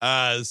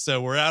good.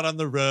 So we're out on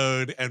the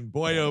road, and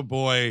boy, oh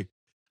boy.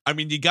 I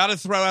mean, you got to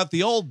throw out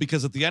the old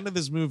because at the end of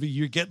this movie,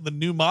 you're getting the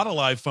new model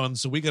iPhone.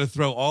 So we got to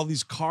throw all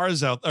these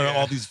cars out, or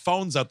all these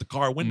phones out the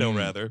car window,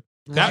 rather.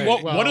 That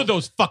Right, one of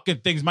those fucking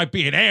things might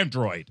be an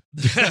Android.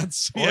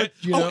 That's Or,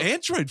 you know-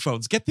 Android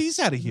phones. Get these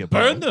out of here.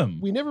 Burn bro. them.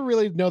 We never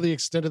really know the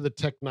extent of the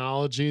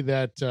technology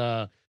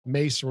that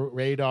Mace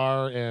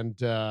Radar and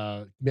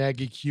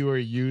Maggie Q are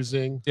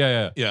using.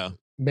 Yeah. Yeah.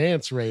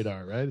 Mance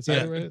Radar, right? Is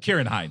that right?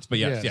 Kieran Hines, but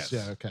yes.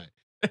 Yeah, okay.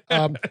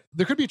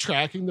 There could be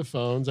tracking the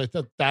phones. I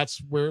thought that's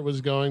where it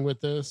was going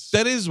with this.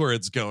 That is where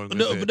it's going. With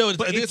No, it. but no, I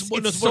think it's- it's more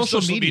it's social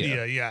social media.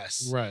 media.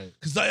 Yes. Right.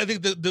 Because I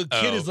think the kid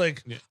Oh, is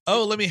like, yeah.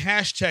 oh, let me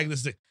hashtag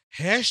this thing.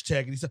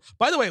 Hashtag. And he said,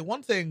 by the way,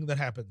 one thing that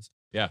happens.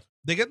 Yeah.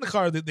 They get in the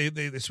car,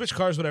 they switch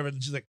cars, whatever.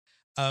 And she's like,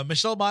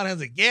 Michelle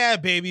Monaghan's like, yeah,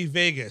 baby,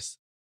 Vegas.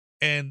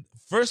 And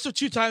first of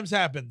two times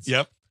happens.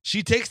 Yep.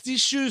 She takes these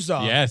shoes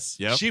off. Yes.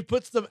 Yep. She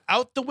puts them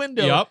out the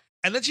window. Yep.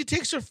 And then she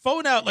takes her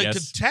phone out like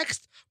Yes. to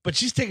text, but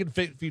she's taking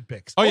feet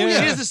pics. Oh, yeah.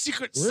 She has a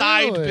secret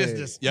side Really?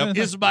 business. Yep.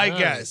 Is my Nice.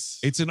 guess.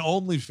 It's an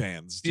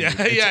OnlyFans. Dude. Yeah,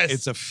 It's, yes.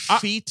 It's a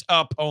feet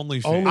up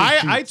OnlyFans. Only-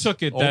 I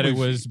took it that Only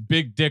it was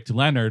Big Dick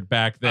Leonard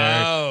back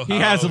there. Oh. He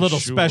has a little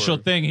sure. special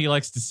thing. He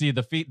likes to see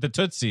the feet, the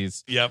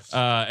tootsies. Yep.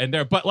 And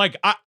there, but like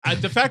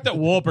the fact that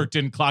Wahlberg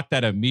didn't clock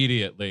that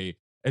immediately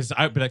is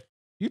I'd be like,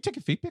 you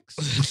taking feet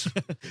pics?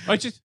 I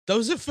just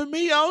Those are for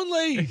me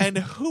only. And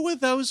who are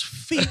those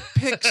feet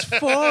pics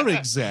for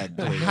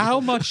exactly? how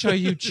much are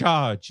you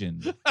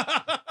charging?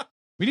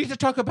 We need to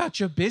talk about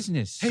your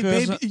business. Hey,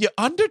 baby, you're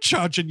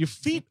undercharging your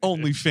feet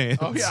OnlyFans.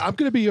 Oh yeah, I'm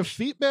going to be your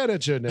feet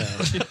manager now.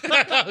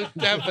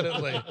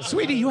 Definitely.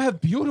 Sweetie, you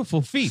have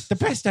beautiful feet. The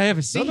best I ever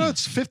No, seen. no,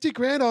 it's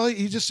 $50,000. All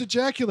he just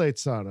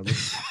ejaculates on them.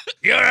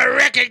 You're a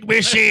wrecking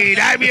machine.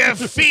 I'm your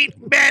feet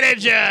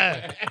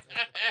manager.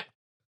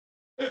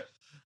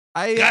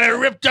 I Gotta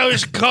rip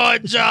those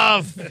cords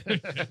off.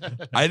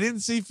 I didn't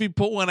see if he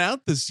put one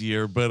out this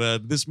year,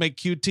 but this make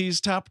QT's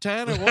top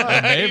 10 or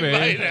what? Maybe.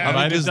 might have. I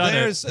might have Because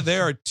done it.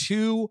 there are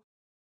two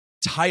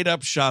tied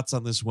up shots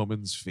on this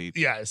woman's feet.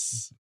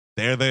 Yes.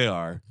 There they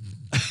are.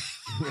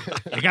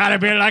 You gotta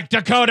be like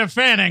Dakota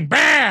Fanning.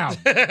 Bam!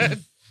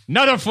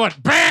 Another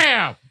foot.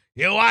 Bam!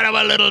 You want them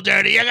a little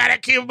dirty. You gotta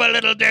keep them a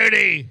little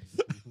dirty.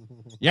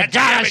 You That's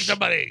how you gotta, make the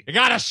money. you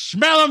gotta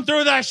smell them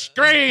through the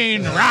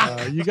screen.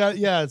 Rock. You got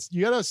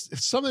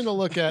it's something to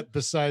look at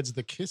besides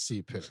the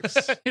kissy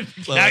pics.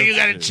 Now you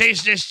gotta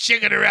chase this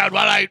chicken around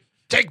while I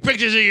take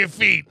pictures of your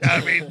feet.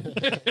 I mean,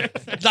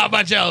 not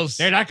much else.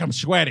 Dude, I come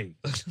sweaty.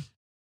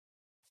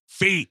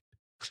 Feet.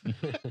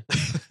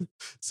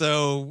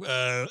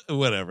 So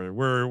whatever.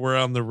 We're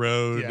on the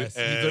road. Yes.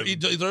 and- He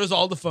throws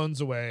all the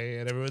phones away,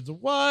 and everyone's like,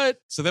 what?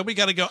 So then we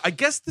got to go. I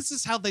guess this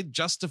is how they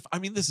justify. I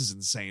mean, this is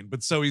insane.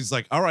 But so he's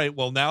like, all right,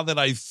 well, now that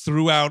I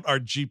threw out our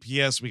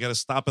GPS, we got to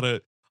stop at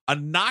a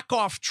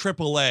knockoff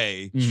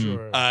AAA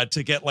Sure.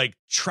 to get like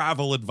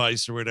travel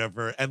advice or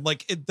whatever. And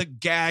like the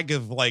gag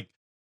of like,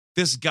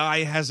 this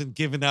guy hasn't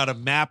given out a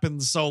map in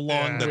so long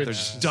Yeah. that Which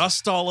there's is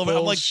dust all over. I'm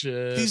like,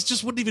 Bullshit. these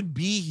just wouldn't even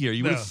be here.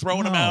 You would No. have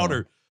thrown him out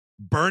or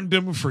burned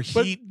him for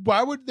But heat.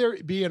 why would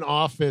there be an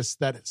office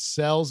that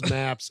sells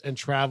maps and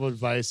travel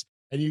advice,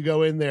 and you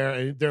go in there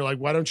and they're like,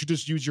 "Why don't you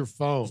just use your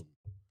phone?"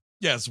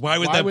 Yes. Why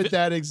would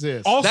that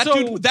exist?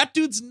 Also, that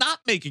dude's not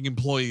making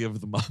employee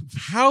of the month?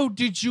 how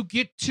did you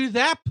get to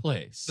that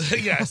place?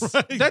 Yes.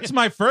 That's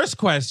my first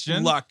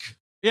question. Luck.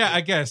 Yeah,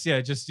 I guess.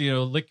 Yeah, just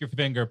lick your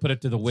finger, put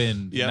it to the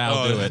wind. Yeah,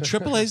 Now do it.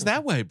 AAA's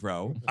that way,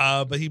 bro.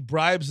 But he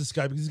bribes this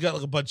guy because he's got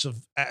like a bunch of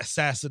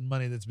assassin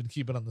money that's been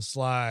keeping on the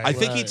slide. I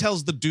think he Right.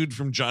 tells the dude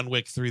from John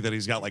Wick 3 that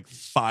he's got like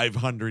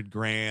 500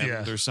 grand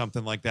Yeah. or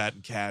something like that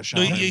in cash.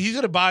 No, on him. he's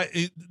gonna buy.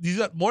 He's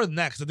got more than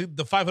that because I think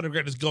the 500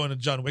 grand is going to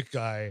John Wick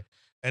guy,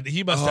 and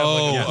he must have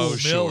like a cool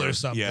mill or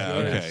something. Yeah,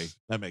 Yes. okay.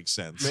 That makes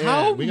sense. Man,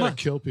 How we gotta mu-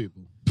 kill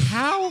people.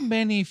 How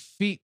many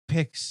feet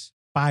pics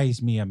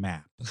buys me a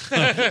map?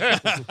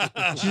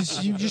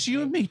 Just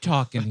you and me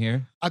talking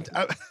here.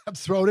 I'm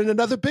throwing in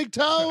another big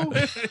toe.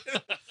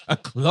 A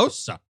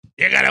close up.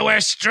 You gotta wear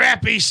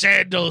strappy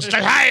sandals,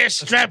 the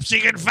highest straps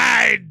you can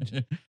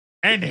find.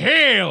 And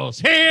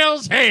heels.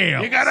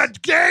 You gotta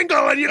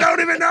dangle and you don't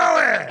even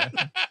know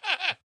it.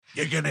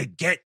 You're gonna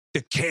get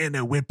the can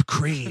of whipped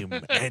cream,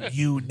 and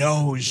you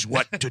knows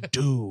what to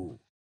do.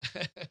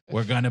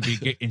 We're gonna be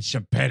getting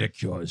some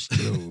pedicures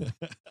too.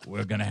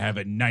 We're gonna have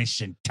it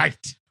nice and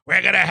tight.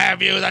 We're gonna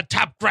have you the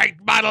top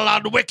ranked model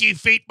on Wiki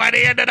Feet by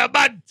the end of the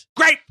month.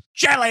 Grape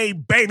jelly,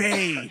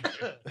 baby.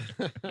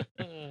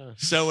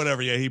 So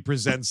whatever, yeah, he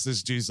presents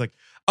this dude. He's like,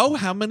 "Oh,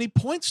 how many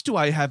points do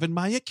I have in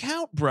my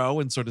account, bro?"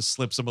 And sort of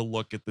slips him a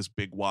look at this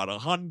big wad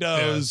of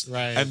hundos.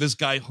 Right. And this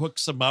guy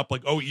hooks him up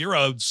like, "Oh, you're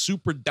a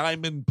super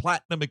diamond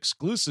platinum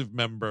exclusive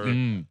member,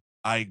 Mm.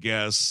 I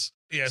guess."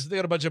 Yeah, so they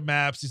got a bunch of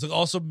maps. He's like,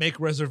 also make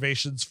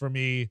reservations for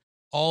me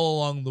all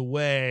along the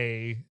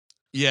way.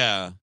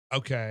 Yeah,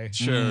 Okay.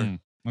 sure. Mm.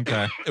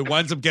 Okay. It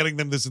winds up getting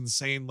them this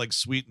insane like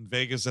suite in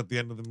Vegas at the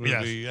end of the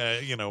movie.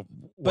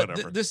 But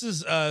Whatever. this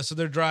is so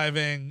they're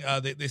driving.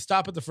 They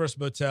stop at the first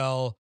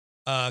motel.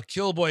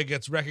 Killboy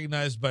gets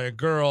recognized by a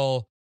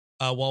girl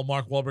while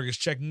Mark Wahlberg is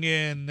checking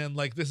in, and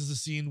like this is a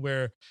scene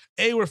where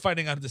A, we're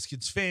finding out this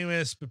kid's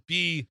famous, but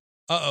B,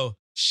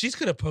 she's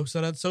gonna post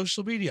that on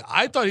social media.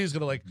 I thought he was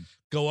gonna like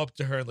go up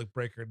to her and like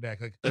break her neck.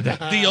 Like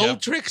the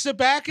old tricks are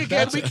back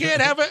again. We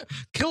can't have a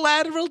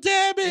collateral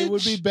damage. It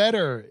would be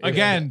better.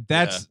 Again,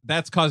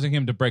 that's causing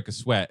him to break a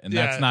sweat, and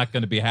Yeah. that's not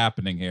going to be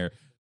happening here.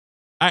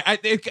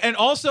 And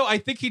also I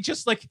think he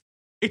just like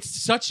it's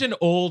such an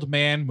old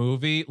man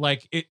movie.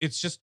 Like it's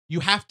just you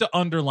have to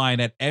underline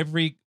at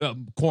every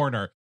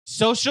corner.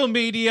 Social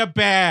media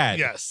bad.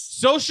 Yes.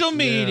 Social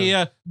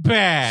media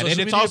bad, Social and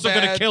it's media also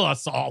going to bad. kill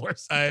us all. Or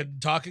something.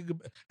 And talking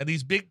and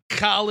these big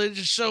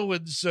college so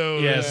and so.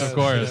 Yes, of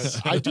course.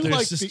 I do There's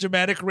like the,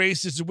 systematic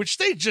racism, which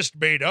they just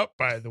made up,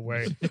 by the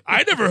way.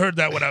 I never heard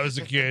that when I was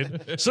a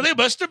kid, so they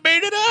must have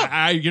made it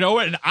up. You know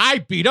what? And I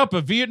beat up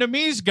a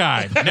Vietnamese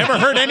guy. Never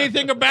heard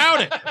anything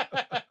about it.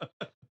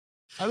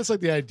 I just like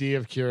the idea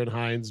of Kieran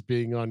Hines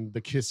being on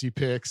the Kissy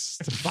Pics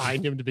to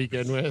find him to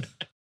begin with.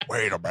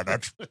 Wait a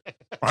minute.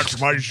 That's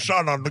my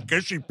son on the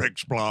Kissy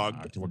Pics blog.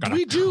 We're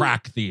gonna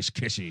crack these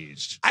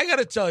kissies. I got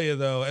to tell you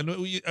though, and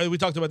we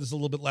talked about this a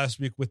little bit last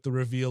week with the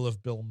reveal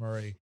of Bill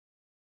Murray.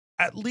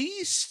 At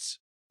least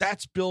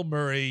that's Bill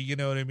Murray. You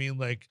know what I mean?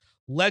 Like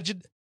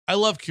legend. I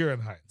love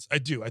Kieran Hines. I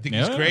do. I think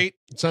he's Yeah. great.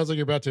 It sounds like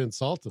you're about to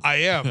insult him. I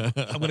am.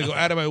 I'm going to go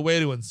out of my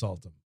way to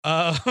insult him.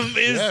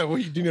 Yeah, well,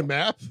 you doing a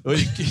map? Well,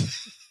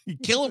 you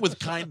kill him with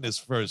kindness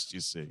first, you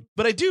see.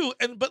 But I do,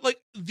 but like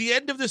the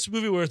end of this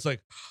movie where it's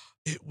like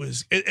it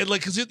was, and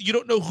like because you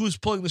don't know who's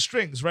pulling the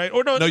strings, right?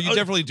 Or no, No, you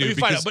definitely do you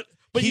find because out,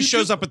 but he you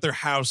shows do- up at their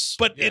house.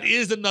 But it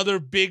is another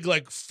big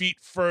like feet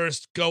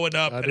first going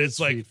up, That and is it's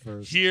like feet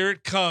first. here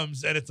it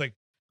comes, and it's like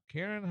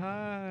Kieran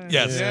Hines.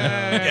 Yes.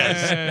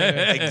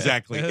 Yes.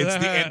 Exactly. It's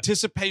the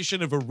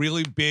anticipation of a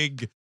really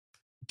big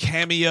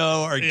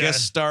cameo or Yeah.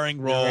 guest starring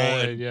role.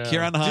 Right, and yeah.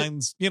 Kieran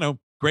Hines,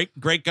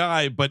 great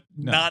guy, but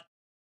No. not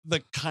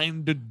the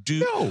kind of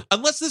dude.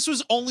 Unless this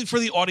was only for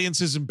the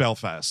audiences in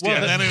Belfast. Well,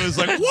 and then it was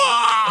like, A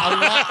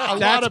wow. lot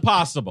That's of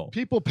possible.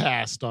 people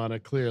passed on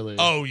it, clearly.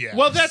 Oh yeah.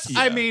 Well, that's.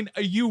 I Yeah. mean,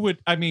 you would.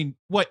 I mean,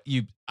 what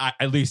you?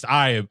 At least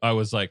I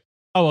was like,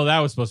 oh well, that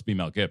was supposed to be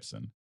Mel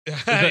Gibson.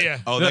 yeah.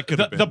 Oh, that could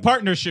have been. The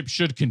partnership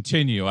should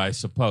continue, I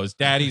suppose.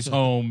 Daddy's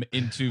Home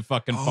into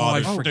fucking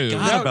Father's I Stew.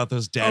 forgot about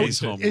those Daddy's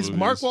Home Is movies.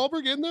 Mark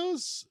Wahlberg in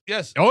those?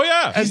 Yes. Oh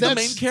yeah, He's the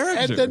that's- main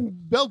character. And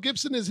then Mel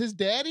Gibson is his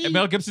daddy? And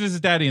Mel Gibson is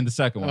his daddy in the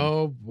second one,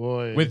 Oh,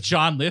 boy. with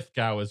John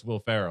Lithgow as Will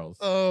Ferrell's.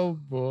 Oh,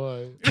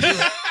 boy.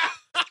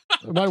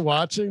 Am I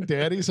watching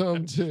Daddy's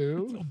Home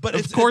too? But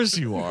Of course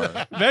you are.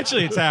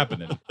 Eventually, it's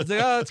happening. It's like,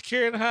 oh, it's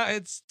Kieran Hines.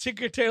 It's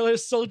Tinker Tailor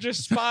Soldier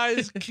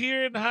Spies,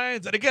 Kieran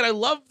Hines. And again, I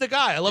love the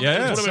guy. I love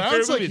Yeah. it's one of my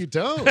Sounds favorite like movies. you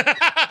don't.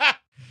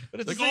 But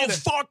it's Like, the thing oh, that-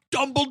 fuck,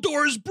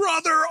 Dumbledore's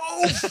brother.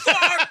 Oh,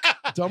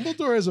 fuck.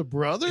 Dumbledore has a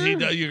brother?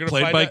 you're gonna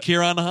Played find by out.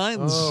 Kieran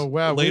Hines. Oh,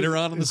 wow. Later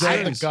on in the is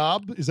that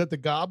series. Is that the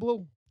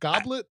goblet?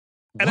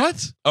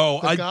 What? Oh,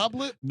 The I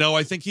goblet? no.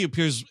 I think he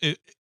appears.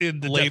 in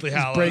the late- Deathly he's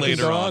Hallows. Breaking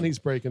later Dawn. on. He's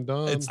Breaking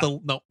Dawn. It's the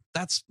no.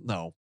 That's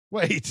no.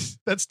 Wait,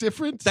 that's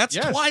different? That's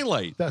Yes.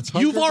 Twilight. That's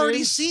You've Hunger already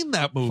Games? seen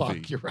that movie.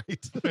 Fuck, you're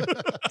right.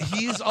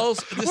 He's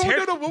also this Oh,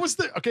 hair. no, what was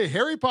the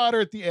Harry Potter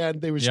at the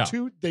end? There was Yeah.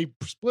 two. They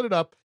split it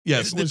up.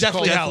 Yes, It the was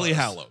Deathly called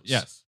Hallows.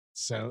 Yes.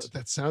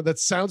 That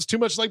sounds too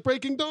much like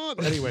Breaking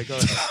Dawn. Anyway, go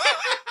ahead.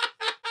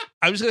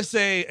 I'm just gonna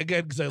say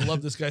again because I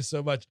love this guy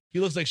so much. He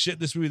looks like shit in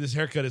this movie. This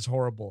haircut is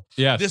horrible.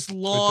 Yes. This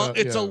long,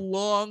 it's yeah. a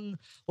long,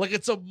 like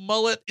it's a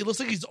mullet. It looks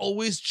like he's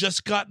always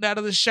just gotten out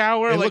of the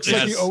shower. It like looks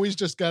like he Yes. always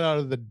just got out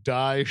of the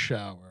dye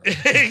shower.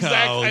 exactly.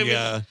 Oh, I mean,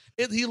 yeah.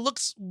 he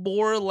looks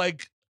more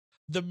like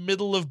the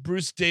middle of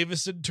Bruce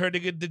Davison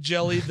turning into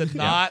jelly than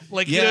not.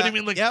 Like you know what I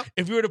mean? Like Yep.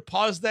 if you were to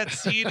pause that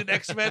scene in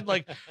X-Men,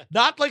 like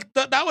not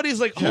when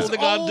he's like He's holding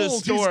on to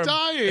old, Storm. He's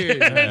dying.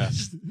 Yeah.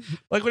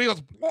 Like when he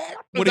goes,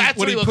 When that's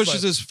what he looks pushes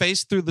like. his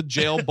face through the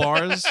jail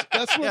bars.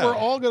 That's what Yeah. we're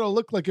all gonna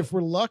look like if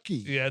we're lucky.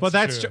 Yeah, But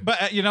that's true.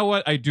 but you know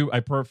what I do. I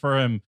prefer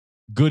him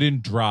good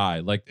and dry.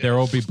 Like there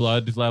will be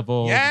blood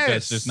level.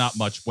 Yes. There's not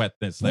much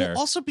wetness there. Well,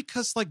 also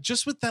because like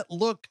just with that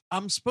look,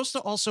 I'm supposed to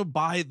also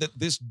buy that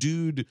this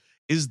dude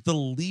is the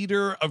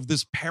leader of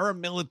this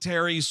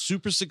paramilitary,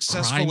 super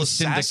successful Crime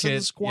assassin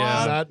syndicate,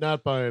 squad.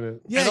 Not buying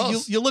it. Yeah, And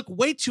also- you look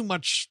way too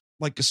much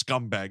like a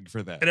scumbag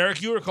for that. And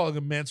Eric, you were calling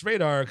him Mance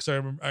Radar because I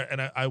remember,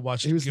 and I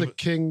watched. He was Give the It-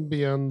 king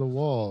beyond the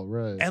wall,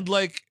 right? and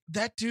like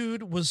that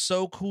dude was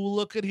so cool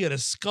looking. He had a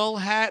skull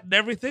hat and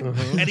everything,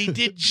 Uh-huh. and he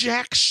did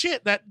jack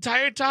shit that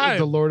entire time.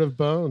 the Lord of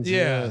Bones.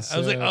 Yeah, yes, I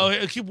was like, yeah. oh,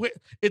 I keep wait.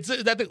 It's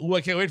that thing. Oh,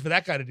 I can't wait for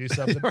that guy to do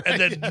something,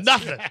 and then Right.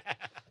 nothing.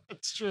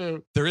 That's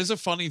true. There is a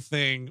funny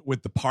thing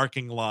with the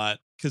parking lot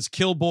because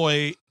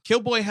Killboy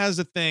has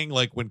a thing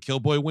like when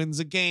Killboy wins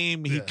a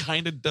game, he Yeah.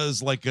 kind of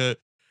does like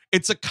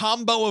it's a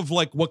combo of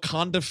like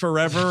Wakanda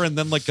Forever and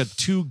then like a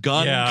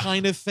 2-gun Yeah.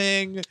 kind of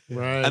thing.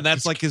 Right. And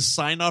that's like his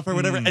sign off or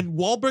whatever. And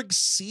Wahlberg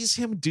sees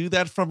him do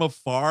that from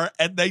afar,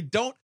 and they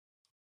don't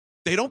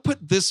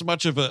put this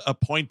much of a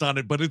point on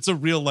it, but it's a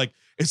real like,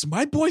 is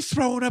my boy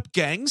throwing up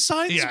gang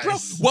signs, Yes. bro?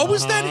 What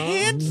was that Uh-huh.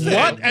 hand thing?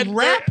 what And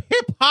rap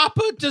hip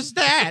hopper does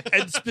that?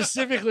 And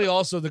specifically,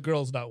 also the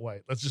girl's not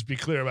white. Let's just be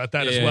clear about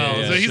that as Yeah, well.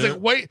 yeah, so he's sure.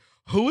 like, wait,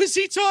 who is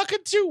he talking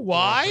to?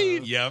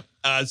 Why? Yep.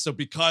 So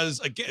because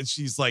again,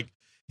 he's like,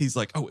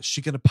 oh, is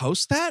she gonna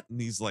post that? And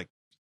he's like,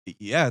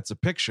 yeah, it's a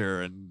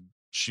picture, and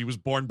she was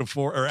born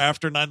before or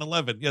after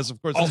 9/11. Yes,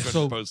 of course, it's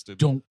Also, been posted.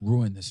 Don't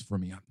ruin this for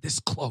me. I'm this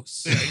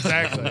close. Yeah,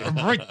 exactly. I'm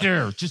right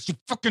there. Just you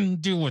fucking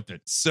deal with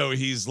it. So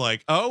he's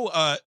like,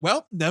 oh,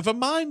 well, never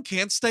mind.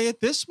 Can't stay at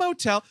this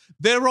motel.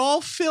 They're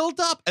all filled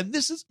up. And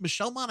this is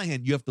Michelle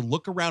Monaghan. You have to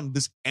look around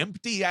this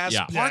empty ass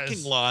Yeah. parking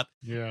Yes. lot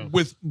yeah.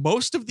 with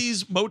most of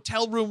these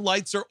motel room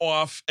lights are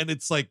off, and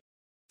it's like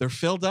they're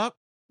filled up.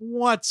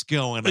 What's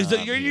going on? He's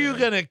like, are you here?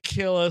 gonna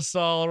kill us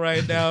all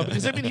right now?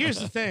 Because I mean, here's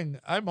the thing.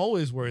 I'm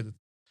always worried that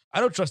I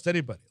don't trust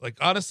anybody. Like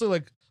honestly,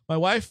 like my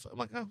wife, I'm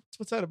like, oh,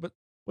 what's that? But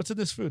what's in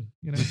this food?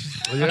 You know,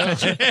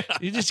 Yeah.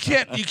 you just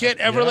can't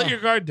ever let your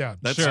guard down.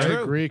 That's Sure. true.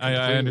 I agree. I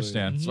Completely.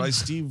 understand. That's why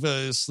Steve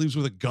sleeps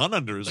with a gun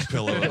under his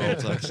pillow at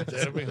all times.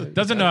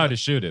 Doesn't know how to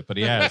shoot it, but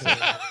he has it.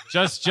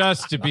 Just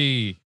to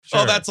be sure.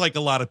 Oh, that's like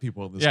a lot of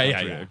people in this Yeah,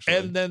 country, yeah. actually.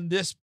 And then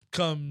this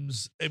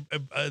comes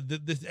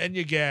this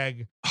Enya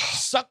gag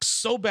sucks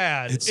so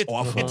bad. It's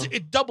awful.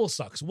 It double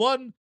sucks.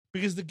 One,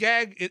 because the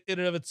gag in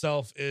and of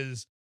itself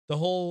is the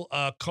whole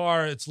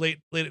car. It's late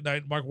at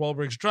night. Mark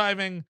Wahlberg's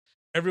driving.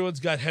 Everyone's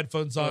got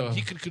headphones on. Ugh.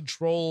 He can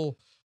control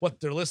what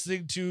they're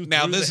listening to.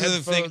 Now, through this the is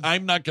the thing. headphones.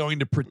 I'm not going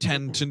to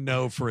pretend to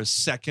know for a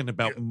second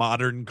about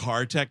modern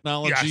car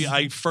technology. Yes.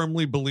 I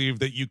firmly believe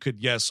that you could,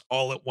 yes,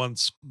 all at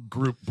once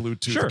group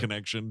Bluetooth Sure.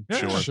 connection. Yeah.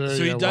 Sure. Sure,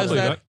 So he yeah, does why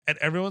well, not? that, and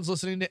everyone's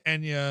listening to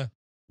Enya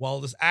while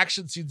this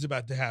action scene's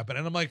about to happen.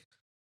 And I'm like,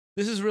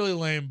 this is really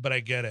lame, but I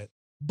get it.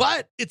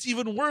 But it's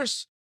even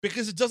worse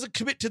because it doesn't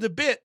commit to the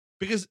bit,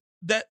 because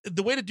that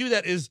the way to do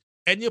that is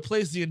Enya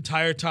plays the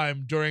entire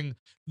time during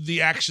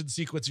the action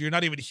sequence. You're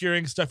not even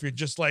hearing stuff. You're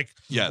just like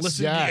Yes.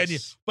 listening Yes. to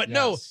Enya. But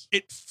no, Yes.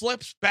 it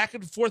flips back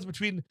and forth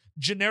between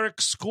generic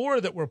score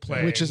that we're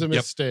playing, Which is a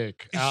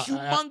mistake. a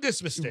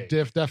humongous mistake.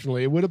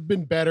 Definitely. It would have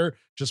been better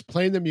just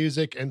playing the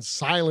music and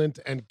silent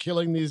and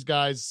killing these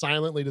guys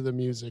silently to the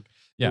music.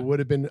 Yeah. It would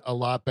have been a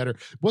lot better.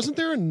 Wasn't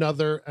there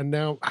another, and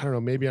now, I don't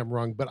know, maybe I'm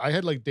wrong, but I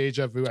had like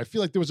deja vu. I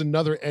feel like there was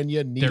another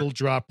Enya needle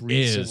drop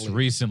recently. Is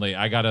recently.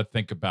 I gotta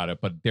think about it,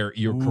 but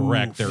you're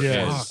correct. There is.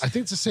 Yeah. I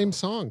think it's the same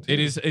song. too. It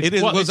is. It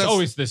is- Well, well, it's that's-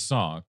 always this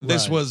song.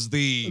 This Right. was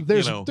the,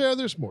 There's you know,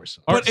 there's more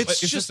songs. But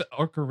it's is just- this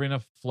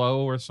Ocarina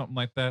Flow or something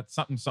like that.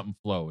 Something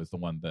flow is the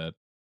one that.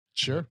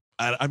 Sure.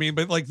 I mean,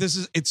 but like this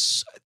is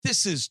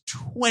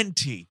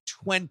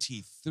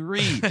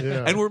 2023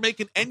 Yeah. and we're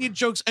making Enya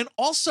jokes. And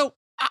also,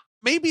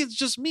 maybe it's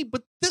just me,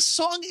 but this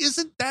song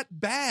isn't that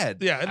bad.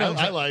 Yeah, I know.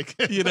 I like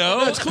it. You know?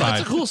 No, it's cool. It's a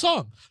Fine. cool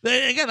song.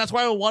 Again, that's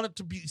why I want it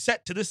to be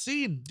set to this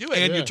scene. Do it.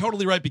 And Yeah. you're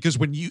totally right, because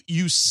when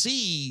you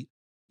see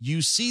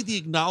the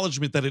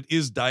acknowledgement that it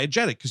is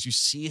diegetic, because you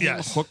see him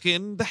Yes. hook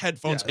in the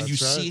headphones Yeah, and you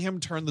that's right. see him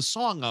turn the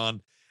song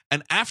on.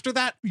 And after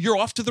that, you're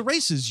off to the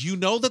races. You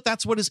know that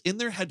that's what is in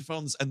their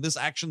headphones, and this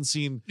action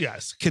scene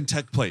Yes. can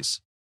take place.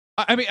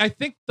 I mean, I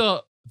think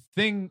the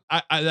thing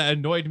that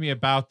annoyed me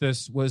about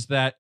this was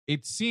that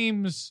it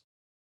seems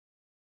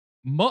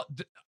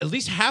at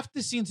least half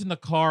the scenes in the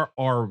car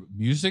are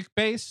music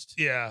based.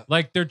 Yeah.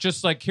 Like they're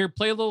just like, here,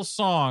 play a little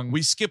song.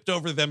 We skipped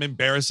over them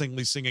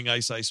embarrassingly singing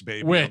Ice Ice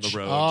Baby Which- on the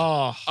road.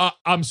 Oh,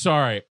 I'm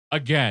sorry.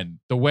 Again,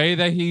 the way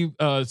that he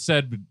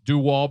said do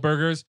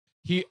Wahlburgers,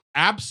 he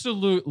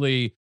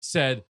absolutely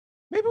said,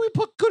 maybe we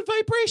put good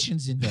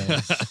vibrations in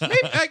there.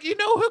 Maybe, you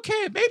know, who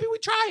cares? Maybe we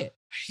try it.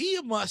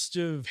 He must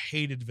have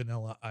hated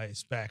Vanilla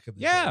Ice back in the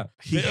Yeah. day.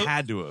 He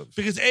had to have.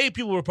 Because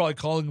people were probably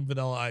calling him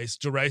Vanilla Ice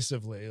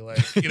derisively.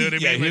 Like, you know what I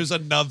mean? Yeah, Like, here's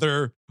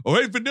another. Oh,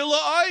 hey, Vanilla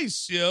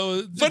Ice. you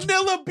know,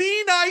 Vanilla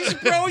Bean Ice,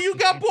 bro. You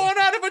got born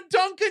out of a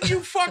Dunkin', you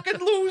fucking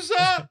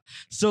loser.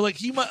 so like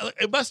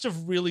it must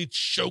have really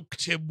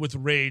choked him with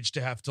rage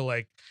to have to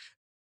like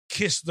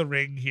kiss the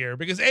ring here.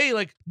 Because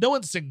like no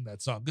one's singing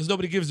that song because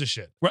nobody gives a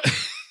shit. Right.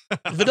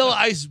 Vanilla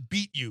Ice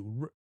beat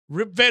you.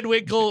 Rob Van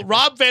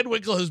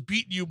Winkle has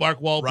beaten you, Mark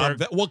Wahlberg.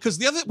 Because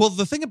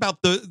the thing about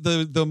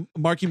the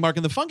Marky Mark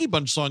and the Funky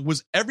Bunch song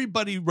was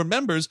everybody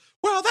remembers.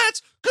 Well,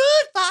 that's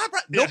good.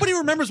 Nobody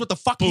remembers what the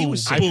fuck he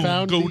was saying.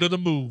 Go to the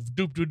move.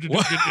 Doop, doop, doop, doop,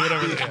 doop,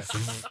 whatever. Yeah.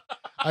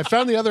 I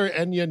found the other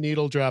Enya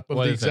needle drop of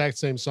What the is exact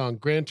same song,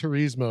 Gran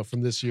Turismo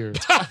from this year.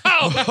 That's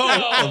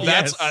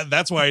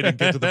why I didn't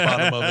get to the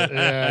bottom of it.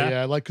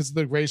 Yeah, like because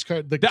the race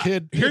car, the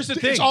kid. Here's the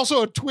thing. It's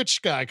also a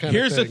Twitch guy kind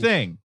Here's of the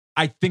thing.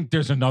 I think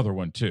there's another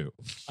one too.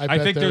 I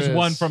think there's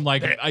one from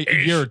like a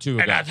year or two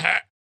ago.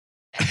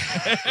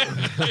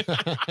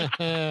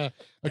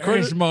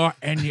 According more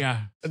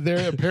Enya.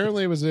 there,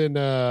 apparently it was in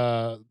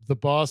the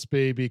Boss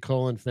Baby :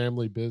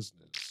 Family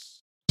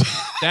Business.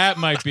 That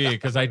might be it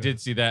because I did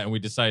see that and we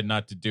decided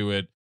not to do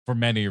it for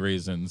many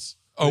reasons.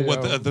 Oh, You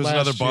what? know, There's last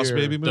another Boss year.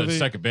 Baby The movie.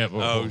 second bit.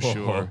 Oh,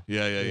 sure.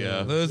 Yeah.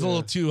 It was a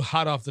little too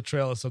hot off the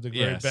trail of something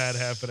very Yes. bad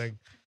happening.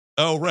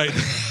 Oh, right.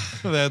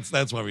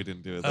 that's why we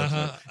didn't do it. That's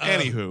Uh-huh. right.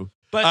 Anywho,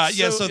 But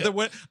so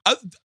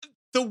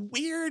the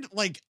weird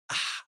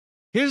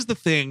here's the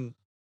thing.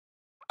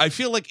 I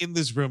feel like in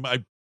this room,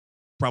 I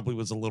probably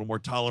was a little more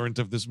tolerant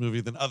of this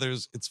movie than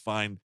others. It's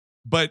fine,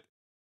 but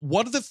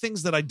one of the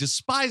things that I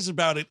despise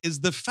about it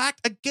is the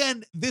fact,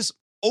 again, this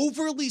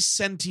overly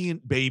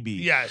sentient baby,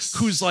 yes,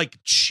 who's like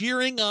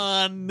cheering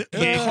on the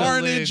Yeah.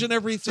 carnage and It's a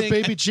everything.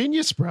 baby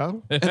genius,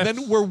 bro. And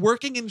then we're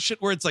working in shit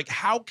where it's like,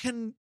 how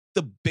can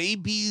the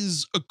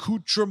baby's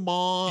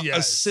accoutrement Yes.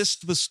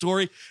 assist the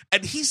story?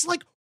 And he's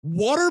like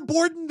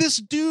waterboarding this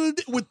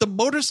dude with the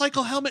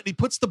motorcycle helmet, and he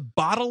puts the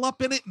bottle up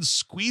in it and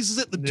squeezes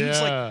it. The dude's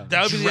Yeah. like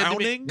that would be the end of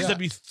me, drowning. 'cause I'd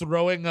be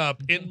throwing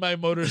up in my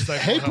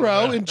motorcycle. Hey,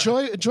 bro, helmet.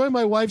 enjoy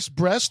my wife's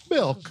breast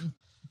milk.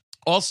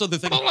 Also, the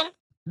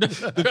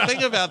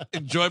thing about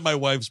enjoy my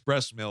wife's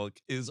breast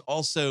milk is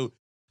also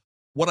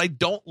what I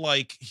don't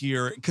like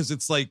here, because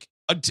it's like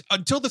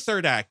until the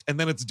third act, and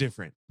then it's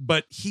different.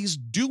 But he's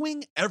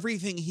doing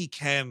everything he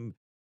can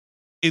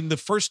in the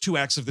first two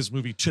acts of this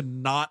movie to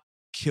not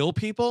kill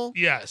people,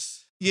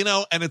 Yes. you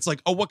know, and it's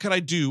like, oh, what can I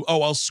do?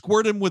 Oh, I'll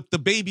squirt him with the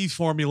baby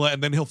formula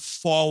and then he'll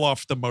fall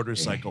off the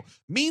motorcycle.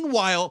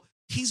 Meanwhile,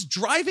 he's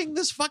driving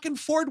this fucking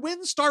Ford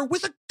Windstar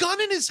with a gun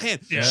in his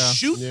hand. Yeah.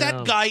 Shoot Yeah.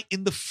 that guy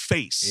in the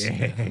face.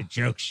 Yeah,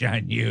 joke's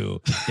on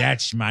you.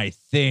 That's my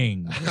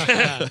thing.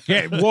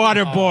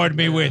 Waterboard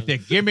me with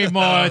it. Give me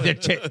more of the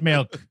tit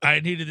milk. I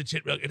needed the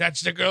tit milk.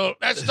 That's the girl.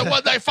 That's the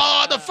one they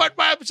follow on the front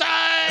website.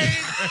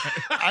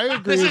 I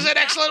agree. This is an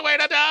excellent way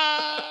to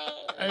die.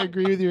 I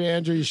agree with you,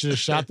 Andrew. You should have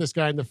shot this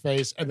guy in the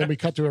face, and then we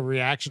cut to a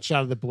reaction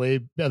shot of the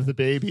blade of the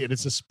baby, and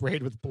it's just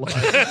sprayed with blood.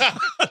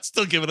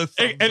 Still give it a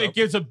thumbs And up. it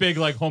gives a big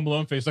like Home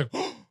Alone face, like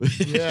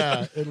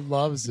Yeah, it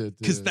loves it.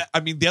 Because dude. I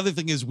mean, the other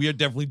thing is we are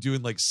definitely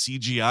doing like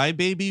CGI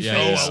baby Yeah,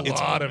 face. yeah. A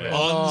It's lot of it.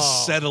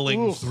 unsettling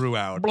Oh, oof.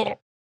 throughout.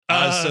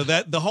 Uh, So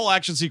that the whole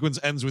action sequence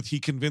ends with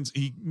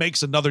he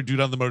makes another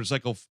dude on the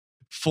motorcycle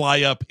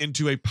fly up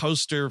into a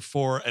poster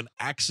for an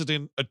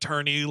accident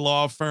attorney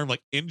law firm,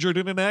 like injured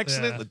in an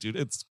accident. Yeah. The dude,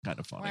 it's kind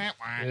of funny.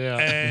 yeah.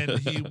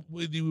 And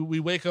we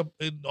wake up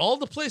in all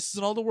the places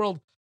in all the world,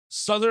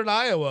 Southern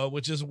Iowa,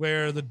 which is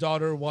where the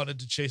daughter wanted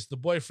to chase the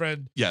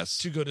boyfriend Yes.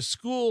 to go to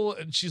school,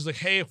 and she's like,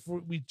 "Hey, if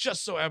we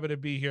just so happen to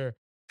be here,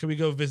 can we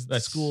go visit the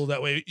That's- school?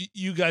 That way,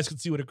 you guys can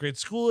see what a great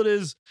school it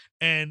is,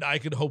 and I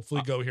could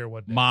hopefully go here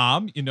one day."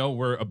 Mom,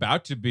 we're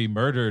about to be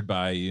murdered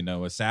by,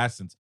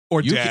 assassins.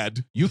 Or You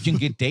dad. You can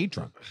get day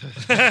drunk.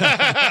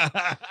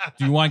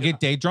 Do you want to get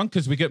day drunk?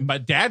 Because my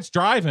dad's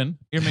driving.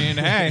 I mean,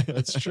 hey,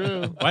 That's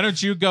true. why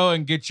don't you go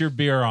and get your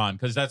beer on?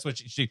 Because that's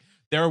what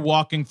they're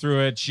walking through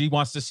it. She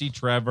wants to see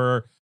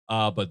Trevor,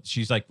 but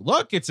she's like,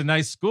 look, it's a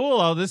nice school,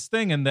 all this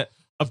thing. And that,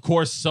 of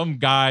course, some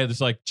guy that's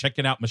like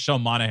checking out Michelle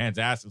Monaghan's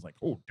ass is like,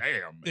 oh,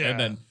 damn. Yeah. And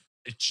then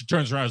she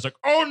turns around and is like,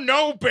 oh,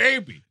 no,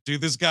 baby. Dude,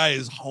 this guy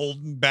is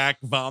holding back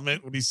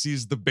vomit when he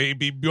sees the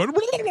baby going,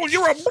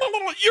 you're a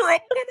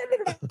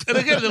And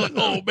again, they're like,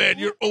 "Oh man,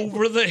 you're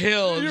over the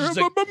hill." And you're she's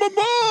a like,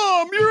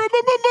 mom. You're a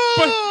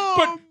mom.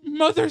 But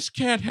mothers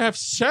can't have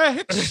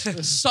sex.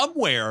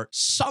 somewhere,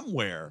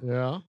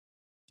 Yeah.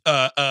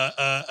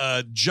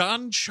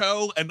 John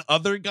Cho and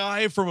other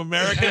guy from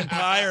American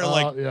Pie are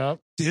like, yeah.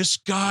 this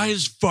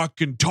guy's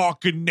fucking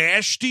talking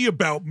nasty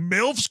about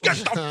MILFs. Get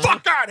the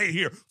fuck out of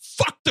here.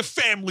 Fuck the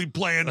family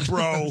plan,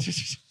 bro.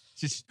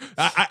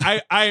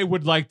 I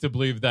would like to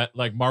believe that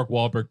like Mark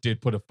Wahlberg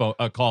did put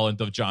a call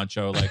into John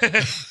Cho like,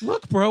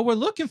 look, bro, we're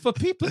looking for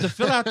people to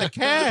fill out the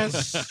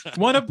cast.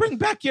 Want to bring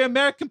back your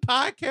American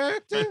Pie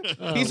character?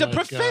 He's a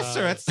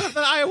professor at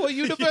Southern Iowa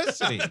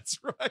University. That's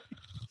right.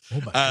 Oh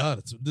my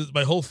God!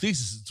 My whole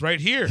thesis. It's right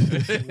here.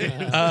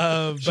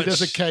 She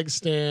does a keg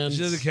stand. She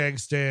does a keg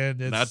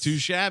stand. It's, Not too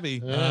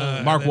shabby.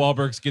 Mark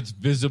Wahlberg gets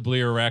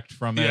visibly erect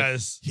from it.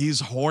 Yes. He's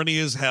horny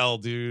as hell,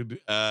 dude.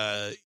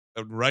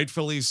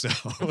 Rightfully so.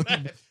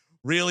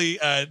 Really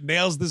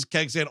nails this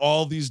keg stand.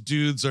 All these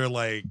dudes are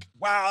like,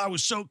 wow, that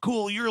was so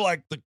cool. You're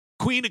like the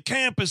queen of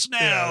campus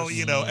now, Yes.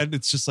 you know? And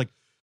it's just like,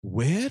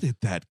 where did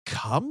that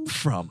come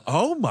from?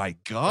 Oh my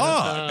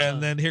God.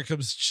 And then here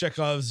comes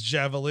Chekhov's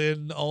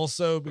javelin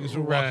also because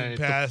we're walking Right.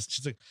 past.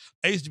 She's like,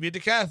 I used to be a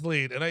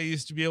decathlete and I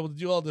used to be able to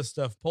do all this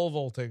stuff, pole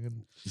vaulting.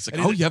 And He's like,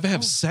 and oh, he's you like, ever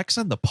have sex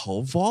on the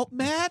pole vault,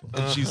 Matt?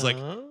 And she's like,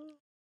 Uh-huh.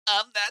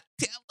 I'm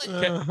not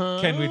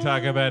telling. Can we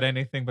talk about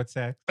anything but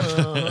sex?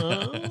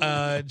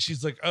 and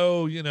she's like,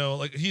 oh, you know,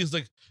 like he's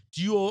like,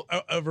 do you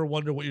ever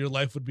wonder what your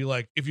life would be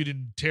like if you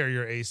didn't tear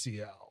your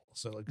ACL?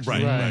 So like,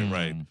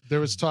 Right. There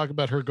was talk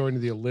about her going to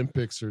the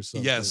Olympics or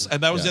something. Yes,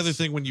 and that was the Yes. other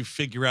thing when you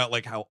figure out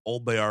like how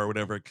old they are or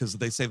whatever, because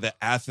they say the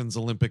Athens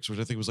Olympics, which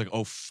I think was like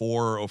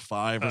 04 or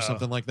 05 or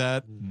something like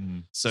that.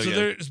 So, So yeah.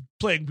 they're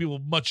playing people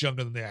much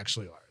younger than they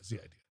actually are. Is the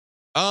idea?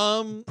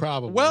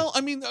 Probably. Well,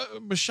 I mean,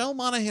 Michelle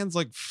Monaghan's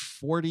like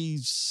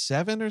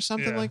 47 or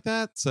something Yeah. like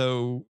that.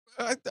 So,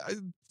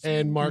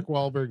 and Mark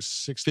Wahlberg's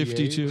 68.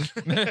 52.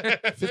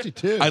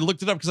 52. I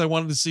looked it up because I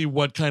wanted to see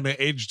what kind of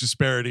age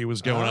disparity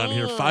was going on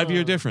here.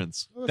 5-year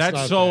difference. That's That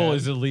not soul bad.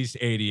 is at least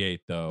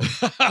 88, though.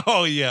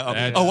 Oh yeah.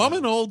 That's- Oh, I'm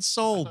an old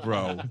soul,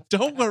 bro.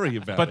 Don't worry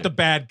about But it. the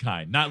bad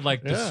kind, not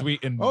like the Yeah.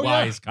 sweet and Oh, yeah.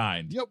 wise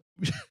kind. Yep.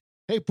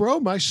 Hey, bro,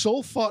 my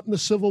soul fought in the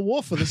Civil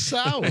War for the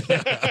South.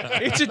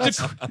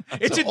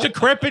 It's a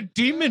decrepit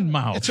demon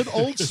mouth. It's an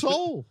old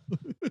soul.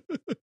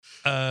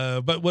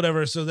 But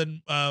whatever. So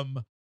then,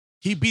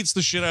 he beats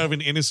the shit out of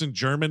an innocent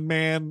German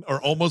man,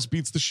 or almost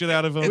beats the shit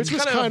out of him. Which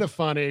was kind of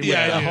funny.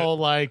 Yeah, with the yeah. whole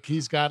like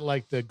he's got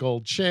like the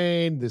gold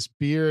chain, this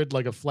beard,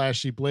 like a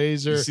flashy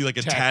blazer. You see like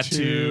a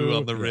tattoo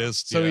on the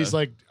wrist. So yeah. he's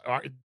like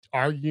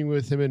arguing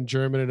with him in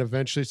German, and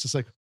eventually it's just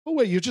like, oh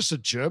wait, you're just a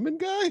German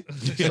guy?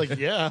 He's like,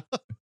 yeah.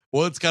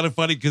 well, it's kind of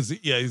funny because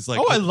he's like,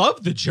 Oh, I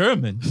love the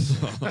Germans.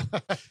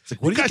 It's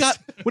like, what do you got?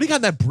 What do you got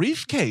in that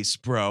briefcase,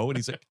 bro? And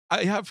he's like,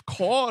 I have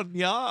corn,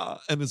 yeah.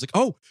 And it's like,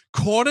 oh,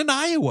 corn in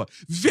Iowa,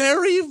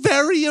 very,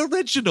 very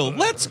original.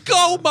 Let's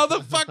go,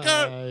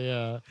 motherfucker!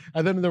 Yeah.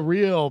 And then the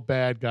real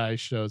bad guy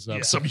shows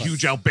up. Some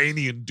huge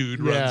Albanian dude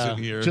runs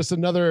in here. Just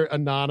another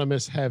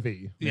anonymous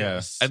heavy.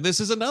 yes. And this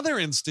is another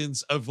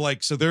instance of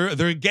like, so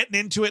they're getting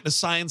into it in a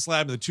science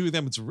lab, and the two of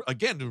them, it's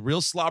again a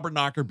real slobber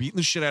knocker, beating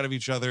the shit out of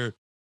each other.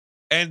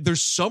 And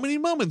there's so many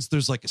moments.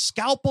 There's like a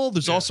scalpel.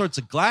 There's all sorts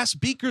of glass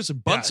beakers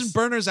and Bunsen Yes.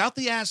 burners out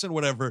the ass and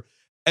whatever.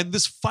 And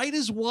this fight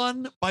is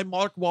won by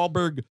Mark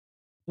Wahlberg,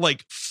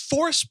 like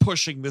force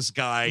pushing this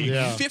guy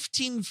Yeah.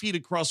 15 feet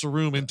across a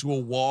room into a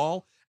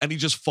wall, and he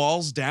just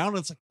falls down.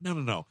 It's like,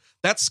 no.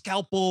 That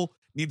scalpel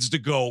needs to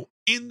go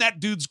in that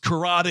dude's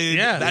carotid.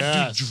 Yeah. That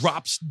Yes. dude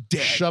drops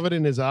dead. Shove it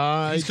in his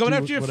eye. He's coming do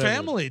after your whatever.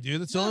 family,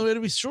 dude. That's the only way to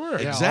be sure.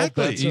 Yeah, all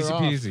Exactly. bets are Easy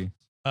off.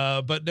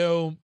 peasy. But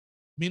no.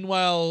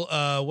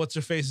 Meanwhile, what's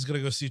her face is gonna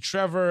go see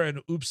Trevor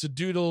and Oops a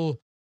Doodle.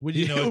 Would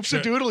you know? Oops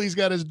a doodle, he's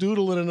got his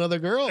doodle and another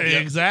girl.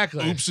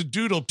 Exactly. Oops a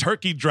doodle,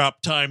 turkey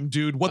drop time,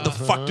 dude. What the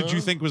fuck did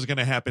you think was going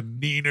to happen,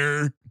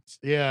 Neener?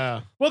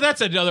 Yeah. Well,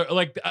 that's another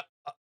like.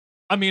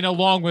 I mean,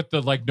 along with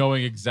the like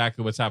knowing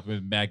exactly what's happening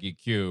with Maggie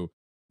Q,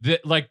 the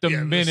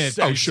Yeah, minute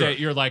oh, you sure. say it,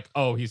 you're like,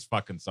 oh, he's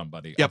fucking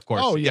somebody. Yep. Of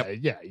course. Oh, yeah.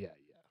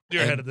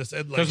 You're ahead of this.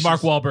 And, like, Because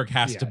Mark she's- Wahlberg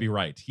has Yeah. to be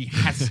right. He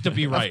has to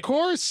be right. Of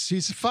course.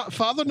 He's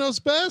father knows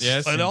best.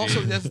 Yes. And also,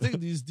 indeed. that's the thing.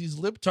 These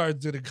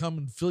libtards are gonna come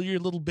and fill your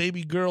little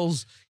baby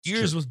girl's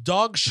ears with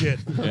dog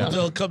shit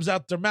until it comes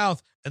out their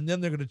mouth, and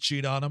then they're gonna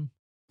cheat on them,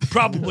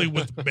 probably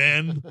with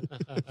men.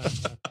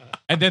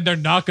 And then they're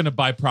not going to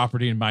buy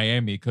property in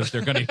Miami because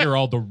they're going to hear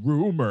all the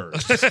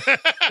rumors.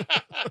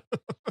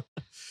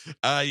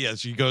 Yeah,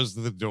 she goes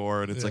to the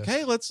door and it's like,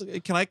 hey,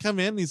 can I come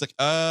in? And he's like,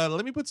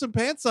 let me put some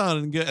pants on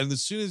and get, and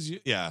as soon as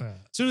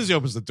he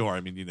opens the door,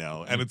 I mean,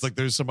 and it's like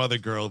there's some other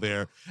girl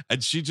there, and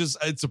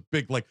it's a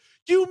big like,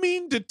 you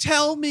mean to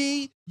tell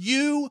me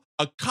you,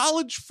 a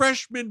college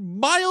freshman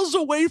miles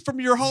away from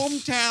your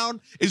hometown,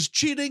 is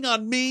cheating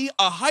on me,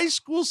 a high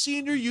school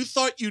senior you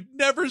thought you'd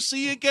never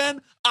see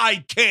again?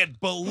 I can't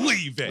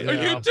believe it. Are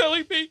you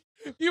telling me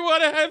you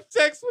want to have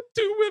sex with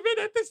two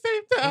women at the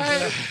same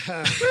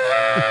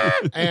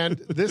time? And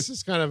this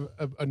is kind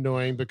of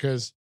annoying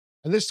because,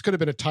 and this could have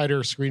been a tighter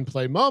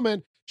screenplay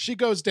moment. She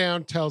goes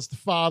down, tells the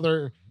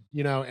father,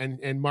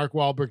 and Mark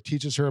Wahlberg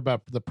teaches her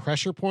about the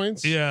pressure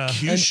points. Yeah.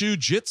 Kyushu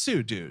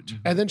Jitsu, dude.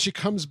 And then she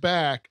comes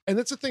back, and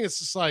that's the thing. It's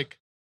just like,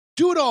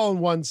 do it all in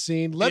one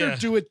scene. Let her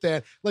do it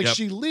then. Like Yep.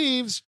 she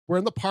leaves. We're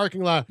in the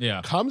parking lot.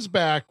 Yeah. Comes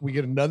back. We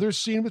get another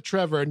scene with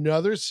Trevor,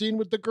 another scene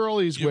with the girl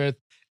he's with.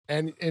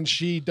 And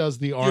she does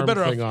the You're arm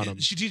better thing off. on him.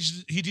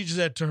 He teaches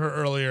that to her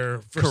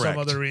earlier for Correct. some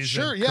other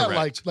reason. Sure, yeah,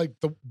 Correct. like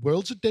the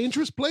world's a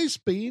dangerous place,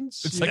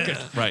 Beans. It's Yeah. like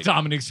a Right.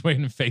 Dominic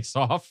Swayne face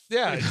off.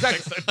 Yeah,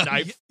 exactly.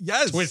 Knife.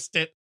 Yes. Twist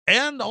it.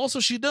 And also,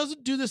 she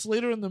doesn't do this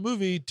later in the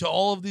movie to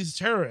all of these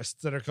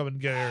terrorists that are coming to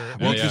get her.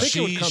 Well, Yeah. I think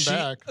it would come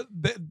back.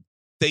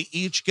 They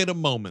each get a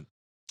moment.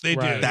 They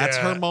Right. do. That's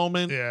yeah. her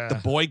moment. Yeah. The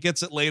boy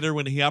gets it later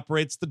when he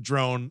operates the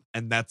drone,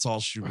 and that's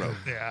all she wrote.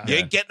 Yeah. You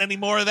ain't getting any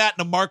more of that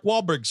in a Mark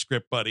Wahlberg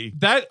script, buddy.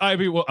 That I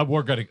mean, well,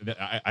 we're gonna.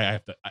 I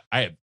have to. I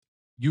have.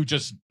 You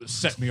just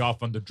set me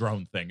off on the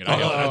drone thing, and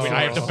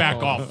I have to back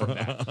off from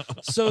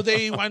that. So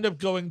they wind up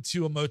going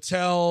to a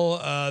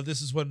motel.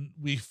 This is when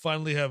we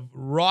finally have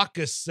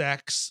raucous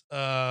sex.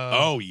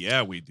 Oh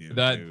yeah, we do.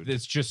 That dude.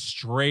 it's just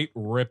straight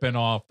ripping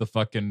off the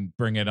fucking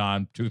Bring It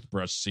On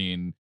toothbrush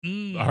scene.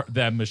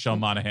 That Michelle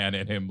Monaghan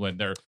and him when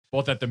they're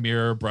both at the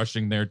mirror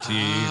brushing their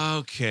teeth.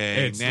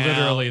 Okay, It's now-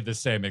 literally the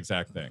same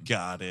exact thing.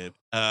 got it.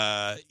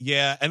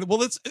 Yeah, and well,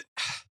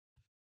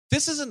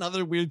 this is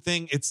another weird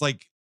thing. It's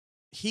like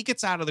he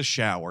gets out of the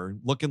shower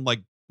looking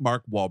like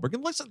Mark Wahlberg,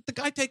 and listen, the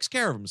guy takes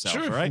care of himself,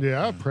 Sure. right?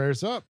 Yeah,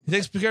 prayers up. He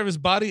takes care of his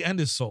body and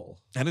his soul.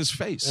 And his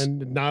face,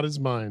 And not his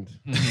mind.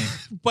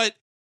 but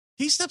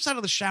he steps out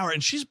of the shower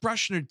and she's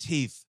brushing her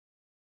teeth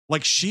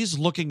like she's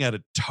looking at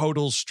a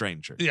total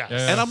stranger. Yeah.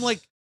 And I'm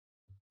like,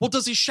 well,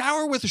 does he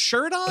shower with a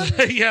shirt on?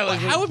 Yeah. Like,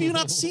 How have you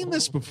not seen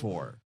this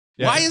before?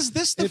 Yeah. Why is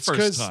this the It's first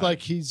because time? like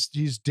he's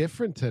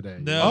different today.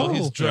 No, Oh,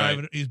 he's right.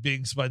 driving. He's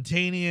being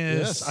spontaneous.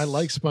 Yes, I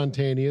like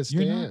spontaneous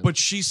You're not- dance. but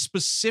she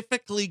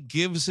specifically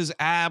gives his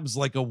abs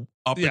like a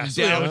up Yes,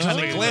 and down yeah, kind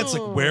oh. of glance.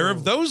 Like, where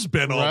have those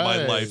been all my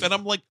Right. life? And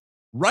I'm like,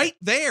 right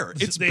there.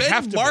 It's They been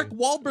have to Mark be.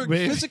 Wahlberg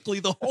Maybe. physically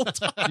the whole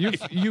time.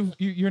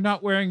 You're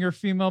not wearing your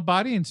female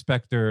body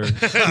inspector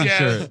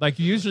t-shirt like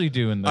you usually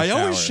do in the I shower.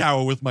 always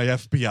shower with my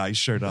FBI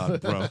shirt on,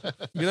 bro.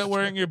 You're not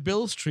wearing your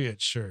Bill's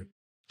Triot shirt.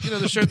 You know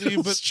the shirt that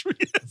you put,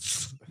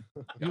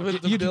 you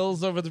put the You-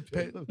 bills over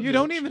the. You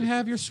don't even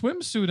have your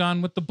swimsuit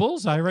on with the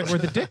bullseye right where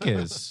the dick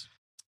is.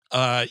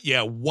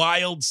 Yeah,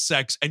 wild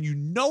sex. And you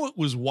know it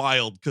was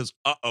wild because,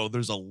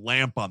 there's a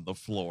lamp on the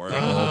floor.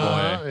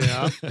 Oh,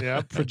 boy.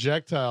 Yeah.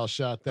 Projectile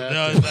shot that.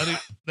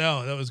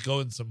 No, that was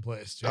going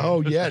someplace. Dude.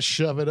 Oh yeah,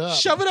 shove it up.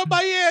 Shove it up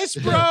my ass,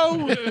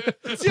 bro.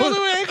 It's the only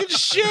way I can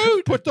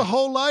shoot. Put the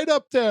whole light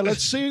up there.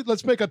 Let's see.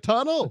 Let's make a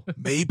tunnel.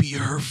 Maybe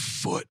her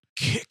foot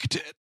kicked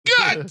it.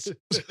 Gut.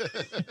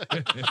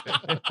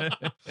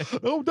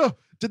 Oh no!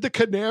 Did the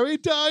canary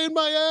die in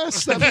my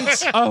ass? That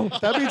means, Oh,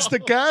 that means the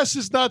gas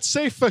is not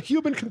safe for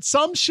human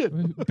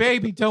consumption.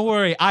 baby, don't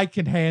worry. I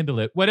can handle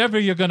it. Whatever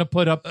you're going to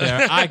put up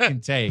there, I can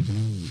take.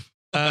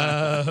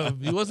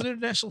 He was an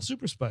international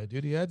super spy,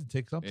 dude. He had to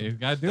take something. You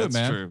got to do it, That's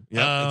man. true.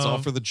 Yeah, it's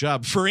all for the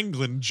job. For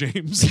England,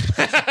 James.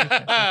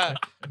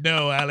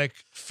 No, Alec,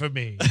 for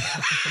me.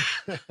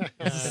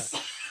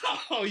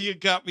 Oh, you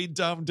got me,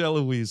 Dom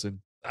DeLuise.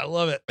 I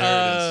love it. There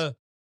it is.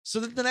 So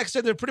then the next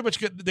day, they're pretty much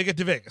they get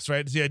to Vegas,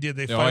 right? It's the idea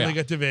they Oh, finally yeah.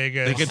 get to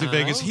Vegas. They get to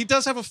Vegas. He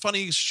does have a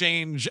funny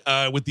exchange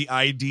with the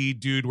ID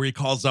dude where he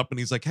calls up and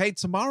he's like, "Hey,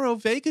 tomorrow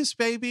Vegas,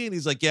 baby," and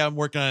he's like, "Yeah, I'm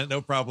working on it,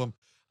 no problem."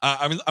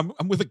 I'm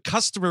with a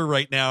customer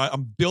right now.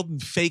 I'm building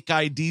fake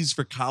IDs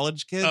for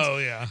college kids. Oh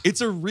yeah.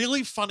 It's a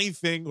really funny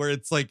thing where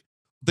it's like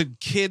the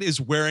kid is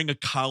wearing a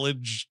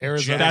college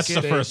Arizona jacket. That's the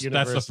State first. That's the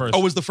University. first. Oh,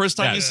 was the first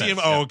time Yeah, you see yeah, him?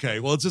 yeah. Oh, okay.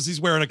 Well, it's just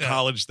he's wearing a Yeah.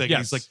 college thing. Yes.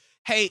 And he's like,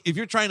 "Hey, if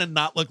you're trying to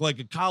not look like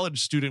a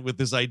college student with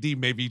this ID,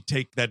 maybe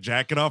take that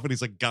jacket off." And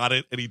he's like, "Got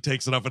it." And he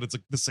takes it off, and it's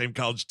like the same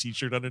college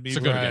T-shirt underneath. It's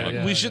a good Right, one.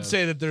 yeah, We should yeah.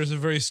 say that there's a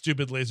very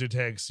stupid laser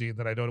tag scene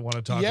that I don't want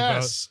to talk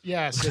Yes.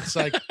 It's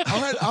like,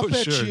 all right, I'll Oh,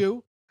 bet sure.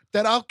 you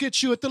that I'll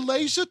get you at the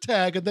laser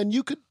tag, and then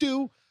you could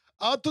do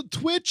the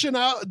Twitch, and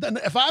then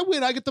if I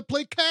win, I get to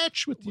play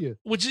catch with you. about.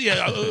 Which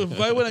if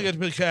I win, I get to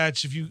play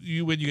catch. If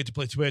you win, you get to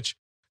play Twitch.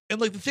 And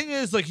like the thing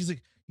is, like he's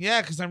like, yeah,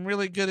 because I'm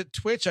really good at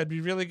Twitch. I'd be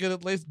really good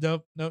at laser.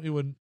 No, you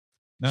wouldn't.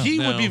 No. He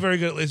would No. be very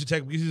good at laser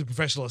tag because he's a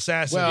professional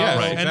assassin. Well, Yeah,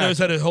 right, and knows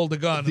how to hold a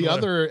gun. The and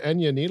whatever. other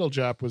Enya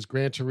Needledrop was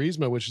Gran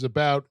Turismo, which is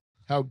about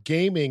how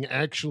gaming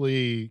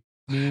actually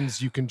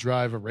means you can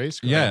drive a race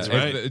car. Yeah, That's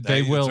right.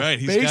 They will. That's right.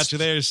 He's got Based- you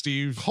there,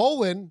 Steve.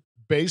 colon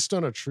based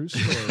on a true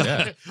story.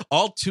 Yeah.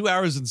 All 2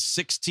 hours and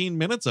 16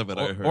 minutes of it.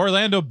 I heard.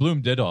 Orlando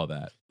Bloom did all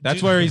that. That's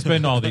Dude. where he's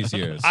been all these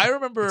years. I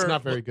remember It's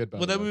not very good, by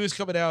when the that way. movie was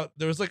coming out.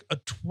 There was like a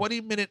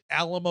 20-minute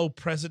Alamo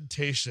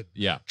presentation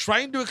yeah.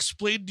 trying to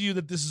explain to you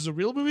that this is a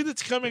real movie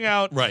that's coming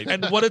out, Right.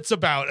 and what it's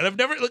about. And I've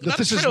never like,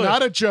 This is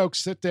not a joke.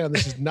 Sit down.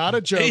 This is not a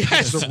joke.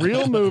 This is a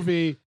real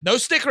movie. no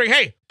snickering.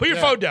 Hey, put your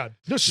Yeah. phone down.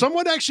 No,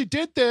 someone actually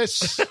did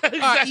this.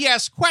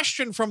 Yes,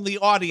 question from the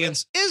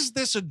audience. Is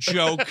this a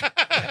joke?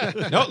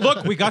 No,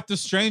 look, we got the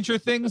Stranger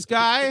Things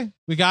guy.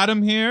 We got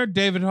him here,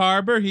 David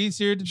Harbour. He's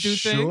here to do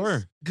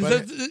things.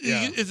 Because But-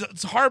 yeah.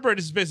 it's Harbour, and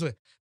it's basically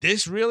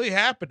this really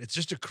happened. It's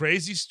just a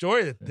crazy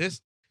story that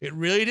it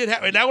really did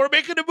happen. And now we're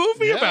making a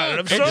movie about it.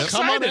 I'm so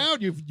Come on excited.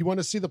 out. You want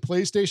to see the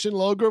PlayStation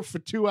logo for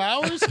 2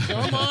 hours?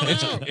 Come on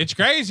out. It's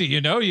crazy, you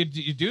know. You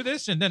do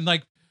this, and then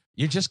like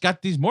you just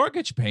got these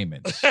mortgage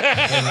payments,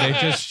 and they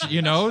just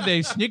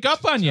they sneak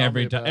up on you Tell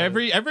every me time, about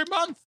every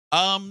month.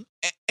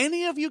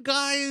 Any of you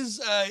guys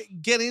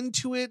get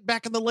into it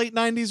back in the late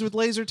 90s with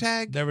laser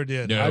tag? Never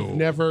did. No. I've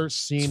never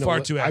seen. It's far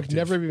too I've active.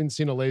 never even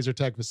seen a laser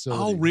tag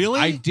facility. Oh, really?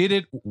 I did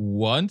it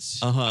once.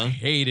 Uh-huh.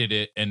 Hated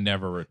it and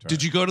never returned.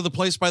 Did you go to the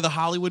place by the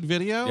Hollywood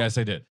Video? Yes,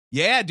 I did.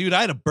 Yeah, dude,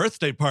 I had a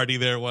birthday party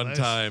there one Nice.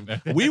 time.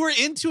 We were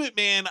into it,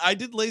 man. I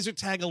did laser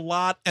tag a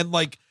lot, and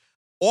like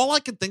all I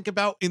could think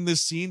about in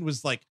this scene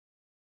was like,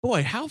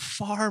 boy, how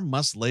far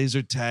must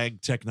laser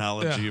tag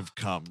technology Yeah. have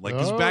come? Like,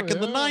 because Oh, back in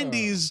the yeah.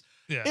 90s,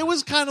 Yeah. it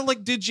was kind of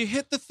like, did you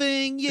hit the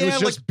thing? Yeah, It was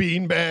like just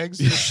bean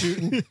bags you're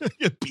shooting.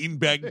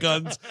 beanbag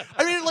guns.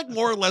 I mean, it like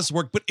more or less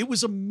worked, but it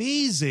was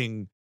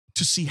amazing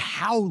to see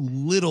how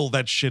little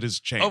that shit has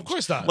changed. Of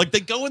course not. Like they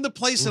go in the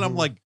place and I'm Mhm.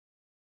 like,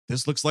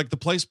 this looks like the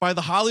place by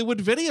the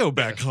Hollywood Video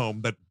back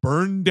home that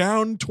burned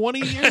down 20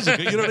 years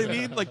ago. You know what I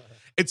mean? Like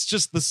it's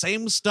just the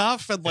same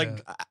stuff. And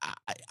like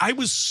I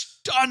was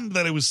stunned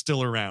that it was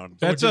still around.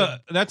 That's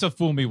a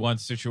fool me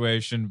once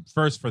situation.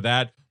 First for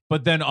that,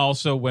 but then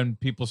also when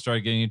people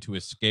started getting into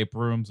escape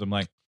rooms, I'm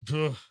like,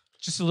 Ugh.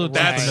 just a little too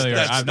That's- familiar.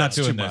 I'm not that's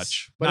too doing much.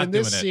 this. But Not in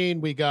this doing it.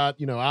 scene, we got,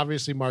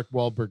 obviously Mark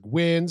Wahlberg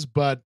wins,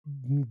 but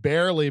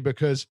barely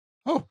because,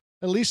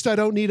 at least I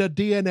don't need a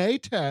DNA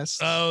test.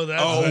 Oh,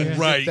 that's Oh, right.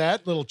 right.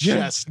 That little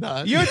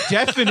chestnut. You're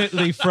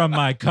definitely from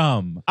my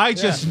cum. I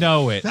just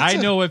know it. That's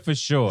I know it for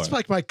sure. It's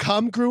like my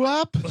cum grew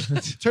up,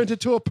 turned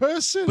into a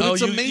person. But Oh,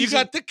 it's you amazing.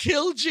 got the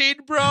kill gene,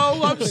 bro.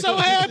 I'm so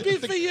happy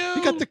for you.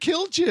 You got the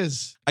kill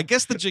jizz. I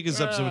guess the jig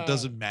is up, so it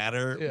doesn't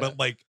matter. Yeah. But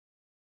like,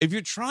 if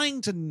you're trying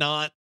to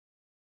not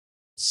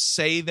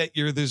say that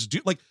you're this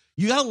dude, like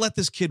you gotta let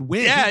this kid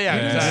win. Yeah, Yeah.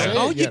 exactly.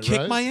 Oh, Say it you yet, kicked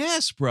right? my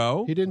ass,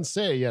 bro. He didn't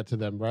say it yet to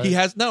them, right? He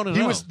has no.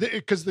 He was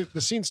because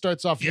the scene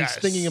starts off. Yes.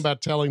 He's thinking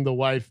about telling the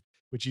wife,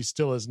 which he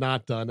still has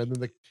not done, and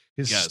then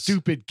his Yes.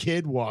 stupid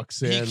kid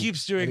walks in. He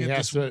keeps doing and he it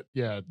has this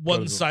to, go to-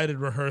 one-sided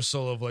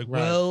rehersal of like,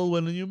 Right. well,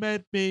 when you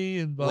met me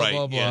and blah right.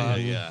 blah blah.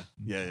 Yeah.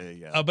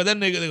 But then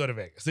they go to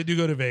Vegas. They do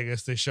go to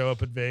Vegas. They show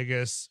up in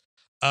Vegas.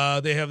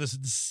 They have this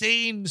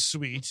insane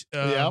suite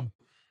Yep.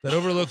 that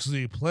overlooks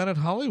the Planet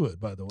Hollywood.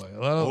 By the way,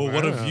 Oh,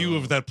 what a Wow. view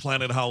of that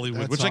Planet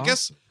Hollywood! That's which I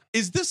guess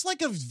is this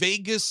like a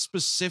Vegas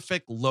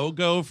specific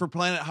logo for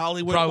Planet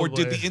Hollywood, or did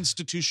Probably. the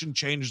institution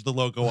change the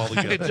logo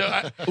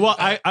altogether? Well,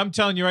 I'm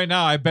telling you right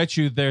now, I bet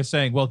you they're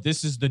saying, well,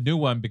 this is the new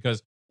one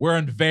because we're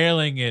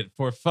unveiling it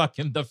for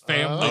fucking the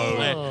family. Oh.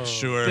 plan.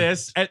 Sure.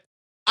 This and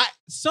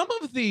some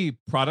of the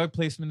product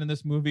placement in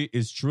this movie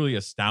is truly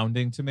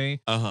astounding to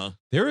me. Uh-huh.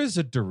 There is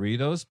a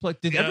Doritos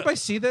plate. Did Yeah. everybody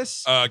see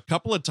this? A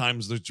couple of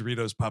times the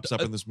Doritos pops up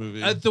in this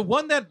movie. The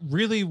one that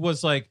really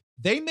was like,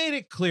 they made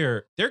it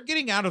clear they're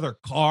getting out of their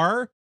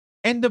car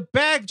and the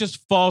bag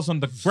just falls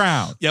on the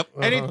ground. Yep.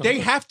 And they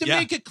have to Yeah.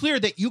 make it clear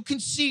that you can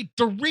see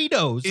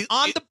Doritos It-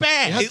 on it- the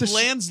bag. It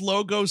lands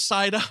logo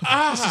side up.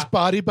 This is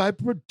body by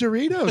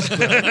Doritos.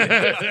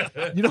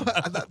 bro.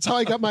 That's how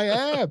I got my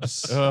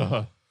abs.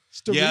 Ugh.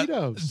 It's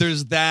Doritos.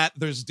 There's that.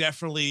 There's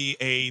definitely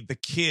the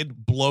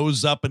kid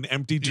blows up an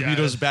empty Doritos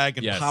Yes. bag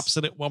and Yes. pops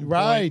it at one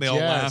right. point. They all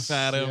yes, laugh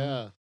at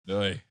him. Yeah.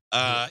 Oy. So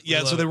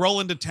love they it. roll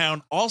into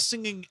town, all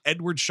singing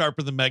Edward Sharp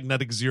and the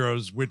Magnetic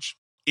Zeros, which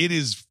it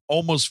is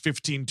almost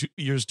 15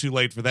 years too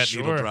late for that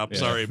needle Sure. drop. Yeah.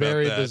 Sorry about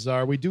Very that.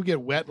 bizarre. We do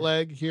get Wet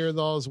Leg here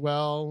though as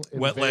well. in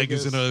Wet Leg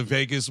is in Vegas. a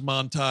Vegas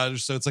montage.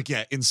 So it's like,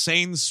 yeah,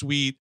 insane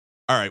sweet.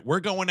 All right, we're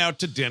going out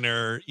to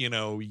dinner.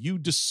 You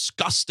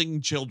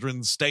disgusting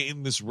children, stay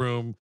in this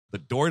room. The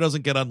door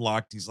doesn't get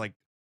unlocked. He's like,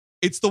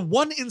 it's the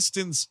one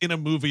instance in a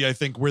movie, I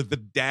think, where the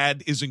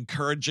dad is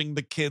encouraging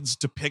the kids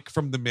to pick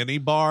from the mini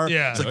bar.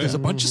 Yeah. It's like, there's a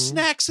bunch of Mhm.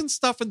 snacks and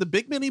stuff in the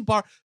big mini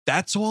bar.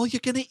 That's all you're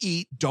going to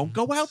eat. Don't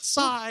go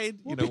outside.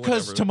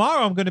 Because whatever.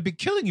 tomorrow I'm going to be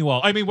killing you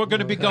all. I mean, we're going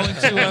to be going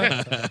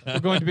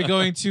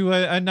to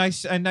a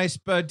nice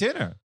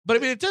dinner. But I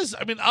mean, it does.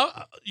 I mean,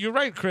 you're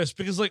right, Chris,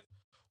 because like,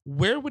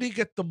 where would he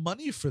get the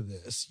money for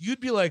this? You'd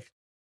be like,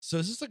 so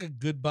is this like a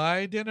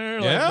goodbye dinner?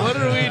 Like, Yeah. what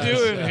are we Yes.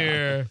 doing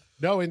here?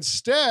 No,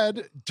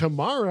 instead,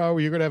 tomorrow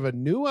you're going to have a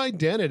new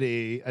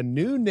identity, a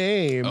new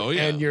name, Oh,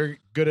 yeah. and you're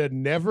going to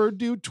never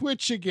do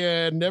Twitch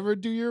again, never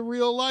do your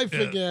real life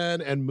Yeah.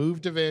 again, and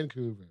move to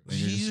Vancouver. And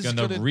you're He's just going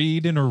to gonna-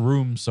 read in a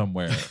room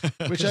somewhere.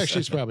 Which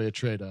actually is probably a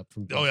trade up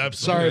from Oh, Buffalo. yeah,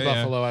 absolutely. Sorry, Yeah.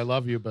 Buffalo. I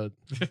love you, but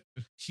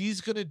He's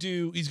gonna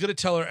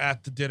tell her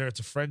at the dinner. It's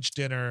a French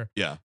dinner.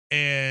 Yeah.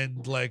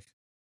 And like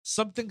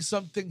something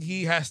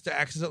he has to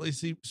accidentally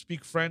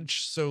speak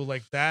French, so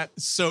like that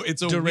So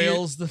it's a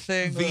derails the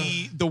thing.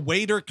 The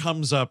waiter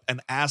comes up and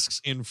asks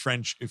in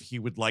French if he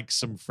would like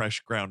some fresh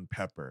ground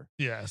pepper.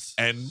 Yes.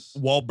 And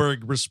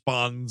Wahlberg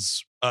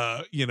responds,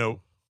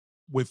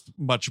 with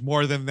much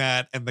more than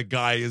that. And the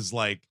guy is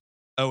like,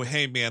 oh,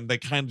 hey, man, they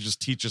kind of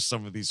just teach us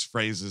some of these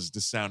phrases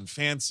to sound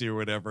fancy or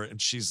whatever.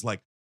 And she's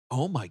like,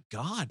 oh, my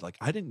God. Like,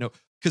 I didn't know.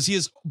 Because he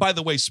has, by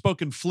the way,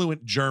 spoken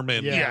fluent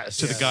German Yes.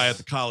 to the guy at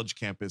the college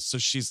campus. So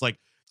she's like,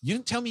 you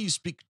didn't tell me you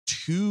speak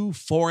 2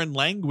 foreign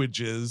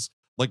languages.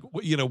 Like,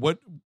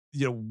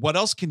 what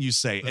else can you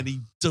say? And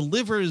he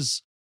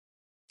delivers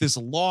this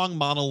long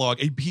monologue.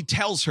 He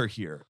tells her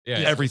here Yeah.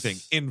 everything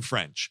in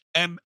French.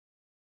 And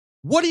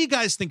what do you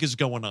guys think is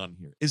going on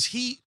here? Is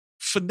he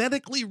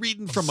phonetically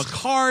reading from a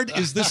card?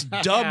 Is this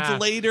dubbed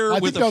later I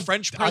with think a no-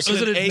 French I- person?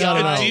 Is it a,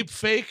 AI? a deep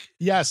fake?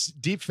 Yes,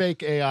 deep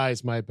fake AI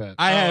is my bet.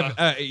 I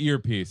have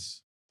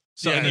earpiece.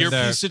 So Yeah, an there-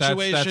 earpiece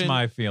situation. That's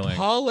my feeling.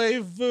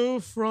 Parlez-vous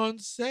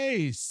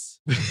français?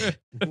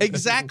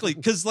 Exactly,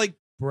 because like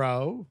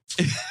Bro.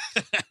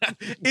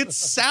 it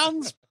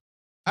sounds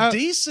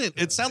decent.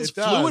 It sounds It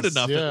does, fluid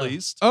enough, yeah. at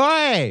least.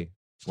 Oi!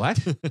 What?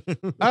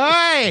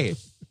 Oi!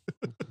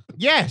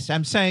 Yes,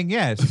 I'm saying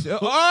yes.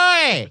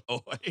 Oi!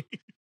 Oh,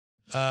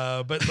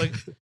 But like,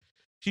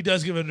 he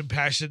does give an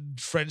impassioned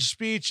French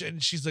speech,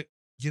 and she's like,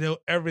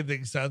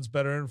 everything sounds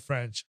better in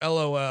French.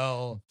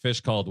 LOL. Fish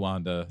called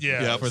Wanda.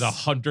 Yeah. For the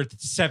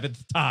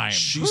 107th time.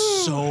 she's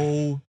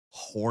so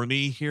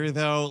horny here,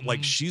 though.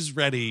 Like she's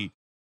ready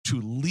to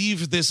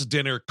leave this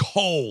dinner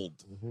cold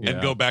and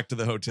Yeah. go back to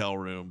the hotel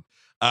room.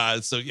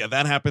 So yeah,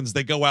 that happens.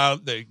 They go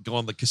out. They go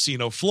on the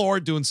casino floor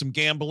doing some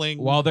gambling.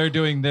 While they're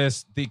doing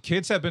this, the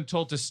kids have been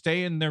told to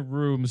stay in their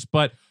rooms,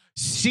 but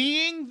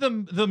seeing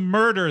the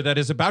murder that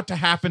is about to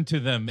happen to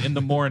them in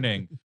the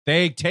morning,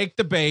 they take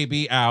the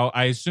baby out.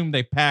 I assume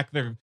they pack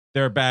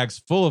their bags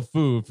full of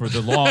food for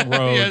the long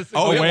road Yes.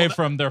 Oh, yeah, away well,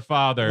 from their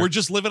father. we're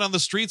just living on the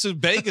streets of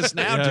Vegas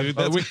now, Yeah, dude.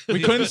 but That's-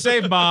 we couldn't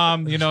save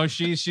mom.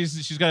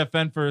 She's got to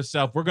fend for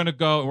herself. We're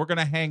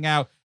gonna hang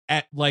out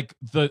at like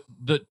the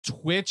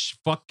Twitch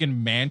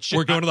fucking mansion.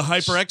 We're going to the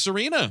HyperX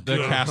Arena. the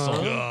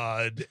castle.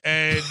 God.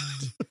 And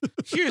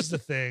here's the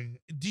thing.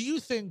 Do you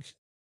think,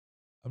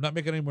 I'm not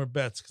making any more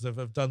bets because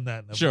I've done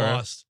that and I've Sure.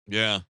 lost.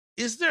 Yeah.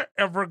 Is there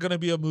ever going to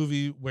be a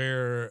movie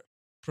where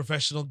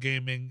professional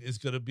gaming is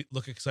going to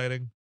look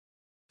exciting?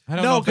 I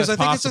don't know No, if because I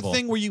that's think it's possible. a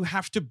thing where you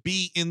have to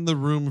be in the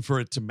room for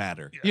it to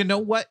matter. You know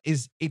what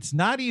it's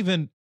not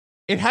even.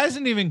 It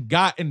hasn't even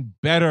gotten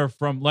better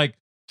from like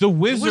the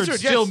Wizard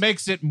still yes.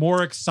 makes it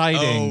more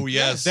exciting. Oh,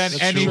 yes. than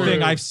That's anything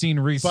true. I've seen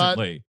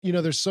recently.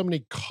 There's so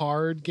many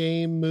card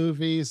game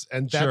movies,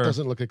 and that Sure.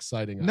 doesn't look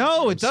exciting.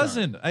 No, either. it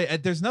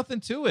doesn't. There's nothing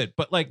to it.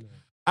 But like,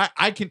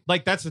 I can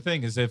like that's the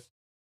thing is if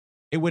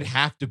it would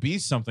have to be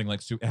something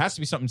like it has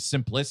to be something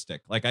simplistic.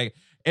 Like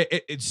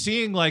it's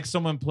seeing like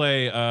someone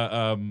play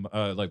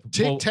like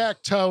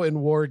Tic-tac-toe in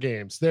war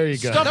games. There you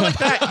go. stuff like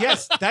that.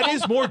 Yes, that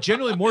is more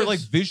generally more like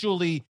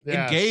visually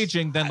Yes.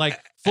 engaging than like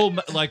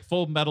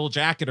Full Metal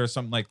Jacket or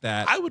something like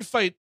that. I would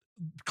fight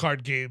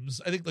card games.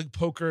 I think like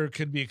poker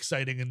can be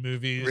exciting in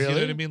movies. You know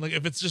Really? what I mean? Like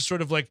if it's just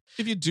sort of like,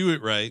 If you do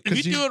it right.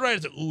 if you do it right,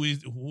 it's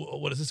like,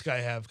 what does this guy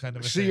have? Kind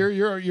of a See, thing.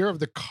 you're of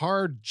the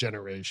card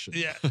generation.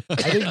 Yeah. I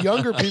think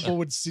younger people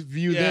would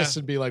view Yeah. this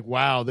and be like,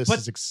 "Wow, this But-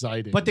 is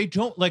exciting." But they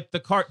don't like the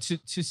card. To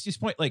Steve's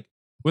point, like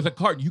with a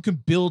card, you can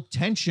build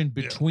tension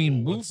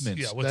between What's-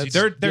 movements. yeah, what's he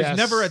That's- There's yes,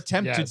 never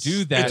attempt yes. to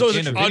do that It's always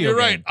in a like, on video your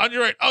right, game. on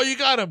your right. Oh, you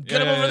got him.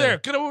 Get him Yeah. over there.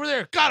 Get him over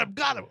there. Got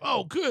him.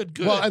 Oh, good.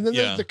 well, and then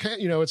Yeah.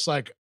 it's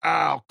like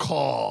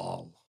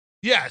alcohol.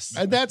 Yes.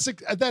 And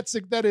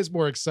that is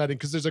more exciting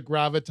because there's a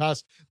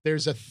gravitas,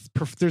 there's a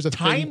thing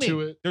Timing.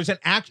 to it. There's an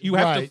act. You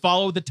have to Right.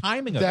 follow the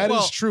timing of That it.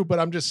 is true, but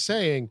I'm just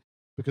saying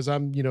because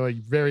I'm a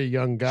very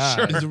young guy.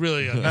 Sure. He's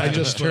really young. I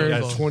just turned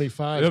Yes.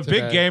 25. A big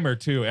today. gamer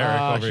too,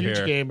 Eric over huge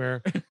here.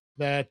 gamer.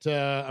 That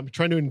I'm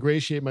trying to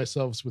ingratiate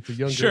myself with the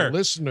younger Sure.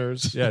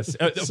 listeners. Yes,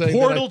 saying that I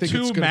Portal think it's 2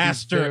 gonna be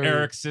master very-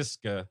 Eric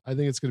Siska. I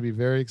think it's going to be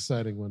very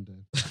exciting one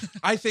day.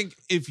 I think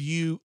if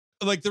you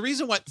like the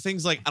reason why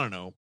things like, I don't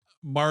know,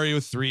 Mario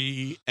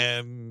 3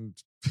 and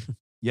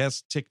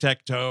yes,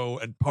 tic-tac-toe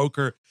and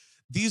poker,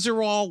 these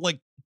are all like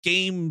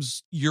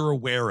games you're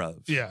aware of.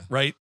 Yeah.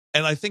 Right.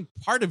 And I think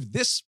part of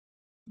this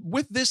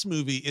with this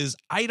movie is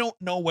I don't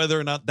know whether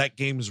or not that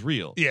game's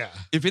real. Yeah.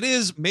 If it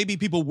is, maybe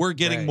people were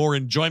getting Right. more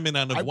enjoyment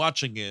out of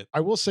watching it. I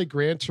will say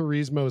Gran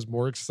Turismo is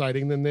more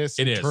exciting than this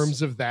It in is.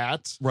 terms of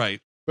that Right.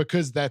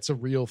 because that's a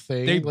real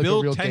thing. They like a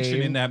build real tension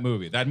game. in that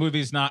movie. That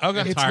movie's not Okay.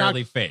 It's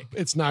entirely not- fake.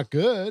 It's not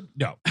good,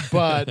 No.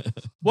 but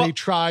Well- they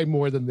try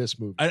more than this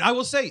movie. And I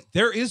will say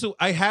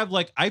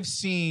I've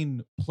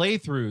seen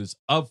playthroughs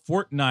of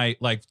Fortnite,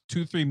 like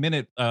 2-3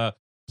 minute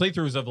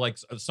playthroughs of like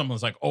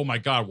someone's like, oh my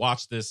God,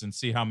 watch this and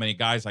see how many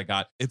guys I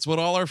got. It's what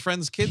all our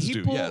friends' kids do.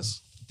 People-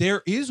 Yes.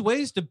 There is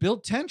ways to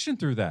build tension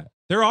through that.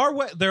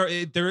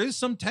 There is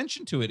some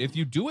tension to it if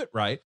you do it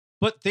right,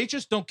 but they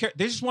just don't care.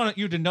 They just want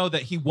you to know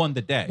that he won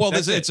the day. Well,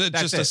 That's it's it.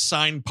 That's just a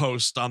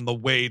signpost on the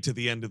way to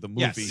the end of the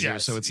movie Yes, here,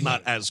 yes. so it's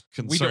not as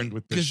concerned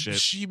with this Because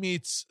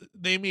shit.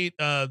 they meet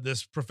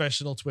this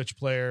professional Twitch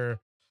player,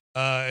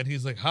 and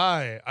he's like,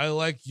 "Hi, I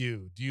like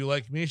you. Do you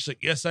like me?" She's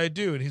like, "Yes, I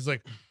do." And he's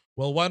like,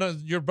 "Well, why don't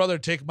your brother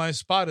take my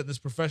spot in this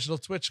professional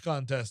Twitch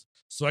contest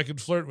so I can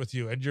flirt with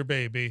you and your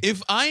baby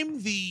If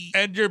I'm the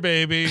and your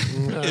baby?"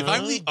 if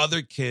I'm the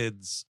other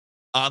kids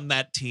on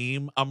that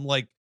team, I'm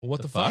like,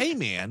 What the fuck? hey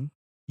man,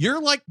 you're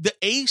like the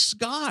ace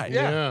guy.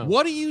 Yeah.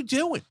 What are you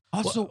doing?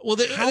 Also, Well,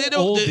 how they know,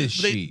 old they, is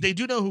she? They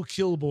do know who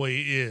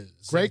Killboy is.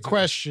 Great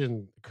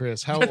question,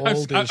 Chris. How old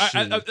is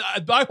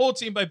she? My whole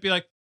team might be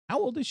like, how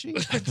old is she?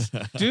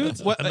 Dude,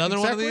 what, Another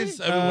one of exactly? these.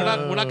 I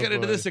mean, we're not getting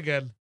into this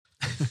again.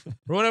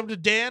 Or what happened to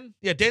Dan?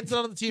 Yeah, Dan's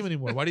not on the team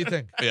anymore. Why do you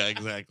think? Yeah,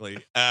 exactly.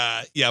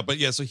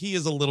 So he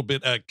is a little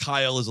bit,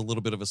 Kyle is a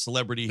little bit of a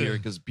celebrity here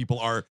because people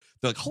they're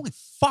like, holy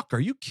fuck, are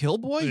you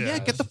Killboy? Yeah,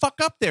 get the fuck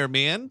up there,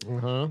 man.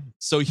 Uh-huh.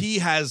 So he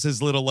has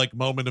his little like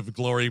moment of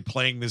glory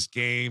playing this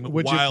game.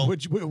 Would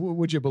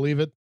you believe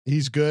it?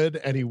 He's good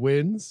and he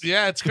wins.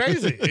 Yeah, it's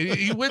crazy.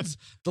 He wins.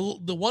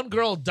 The one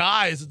girl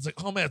dies. It's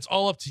like, oh man, it's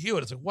all up to you.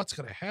 And it's like, what's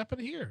gonna happen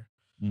here?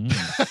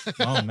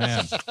 Oh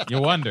man, you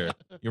wonder.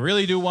 You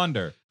really do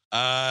wonder.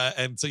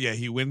 And so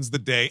he wins the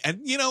day.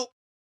 And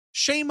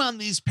shame on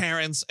these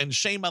parents and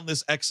shame on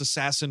this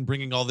ex-assassin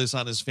bringing all this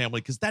on his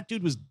family, because that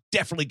dude was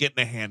definitely getting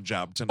a hand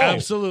job tonight.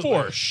 Absolutely,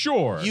 for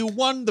sure. You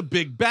won the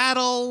big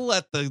battle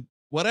at the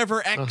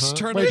whatever X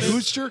tournament. Wait,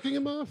 who's jerking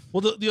him off?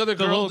 Well, the other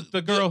girl,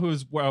 the girl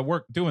who's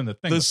doing the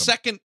thing. The with him.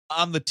 second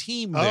on the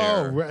team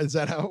there. Oh, is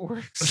that how it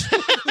works?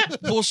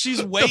 Well,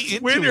 she's way The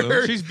into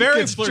winner him. She's very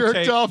gets jerked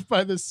flirtatious. off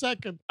by the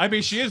second. I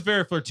mean, she is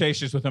very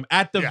flirtatious with him.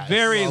 At the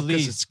very well, 'cause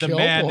it's least, the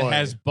man Killboy.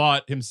 has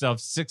bought himself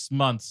 6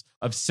 months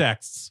of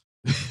sex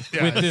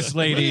Yeah, with this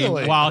lady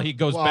Really? while he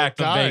goes Well, back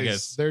to guys,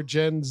 Vegas. They're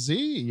Gen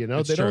Z,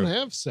 It's they don't true.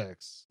 have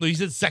sex. he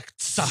said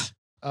sex.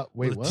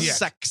 Wait, what? Yeah.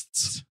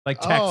 Sexts. Like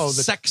Oh, text.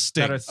 the- Sexting.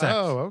 that are sex.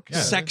 Oh, okay.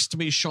 Sext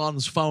me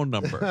Sean's phone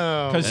number.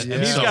 Oh, 'Cause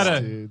yes, he's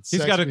gotta- dude. He's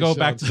Sex got to me, go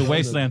back Sean. to the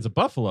wastelands of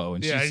Buffalo,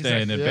 and Yeah, she's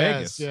staying in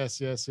Yes,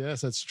 Vegas.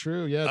 yes. That's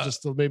true. Yeah,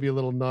 just maybe a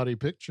little naughty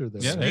picture there.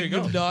 Yeah, there you Speaking go.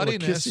 of Little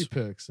naughtiness, kissy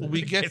pics.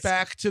 we get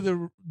back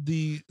to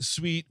the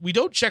suite. We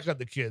don't check on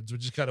the kids,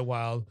 which is kind of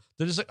wild.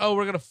 They're just like, oh,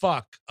 we're gonna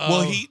fuck.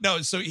 Well,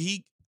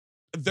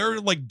 they're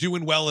like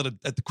doing well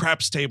at the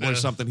craps table or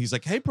something. He's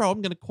like, hey, bro, I'm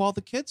going to call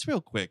the kids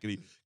real quick. And he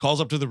calls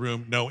up to the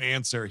room. No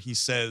answer. He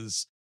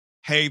says,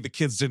 hey, the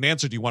kids didn't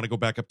answer. Do you want to go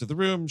back up to the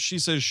room? She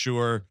says,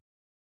 sure.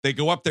 They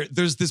go up there.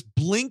 There's this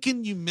blink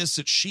and you miss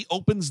it. She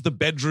opens the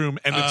bedroom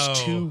and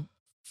it's two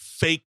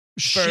fake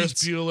Ferris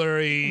sheets.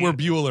 Bueller. We're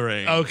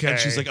Buellering. Okay. And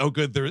she's like, oh,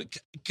 good.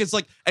 Because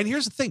and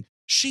here's the thing.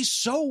 She's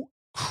so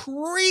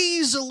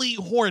crazily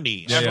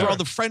horny after all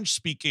the French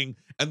speaking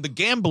and the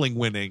gambling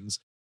winnings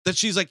that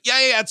she's like,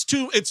 yeah, it's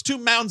two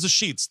mounds of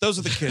sheets. Those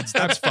are the kids.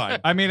 That's fine.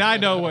 I mean, I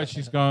know what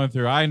she's going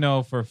through. I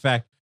know for a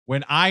fact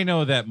when I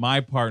know that my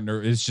partner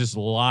is just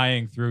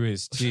lying through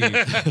his teeth.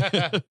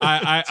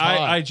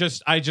 I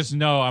just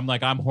know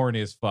I'm horny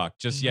as fuck.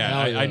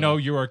 I know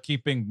you are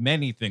keeping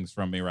many things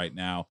from me right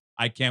now.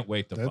 I can't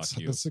wait to fuck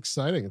you. That's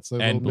exciting. It's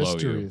like And little blow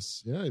you.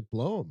 mysteries. Yeah,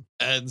 blow them.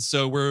 And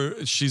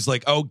so she's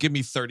like, oh, give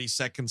me 30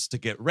 seconds to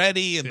get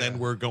ready. And then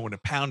we're going to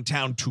Pound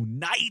Town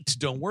tonight.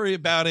 Don't worry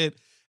about it.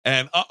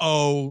 And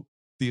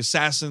the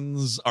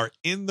assassins are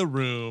in the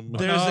room.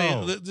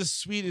 This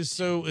suite is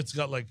it's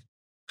got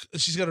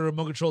she's got a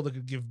remote control that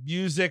could give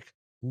music.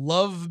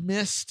 Love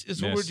Mist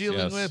is what we're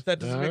dealing with. That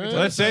doesn't make a ton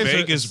That of saves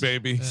sense. Vegas,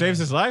 baby. Saves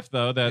his life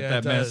though. Yeah,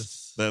 That it mess. does.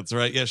 That's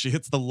right. Yeah, she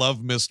hits the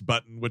Love Mist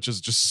button, which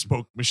is just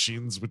smoke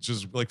machines, which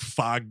is like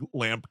fog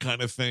lamp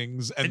kind of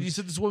things. And you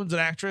said this woman's an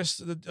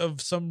actress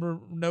of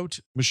some note.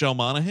 Michelle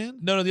Monaghan?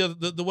 No, the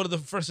other, the one of the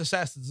first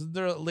assassins. Isn't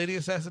there a lady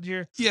assassin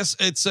here? Yes,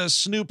 it's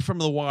Snoop from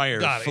The Wire.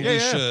 Got it.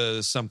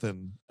 Felicia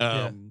something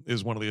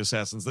is one of the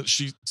assassins that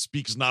she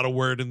speaks not a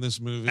word in this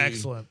movie.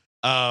 Excellent.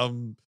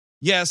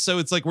 So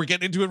it's like we're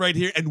getting into it right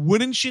here. And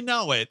wouldn't you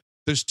know it,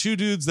 there's two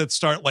dudes that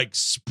start like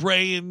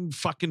spraying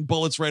fucking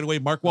bullets right away.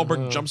 Mark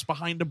Wahlberg jumps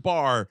behind a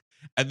bar,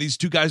 and these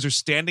two guys are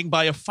standing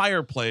by a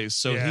fireplace.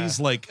 So he's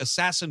like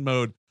assassin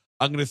mode.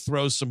 I'm going to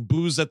throw some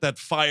booze at that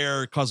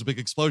fire, cause a big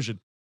explosion.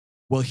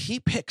 Well, he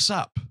picks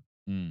up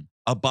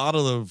a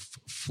bottle of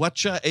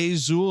Flecha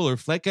Azul or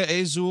Fleca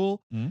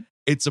Azul.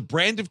 It's a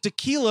brand of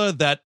tequila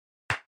that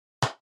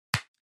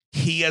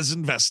he has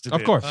invested in.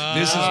 Of course.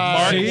 This is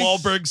Mark See?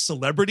 Wahlberg's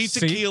celebrity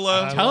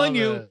tequila. I'm telling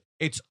you, it.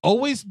 it's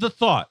always the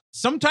thought.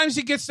 Sometimes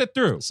he gets it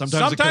through.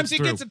 Sometimes he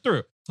it gets it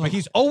through. But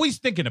he's always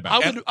thinking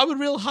about it. I would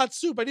real hot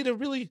soup. I need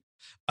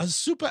a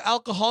super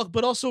alcoholic,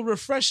 but also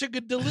refreshing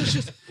and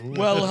delicious.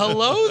 Well,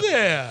 hello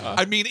there.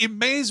 I mean, it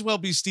may as well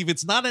be, Steve.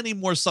 It's not any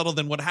more subtle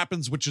than what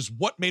happens, which is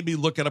what made me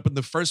look it up in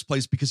the first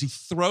place, because he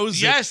throws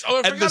it. Yes. Oh,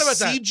 I and the forgot about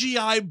that.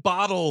 CGI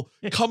bottle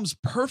comes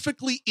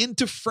perfectly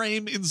into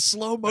frame in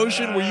slow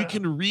motion where you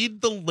can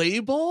read the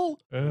label.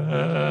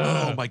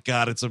 Oh my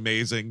God, it's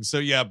amazing. So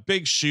yeah,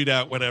 big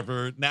shootout,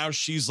 whatever. Now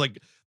she's like,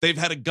 they've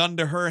had a gun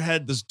to her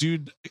head. This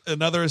dude,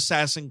 another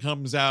assassin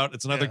comes out.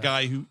 It's another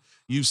guy who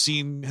you've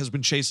seen has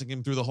been chasing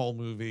him through the whole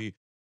movie.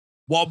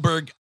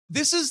 Wahlberg,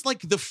 this is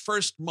like the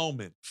first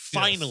moment,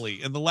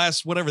 finally, in the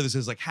last, whatever this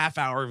is, like half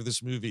hour of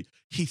this movie,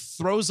 he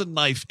throws a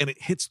knife and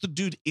it hits the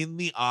dude in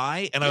the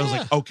eye. And I was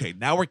like, okay,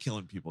 now we're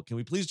killing people. Can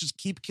we please just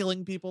keep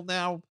killing people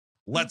now?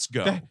 Let's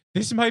go.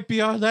 This might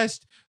be our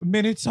last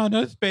minutes on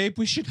Earth, babe.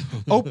 We should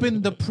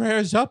open the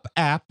Prayers Up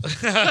app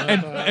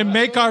and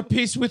make our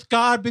peace with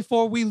God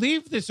before we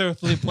leave this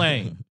earthly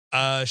plane.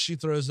 She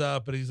throws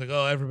up, and he's like,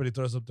 "Oh, everybody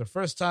throws up their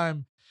first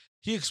time."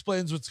 He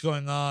explains what's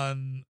going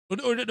on.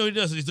 Or no, he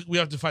doesn't. He's like, "We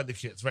have to find the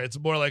kids, right?" It's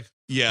more like,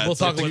 yeah, we'll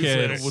talk about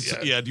this kids.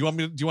 later. Do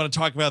you want to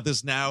talk about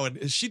this now?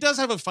 And she does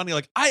have a funny,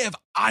 like, I have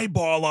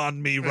eyeball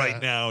on me right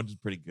now, which is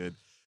pretty good.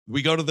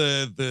 We go to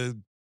the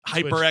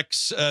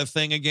HyperX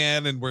thing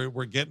again, and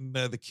we're getting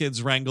the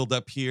kids wrangled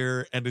up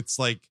here, and it's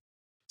like,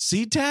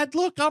 see, Dad,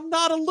 look, I'm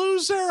not a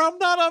loser.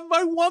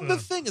 I won the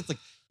thing. It's like,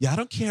 yeah, I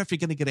don't care if you're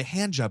gonna get a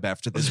hand job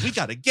after this. We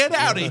gotta get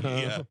out of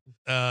here.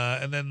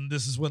 And then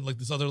this is when like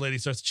this other lady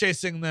starts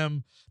chasing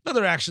them.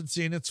 Another action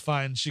scene. It's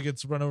fine. She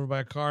gets run over by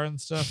a car and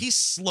stuff. He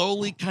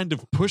slowly kind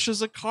of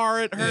pushes a car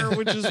at her,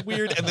 which is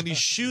weird, and then he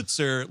shoots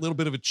her. A little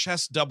bit of a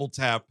chest double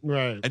tap,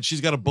 Right. and she's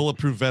got a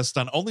bulletproof vest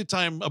on. Only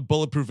time a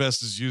bulletproof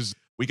vest is used.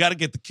 We got to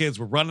get the kids.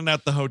 We're running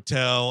out the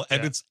hotel,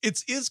 and Yeah.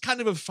 it is kind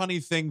of a funny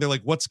thing. They're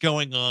like, "What's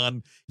going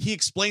on?" He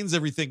explains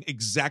everything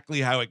exactly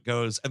how it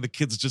goes, and the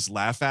kids just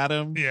laugh at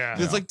him. Yeah.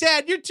 And it's like,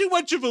 "Dad, you're too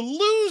much of a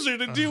loser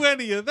to do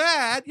any of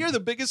that. You're the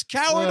biggest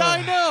coward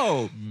I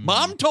know."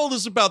 Mom told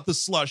us about the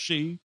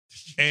slushy.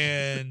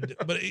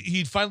 But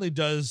he finally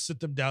does sit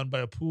them down by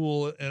a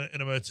pool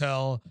in a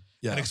motel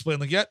and explain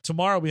like, yeah,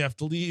 tomorrow we have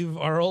to leave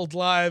our old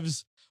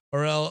lives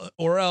or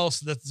else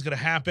that's going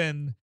to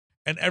happen.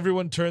 And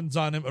everyone turns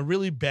on him. A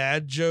really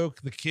bad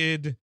joke. The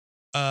kid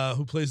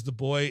who plays the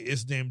boy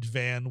is named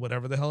Van,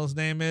 whatever the hell his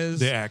name is.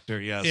 The actor,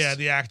 yes. Yeah,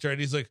 the actor. And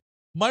he's like,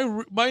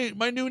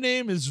 my new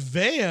name is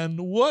Van.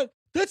 What?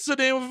 That's the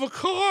name of a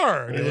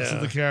car. And he looks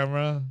at the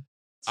camera.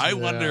 I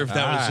wonder if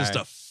that was just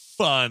a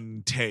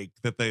fun take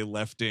that they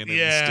left in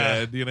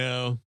instead, you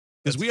know?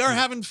 Because we are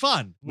having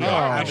fun. We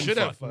are. We should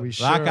have fun. We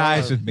Lock sure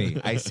eyes are. with me.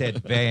 I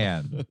said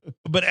Van.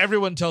 But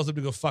everyone tells him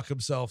to go fuck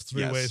himself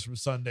three Yes. ways from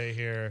Sunday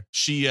here.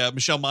 She,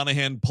 Michelle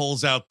Monaghan,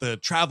 pulls out the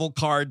travel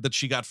card that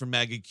she got from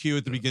Maggie Q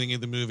at the beginning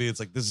of the movie. It's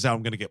like, this is how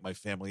I'm going to get my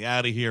family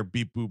out of here.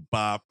 Beep, boop,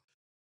 bop.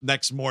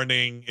 Next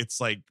morning,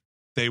 it's like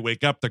they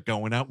wake up. They're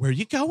going out. Where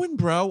you going,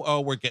 bro?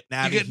 Oh, we're getting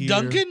out You of get here.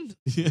 Duncan?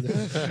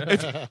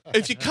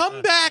 if you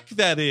come back,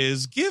 that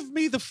is, give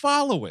me the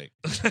following.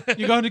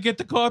 You going to get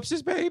the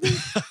corpses, baby?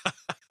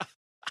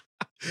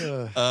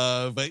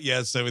 But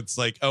yeah, so it's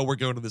like, oh, we're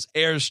going to this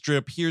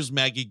airstrip. Here's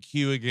Maggie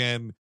Q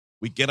again.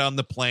 We get on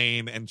the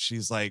plane, and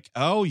she's like,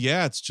 oh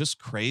yeah, it's just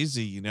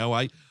crazy. You know,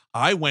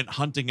 I went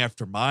hunting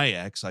after my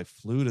ex. I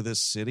flew to this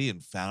city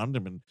and found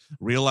him and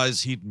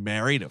realized he'd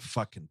married a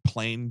fucking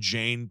plain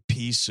Jane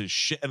piece of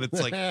shit. And it's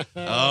like,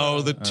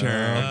 oh, the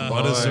term.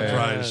 What a boy.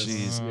 surprise. Yes.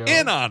 She's Yep.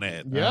 in on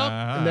it. Yep.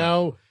 Ah.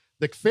 Now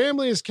the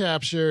family is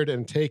captured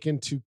and taken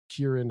to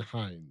Kieran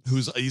Hines.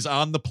 He's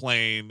on the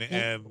plane,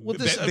 and what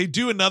this- they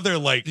do another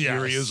like, Yes.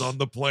 here he is on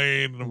the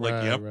plane, and I'm like,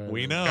 Right, yep, right,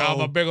 we right. know.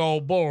 I'm a big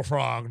old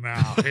bullfrog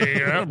now.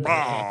 Here.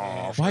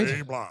 Blah, Why-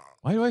 blah, blah.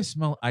 Why do I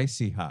smell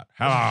icy hot?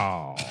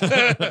 Hello. Hi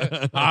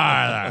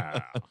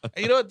there.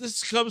 And you know what?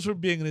 This comes from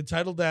being an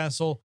entitled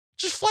asshole.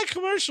 Just fly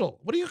commercial.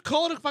 What do you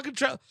call it? A fucking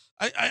travel?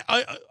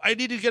 I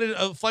need to get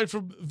a flight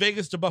from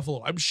Vegas to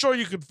Buffalo. I'm sure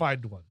you could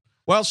find one.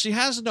 Well, she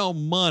has no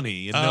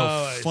money and Oh, no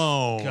I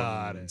phone.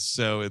 got it.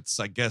 So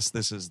I guess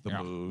this is the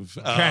Yeah. move.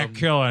 Can't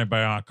kill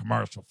anybody on a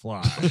commercial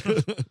flight.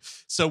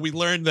 So we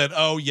learned that,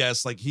 oh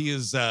yes, like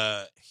he's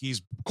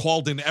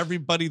called in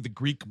everybody. The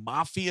Greek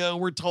mafia,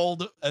 we're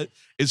told,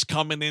 is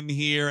coming in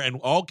here.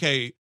 And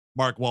okay,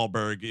 Mark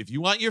Wahlberg, if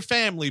you want your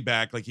family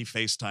back, like he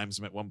FaceTimes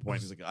him at one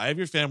point. He's like, I have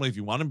your family. If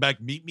you want him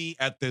back, meet me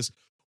at this.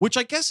 Which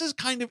I guess is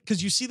kind of,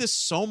 because you see this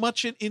so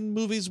much in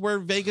movies where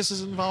Vegas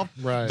is involved.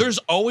 Right. There's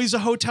always a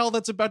hotel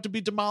that's about to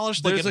be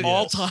demolished, like There's at like-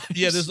 all times.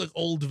 Yeah, there's like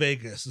old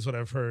Vegas is what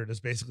I've heard. Is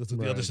basically to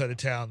the other Right. side of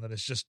town that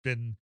it's just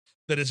been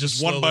that it's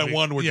just one by slowly-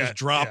 one, we're Yeah, just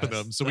dropping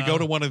yes. them. So we go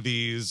to one of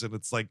these, and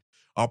it's like,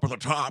 Up at the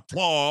top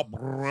floor,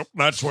 brrr,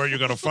 that's where you're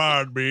going to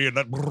find me, and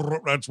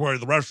that's where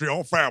the rest of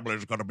your family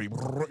is going to be.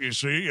 Brrr, you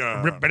see?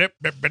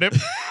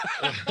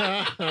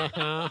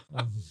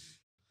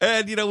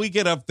 and you know, we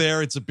get up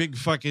there. It's a big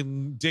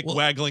fucking dick Well-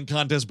 waggling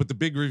contest, but the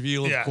big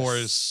reveal, of Yes.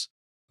 course,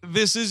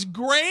 this is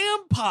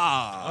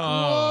Grandpa.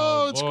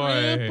 Oh, it's boy.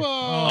 Grandpa.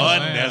 Oh,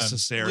 man.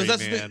 Unnecessary, Because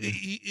that's man.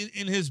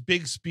 in his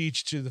big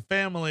speech to the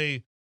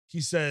family,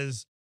 he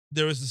says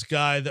there was this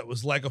guy that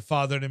was like a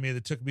father to me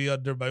that took me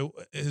under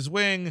his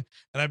wing,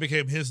 and I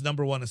became his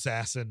number one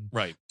assassin.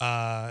 Right.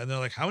 And they're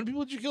like, "How many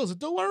people did you kill?" I said,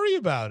 "Don't worry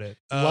about it."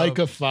 Like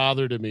a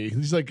father to me.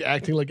 He's like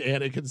acting like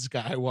Anakin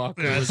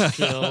Skywalker was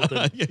killed.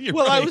 and- Yeah, you're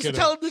well, I right. was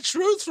telling the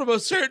truth from a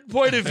certain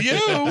point of view.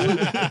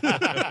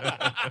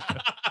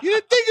 You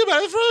didn't think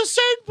about it from a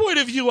certain point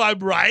of view. I'm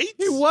right.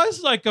 He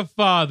was like a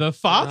father.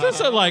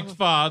 Fathers are like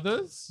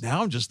fathers.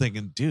 Now I'm just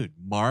thinking, dude,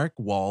 Mark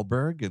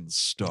Wahlberg and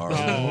Star Wars.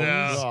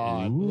 yeah.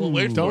 God. We'll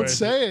wait for Don't it.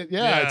 say it.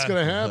 Yeah, Yeah. it's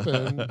going to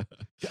happen.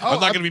 I'm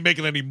not going to be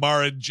making any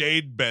Mara and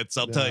Jade bets.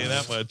 I'll tell you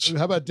that much.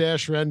 How about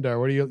Dash Rendar?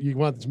 What do you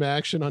want some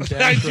action on I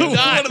Dash do Rendar?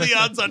 not. What are the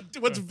odds on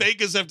what's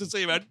Vegas have to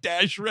say about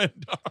Dash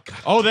Rendar?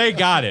 Oh, they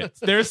got it.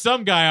 There's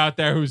some guy out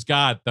there who's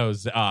got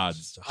those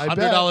odds. I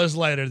bet. $100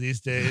 lighter these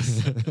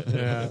days.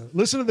 Yeah.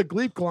 Listen to the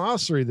Gleep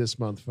glossary this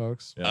month,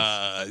 folks.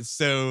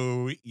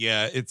 So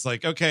yeah, it's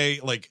like, okay,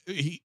 like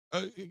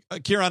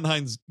Kieran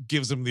Hines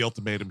gives him the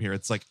ultimatum here.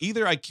 It's like,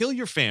 either I kill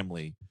your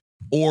family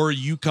or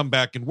you come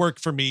back and work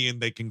for me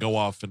and they can go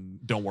off and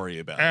don't worry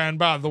about it. And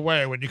by the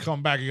way, when you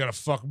come back, you got to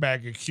fuck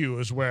Maggie Q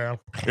as well.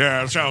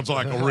 Yeah, it sounds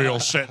like a real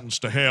sentence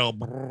to hell.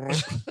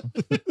 Brrr.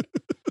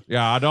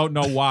 Yeah, I don't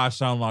know why I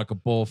sound like a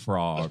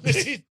bullfrog.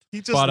 He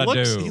just But I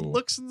looks. do. He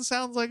looks and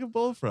sounds like a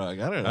bullfrog.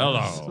 I don't know.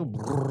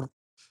 Hello.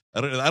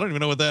 I don't even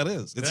know what that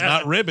is. It's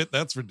not ribbit.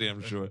 That's for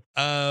damn sure.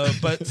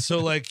 But so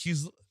like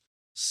he's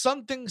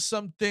something.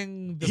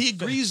 He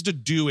agrees to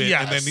do it,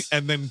 Yes.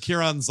 and then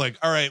Kieran's like,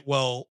 "All right,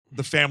 well,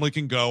 the family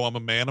can go. I'm a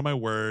man of my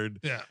word."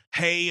 Yeah.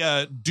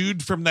 Hey,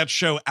 dude from that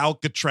show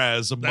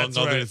Alcatraz, among That's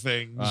other right.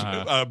 things,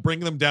 Uh-huh. bring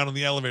them down in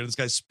the elevator. This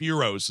guy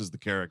Spiros is the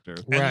character.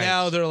 And Right.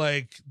 now they're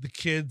like, the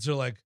kids are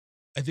like,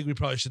 I think we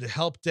probably should have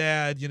helped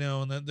Dad,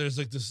 and then there's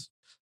like this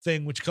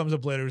thing which comes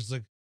up later. It's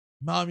like,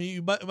 Mom,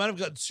 you might have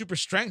gotten super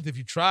strength if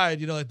you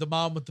tried, like the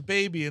mom with the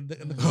baby in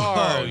the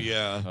car. Oh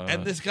yeah.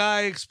 And this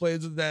guy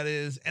explains what that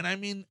is. And I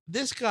mean,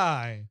 this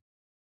guy,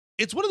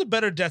 it's one of the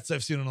better deaths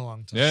I've seen in a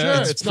long time. Yeah.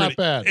 Sure, it's it's not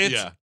bad. It's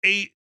Yeah.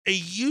 a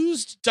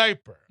used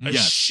diaper, a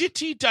Yes.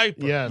 shitty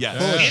diaper Yeah, Yes.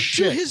 full of into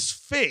shit his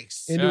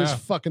face. into his Yeah.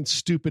 fucking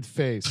stupid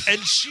face.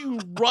 And she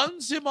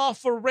runs him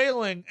off a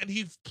railing and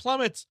he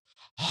plummets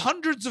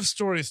hundreds of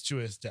stories to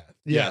his death.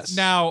 Yes.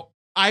 Now,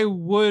 I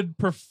would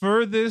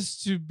prefer this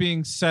to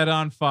being set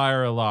on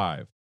fire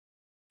alive,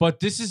 but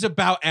this is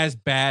about as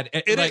bad.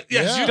 It Like, is,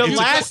 yes, yeah. the It's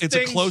last it's a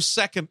things- close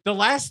second. The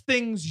last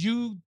things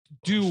you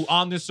do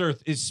on this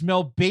earth is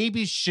smell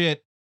baby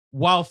shit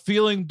while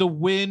feeling the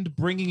wind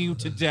bringing you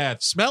to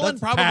death. Smelling That's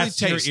probably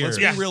past your taste. Let's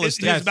be ear. His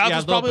realistic. Yes, mouth yeah,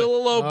 is a probably a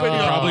little little open. Oh.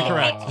 You're Probably like,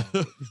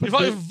 correct. You're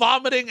probably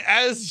vomiting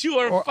as you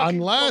are fucking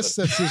Unless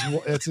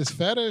vomiting. that's his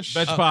fetish.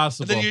 That's And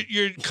possible. then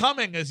you're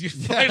coming as you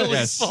finally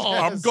Yes. fall.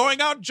 Yes. I'm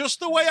going out just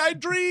the way I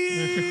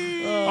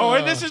dream. Oh,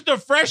 and this is the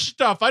fresh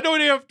stuff. I don't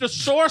even have to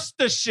source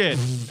the shit.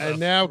 And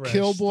now Fresh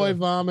Killboy stuff.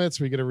 vomits.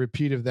 We get a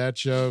repeat of that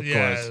joke.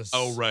 Yes.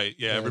 Oh right,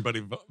 yeah. Yeah.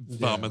 Everybody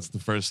vomits the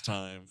first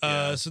time.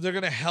 So they're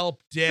gonna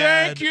help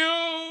Dad. Thank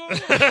you.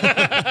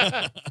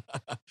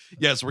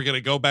 Yes, we're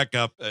gonna go back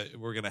up.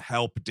 We're gonna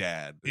help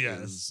Dad.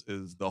 Yes.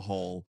 is the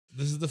whole.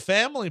 This is the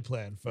family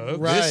plan, folks.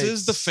 Right. This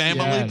is the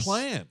family Yes.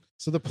 plan.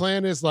 So the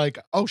plan is like,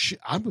 oh shit,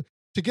 I'm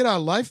to get our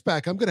life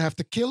back. I'm gonna have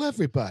to kill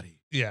everybody.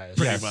 Yes.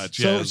 Pretty Yes. much.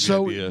 So Yeah, is the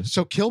idea.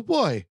 so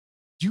Killboy,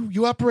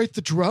 you operate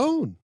the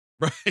drone,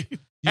 Right.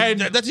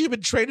 And that's what you've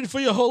been training for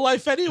your whole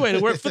life anyway, to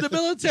work for the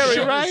military,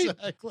 Sure, right?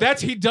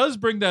 exactly. He does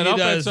bring that He up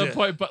does, at some yeah.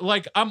 point, but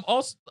like I'm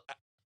also,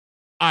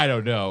 I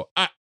don't know.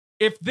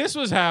 If this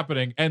was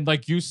happening and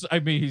like he's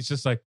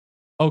just like,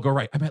 oh, go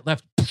right. I meant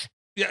left.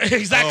 Yeah,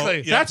 exactly.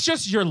 Oh, yeah. That's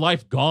just your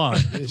life gone.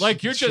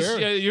 Like you're just Sure.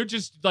 you're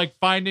just like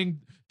finding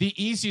the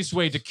easiest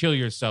way to kill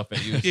yourself.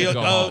 At you. You know, Go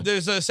oh, home.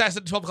 there's an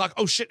assassin at 12 o'clock.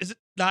 Oh shit, is it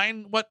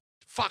 9? What?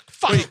 Fuck.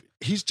 Wait,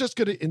 he's just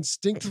gonna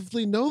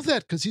instinctively know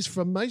that because he's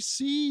from my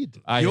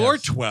seed. You're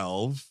Yes.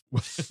 12.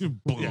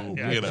 Boom.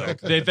 Yeah, you know.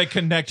 exactly. They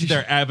connect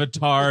their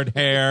avatared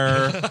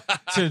hair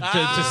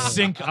to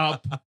sync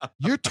up.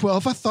 You're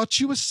 12. I thought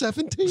you were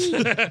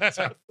 17.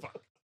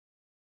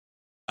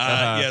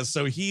 Yeah.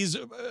 So he's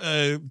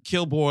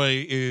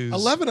Killboy is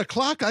 11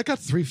 o'clock. I got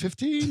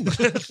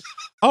 3:15.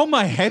 Oh,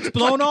 my head's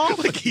blown off.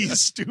 Like he's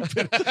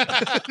stupid.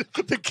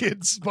 The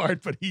kid's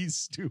smart, but he's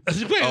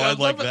stupid. Wait, Oh, I'd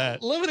like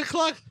that. 11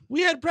 o'clock?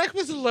 We had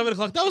breakfast at 11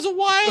 o'clock. That was a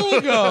while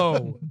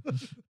ago.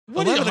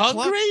 What, are you 11 o'clock?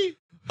 hungry?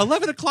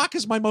 11 o'clock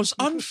is my most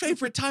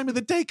unfavorite time of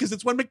the day because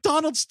it's when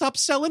McDonald's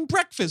stops selling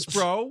breakfast,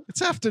 bro.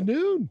 It's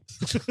afternoon.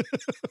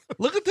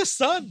 Look at the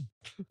sun.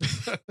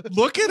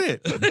 Look at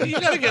it. You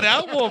gotta get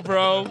out more,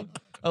 bro.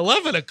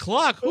 11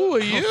 o'clock. Who are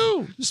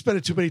you? You're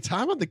spending too many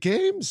time on the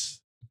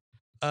games.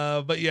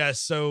 But yeah,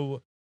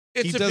 so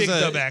it's He a does big a-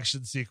 dumb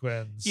action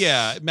sequence.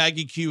 Yeah,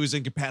 Maggie Q is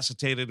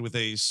incapacitated with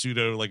a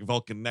pseudo like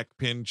Vulcan neck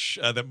pinch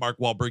that Mark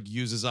Wahlberg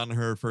uses on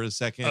her for a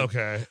second.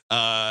 Okay.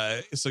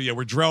 So yeah,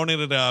 we're droning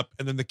it up,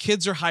 and then the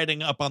kids are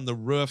hiding up on the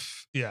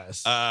roof.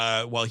 Yes.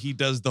 While he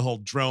does the whole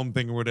drone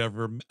thing or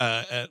whatever.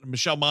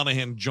 Michelle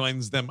Monaghan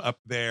joins them up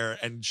there,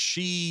 and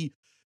she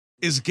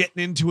is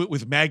getting into it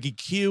with Maggie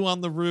Q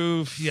on the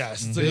roof.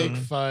 yes. It's Big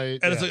like, fight.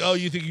 and it's like, yes. oh,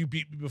 you think you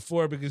beat me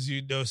before because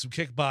you know some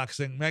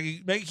kickboxing.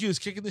 Maggie Q is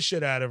kicking the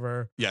shit out of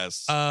her.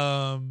 Yes.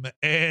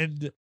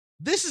 And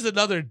this is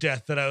another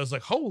death that I was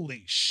like,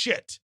 holy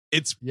shit.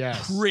 It's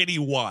Yes. pretty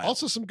wild.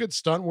 Also, some good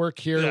stunt work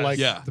here. Yes. Like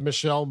Yeah. the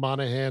Michelle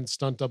Monaghan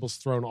stunt double's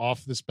thrown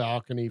off this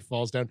balcony,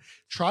 falls down,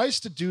 tries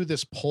to do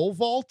this pole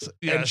vault and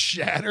Yes.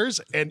 shatters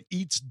and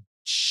eats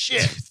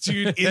shit.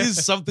 Dude, it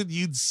is something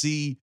you'd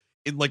see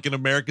in like an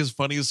America's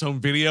Funniest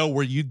Home Video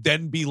where you'd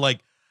then be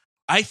like,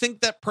 I think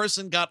that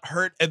person got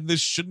hurt and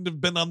this shouldn't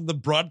have been on the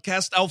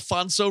broadcast,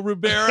 Alfonso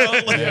Ribeiro.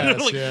 Like,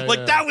 Yes, yeah,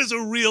 yeah. that was a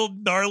real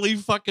gnarly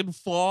fucking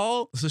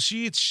fall. So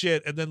she eats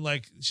shit, and then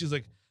like she's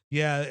like,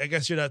 yeah, I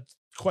guess you're not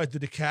quite the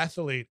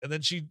decathlete. And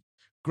then she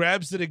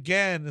grabs it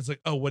again. It's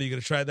like, oh, what are you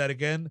gonna try that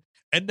again?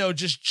 And no,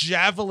 just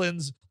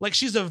javelins like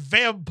she's a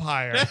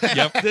vampire.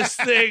 Yep. This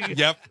thing,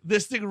 Yep.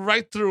 this thing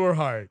right through her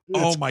heart.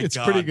 Oh my it's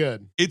God. pretty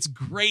good. It's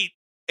great,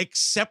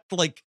 except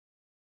like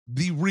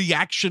the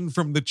reaction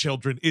from the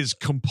children is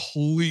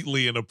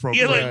completely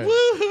inappropriate. You're like, Right.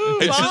 woohoo,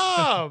 It's just-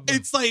 mom.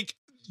 It's like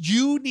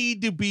you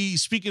need to be,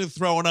 speaking of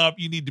throwing up,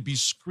 you need to be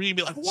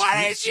screaming like,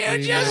 why did you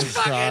Screaming, just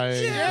fucking crying,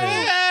 do yeah.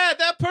 that?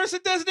 That person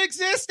doesn't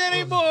exist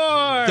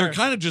anymore. They're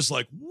kind of just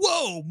like,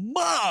 whoa,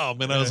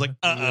 mom. And I was like,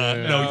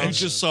 Yeah. no, you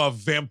just saw a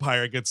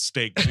vampire get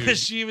staked, dude.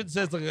 She even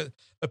says like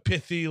a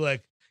pithy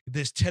like,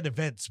 "There's 10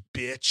 events,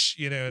 bitch."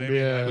 You know what I mean?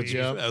 Yeah, I mean,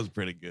 yeah. That was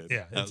pretty good.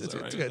 Yeah, That it's was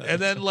all right. good. And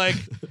then like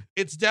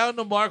it's down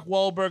to Mark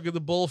Wahlberg and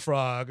the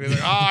Bullfrog. And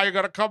they're like, you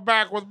gotta come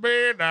back with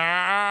me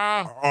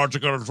now. Aren't you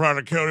going to try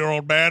to kill your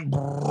old man?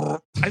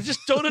 I just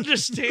don't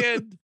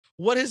understand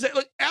what is that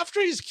like after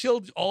he's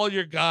killed all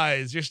your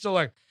guys, you're still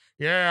like,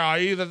 yeah,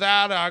 either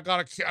that or I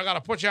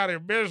gotta put you out of your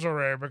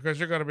misery because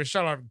you're gonna be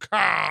selling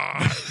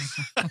cars.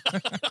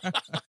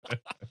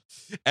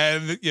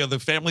 And the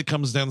family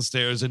comes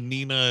downstairs and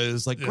Nina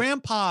is like,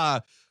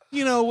 Grandpa,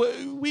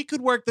 we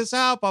could work this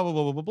out, blah, blah,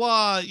 blah, blah, blah,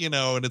 blah,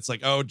 and it's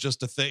like, oh,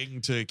 just a thing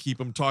to keep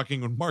him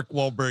talking when Mark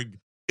Wahlberg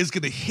is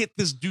going to hit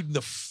this dude in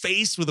the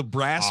face with a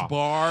brass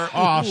bar.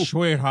 Oh, Ooh.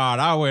 sweetheart,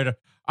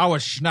 I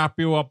would snap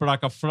you up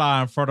like a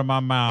fly in front of my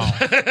mouth.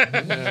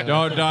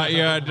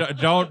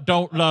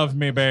 Don't love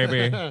me,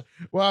 baby.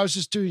 Well, I was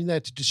just doing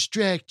that to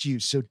distract you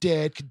so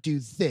Dad could do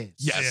this.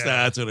 Yes, Yeah.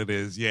 that's what it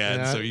is. Yeah.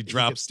 And Yeah, so he he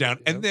drops gets- down.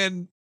 And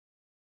then,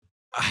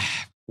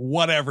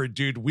 whatever,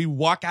 dude. We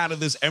walk out of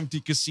this empty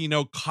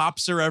casino.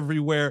 Cops are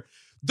everywhere.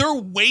 They're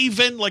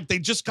waving like they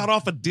just got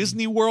off a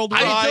Disney World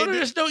ride. I don't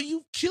understand.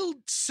 You killed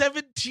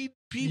 17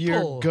 people.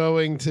 You're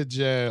going to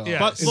jail. Yeah.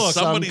 But in look,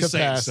 some somebody say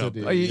capacity.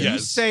 something. You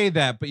Yes. say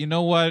that, but you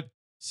know what?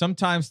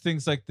 Sometimes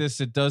things like this,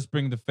 it does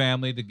bring the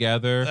family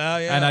together. Yeah,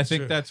 and I that's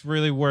think true. that's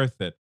really worth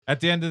it.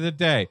 At the end of the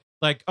day,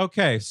 like,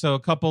 okay, so a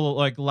couple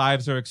like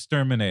lives are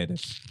exterminated.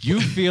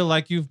 You feel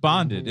like you've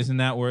bonded. Isn't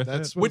that worth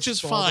That's it? what Which it's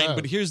is all fine, about.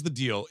 but here's the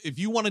deal. If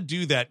you want to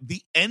do that,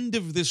 the end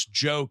of this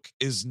joke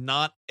is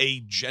not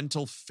a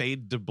gentle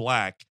fade to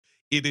black.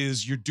 It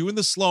is you're doing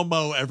the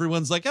slow-mo,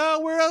 everyone's like,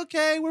 oh, we're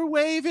okay, we're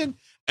waving.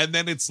 And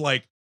then it's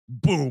like,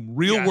 boom,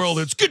 real Yes. world,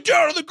 it's get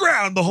down on the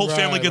ground. The whole Right,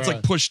 family gets right.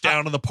 like pushed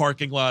down in the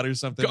parking lot or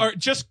something. Or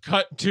just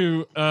cut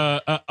to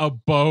a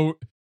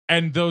boat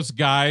and those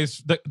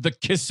guys, the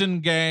kissing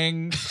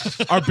gang,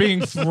 are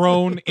being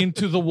thrown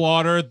into the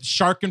water,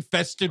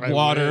 shark-infested I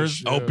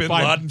waters. wish, Oh, yeah. Bin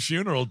By- Laden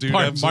funeral, dude.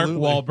 Mark Absolutely.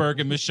 Wahlberg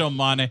and Michelle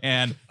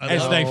Monaghan I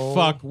as they know.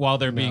 fuck while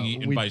they're being No,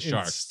 eaten by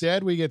sharks.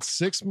 Instead, we get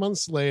 6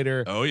 months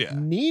later. Oh, yeah.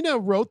 Nina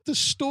wrote the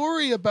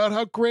story about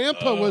how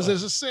Grandpa was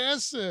his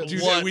assassin.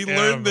 Dude, we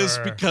learned this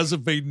Whatever. because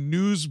of a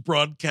news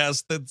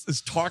broadcast that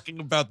is talking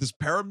about this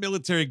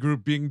paramilitary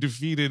group being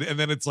defeated, and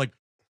then it's like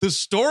the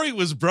story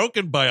was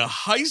broken by a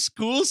high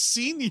school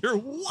senior.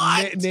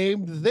 What?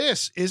 Named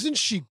this. Isn't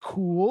she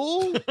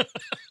cool?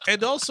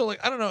 And also, like,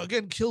 I don't know,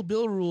 again, Kill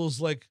Bill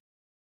rules, like,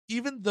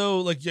 even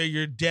though, like,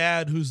 your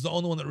dad, who's the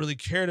only one that really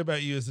cared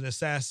about you as an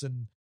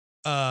assassin,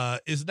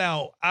 is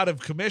now out of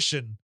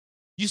commission,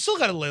 you still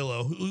got to lay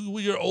low.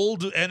 Your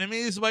old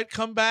enemies might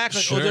come back.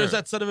 Like, Sure. oh, there's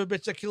that son of a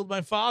bitch that killed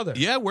my father.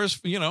 Yeah, where's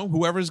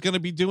whoever's going to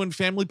be doing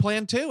Family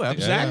Plan too? Absolutely.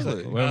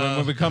 Exactly.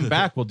 When we come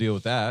back, we'll deal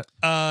with that.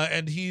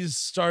 And he's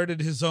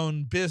started his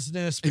own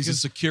business He's a because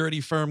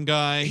security firm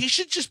guy. he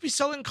should just be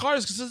selling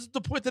cars because this is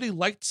the point that he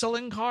liked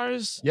selling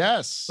cars.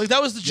 Yes. Like,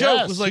 that was the joke.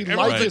 Yes, was like, he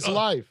everyone's liked his like, oh,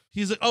 life.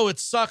 he's like, oh, it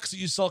sucks that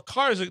you sell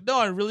cars. Like, no,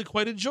 I really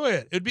quite enjoy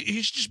it.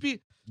 He should just be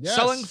Yes.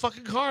 selling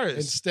fucking cars.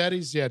 Instead,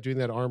 he's doing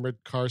that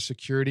armored car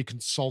security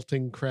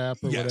consulting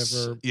crap or Yes.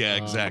 whatever. Yeah,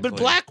 Um, exactly. I'm in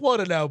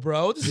Blackwater now,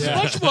 bro. This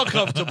Yeah. is much more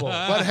comfortable.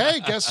 But hey,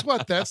 guess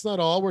what? That's not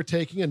all. We're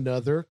taking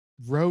another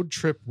road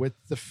trip with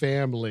the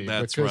family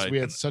That's because right. we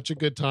had such a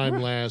good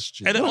time last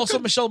year. And then also,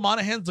 Michelle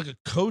Monaghan's like a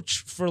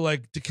coach for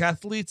like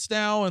decathletes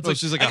now. It's So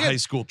she's like a again, high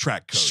school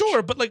track coach.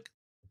 Sure, but like,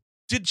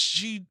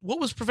 what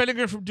was preventing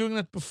her from doing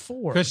that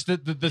before? Because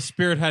the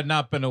spirit had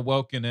not been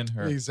awoken in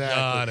her. Exactly.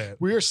 Got it.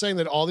 We are saying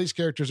that all these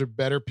characters are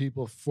better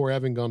people for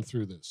having gone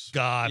through this.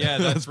 God. Yeah,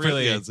 that's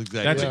really. yes,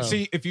 exactly. That's Yeah.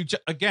 see if you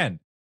again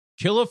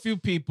kill a few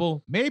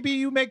people, maybe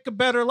you make a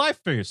better life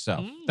for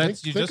yourself.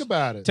 That's you Think just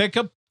about it. take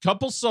a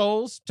couple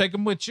souls, take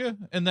them with you,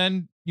 and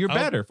then you're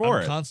better for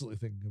I'm it. constantly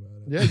thinking about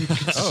it. Yeah, you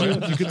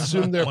consume, you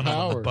consume their when I'm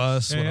on the power.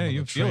 bus, Yeah, when yeah, I'm on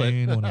you the feel it.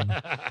 train, when I'm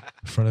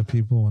in front of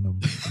people, when I'm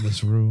in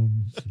this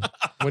room.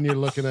 When you're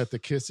looking at the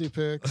kissy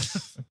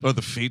pics. Or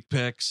the feet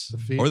pics. The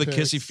feet or the pics.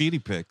 kissy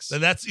feety pics.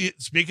 And that's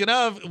it. Speaking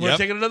of, we're Yep.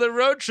 taking another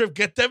road trip.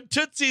 Get them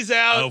tootsies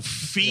out. Oh,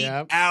 feet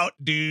Yep. out,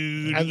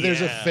 dude. And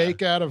there's a Yeah.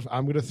 fake out of,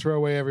 I'm going to throw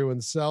away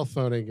everyone's cell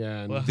phone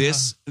again. Well,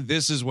 This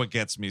is what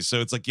gets me.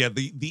 So it's like, yeah,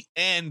 the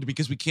end,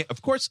 because we can't,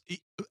 of course,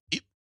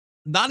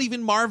 not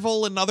even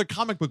Marvel and other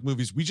comic book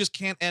movies. We just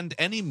can't end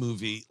any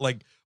movie.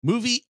 Like,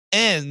 movie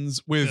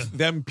ends with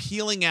them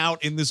peeling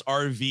out in this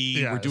RV.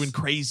 We're Yes. doing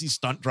crazy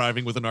stunt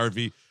driving with an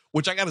RV,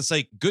 which I got to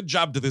say, good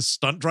job to this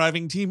stunt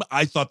driving team.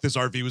 I thought this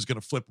RV was going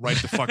to flip right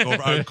the fuck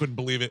over. I couldn't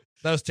believe it.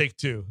 That was take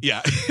two.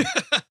 Yeah.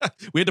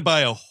 We had to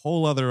buy a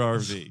whole other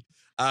RV.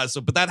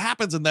 But that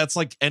happens, and that's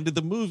like end of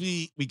the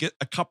movie. We get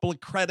a couple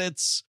of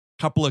credits,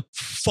 couple of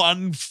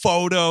fun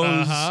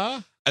photos.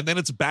 Uh-huh. And then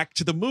it's back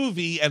to the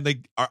movie, and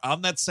they are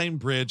on that same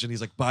bridge. And he's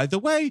like, by the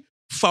way,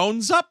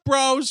 phones up,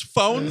 bros.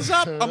 Phones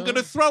up. I'm going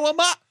to throw them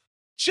up.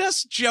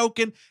 Just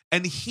joking.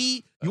 And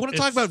you want to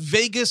talk It's- about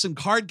Vegas and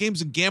card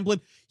games and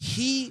gambling?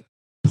 He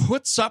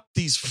puts up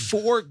these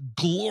 4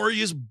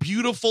 glorious,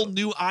 beautiful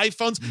new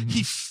iPhones.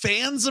 He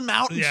fans them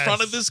out in Yes.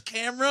 front of this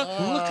camera.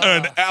 Look,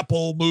 an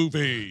Apple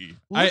movie.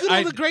 Look at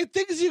all the great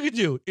things you can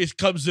do. It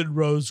comes in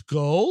rose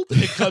gold.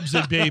 It comes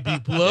in baby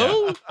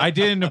blue. I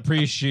didn't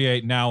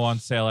appreciate now on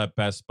sale at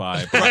Best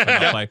Buy popping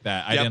up like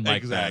that. I didn't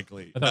like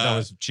exactly. that. I thought that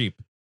was cheap.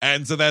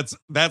 And so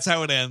that's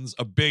how it ends.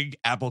 A big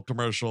Apple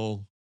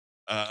commercial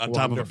on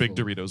top of a big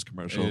Wonderful. Doritos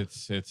commercial.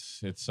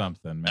 It's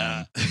something,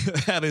 man.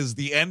 That is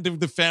the end of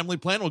the family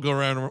plan. We'll go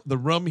around the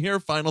room here.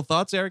 Final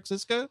thoughts, Eric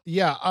Sisko?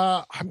 Yeah,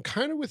 I'm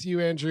kind of with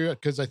you, Andrew,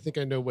 because I think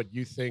I know what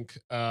you think.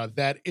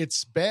 That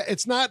it's bad.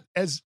 It's not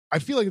as I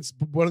feel like it's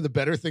one of the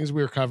better things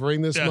we were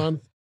covering this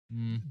month.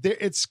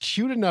 It's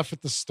cute enough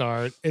at the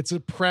start. It's a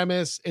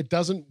premise. It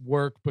doesn't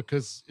work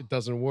because it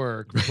doesn't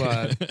work.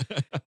 But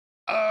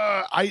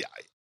I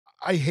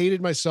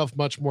hated myself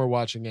much more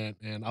watching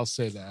Ant-Man. I'll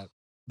say that.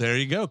 There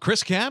you go.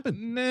 Chris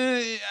Cabin. Nah,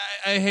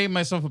 I hate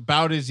myself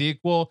about as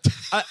equal.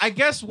 I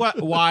guess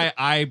why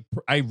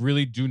I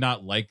really do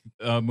not like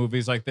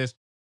movies like this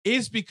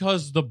is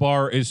because the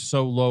bar is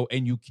so low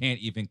and you can't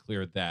even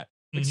clear that.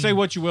 Like, say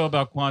what you will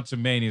about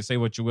Quantum Mania, say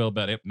what you will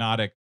about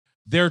Hypnotic.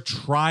 They're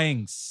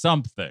trying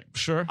something.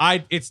 Sure.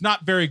 It's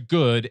not very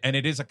good, and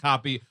it is a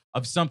copy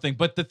of something,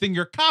 but the thing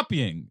you're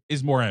copying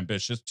is more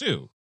ambitious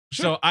too.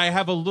 Sure. So I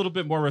have a little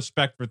bit more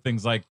respect for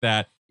things like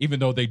that,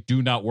 even though they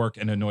do not work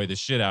and annoy the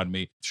shit out of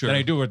me. Sure. Than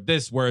I do with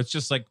this, where it's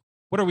just like,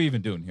 what are we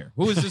even doing here?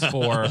 Who is this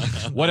for?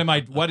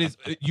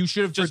 You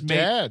should have just For made.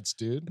 dads,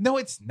 dude. No,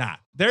 it's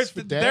not. They're It's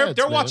for dads,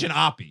 they're man. watching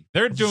Oppie.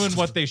 They're doing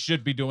what they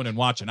should be doing and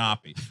watching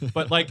Oppie.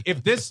 But like,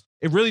 if this,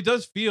 it really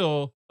does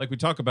feel like we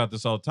talk about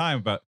this all the time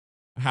about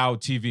how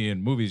TV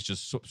and movies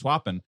just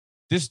swapping.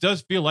 This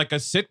does feel like a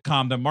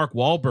sitcom that Mark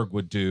Wahlberg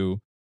would do,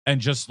 and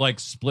just like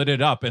split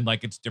it up and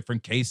like it's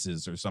different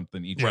cases or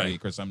something each Right.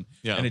 week or something.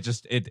 Yeah. And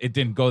it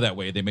didn't go that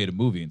way. They made a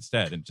movie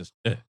instead and just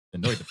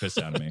annoyed the piss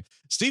out of me.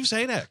 Steve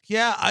Sadek.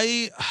 Yeah,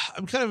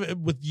 I'm kind of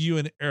with you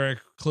and Eric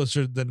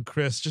closer than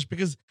Chris, just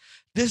because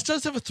this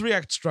does have a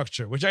 3-act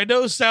structure, which I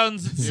know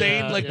sounds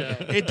insane.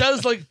 It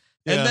does like,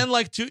 Yeah. and then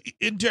like to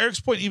Eric's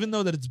point, even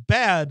though that it's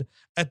bad,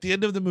 at the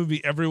end of the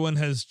movie, everyone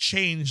has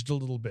changed a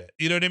little bit.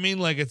 You know what I mean?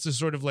 Like it's just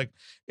sort of like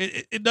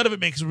none of it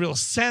makes real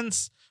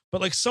sense. But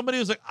like somebody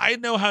was like, I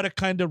know how to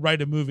kind of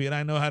write a movie, and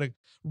I know how to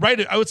write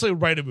it. I would say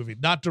write a movie,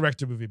 not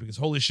direct a movie, because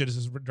holy shit, this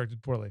is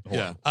directed poorly.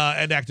 Yeah.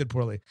 And acted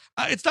poorly.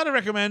 It's not a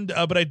recommend,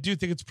 but I do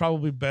think it's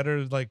probably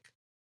better. Like,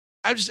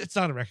 it's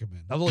not a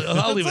recommend. I'll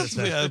leave it at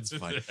that. Yeah, that's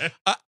fine.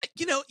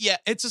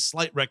 It's a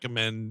slight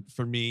recommend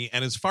for me.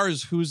 And as far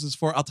as who's this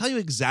for, I'll tell you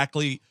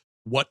exactly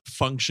what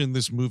function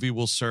this movie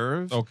will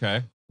serve.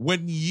 Okay.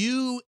 When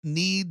you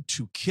need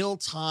to kill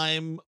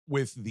time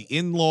with the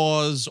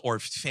in-laws or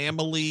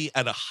family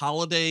at a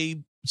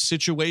holiday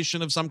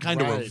situation of some kind,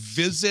 or a Right.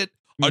 visit,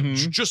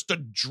 Mhm. just a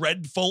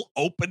dreadful,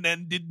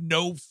 open-ended,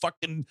 no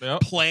fucking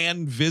Yep.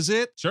 plan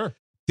visit, Sure.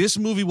 this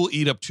movie will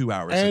eat up 2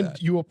 hours of And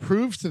that. you will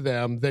prove to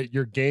them that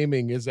your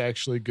gaming is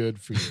actually good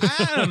for you.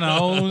 I don't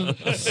know.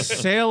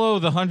 Salo,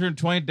 the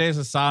 120 Days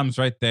of Sodom's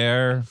right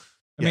there.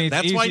 I mean, it's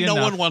that's why easy no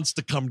enough. one wants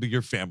to come to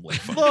your family.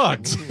 Look,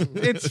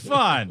 it's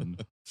fun.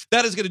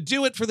 That is going to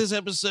do it for this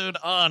episode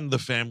on The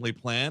Family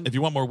Plan. If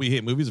you want more We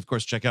Hate Movies, of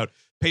course, check out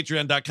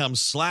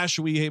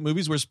patreon.com/We Hate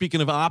Movies. We're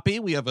speaking of Oppie.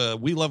 We have a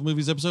We Love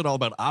Movies episode all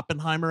about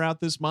Oppenheimer out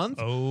this month.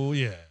 Oh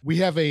yeah. We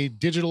have a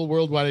digital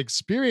worldwide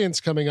experience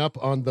coming up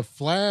on The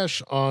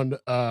Flash on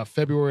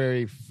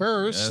February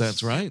 1st. Yes.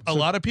 That's right. A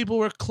lot of people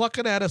were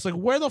clucking at us like,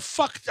 where the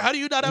fuck? How do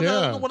you not have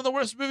Yeah. one of the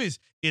worst movies?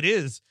 It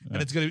is,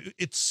 and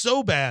it's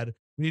so bad.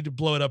 We need to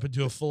blow it up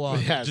into a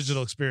full-on Yes.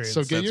 digital experience.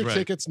 So get That's your right.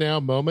 tickets now,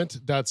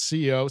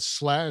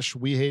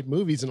 moment.co/We Hate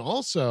Movies. And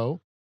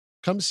also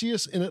come see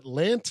us in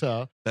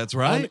Atlanta That's on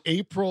right.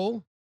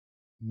 April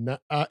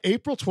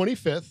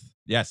 25th.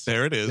 Yes.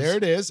 There it is. There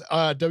it is.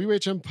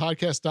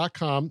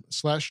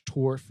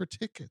 WHMpodcast.com/tour for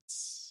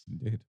tickets.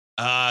 Indeed.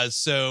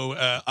 Otherwise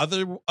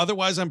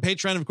on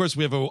Patreon, of course,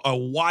 we have a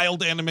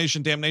wild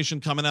animation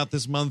damnation coming out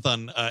this month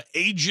on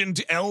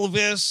Agent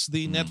Elvis,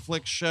 the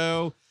Netflix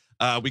show.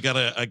 We got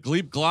a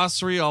Gleep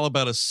glossary all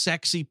about a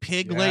sexy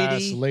pig Yes,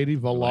 lady. Lady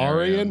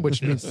Valarian,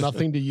 which means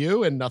nothing to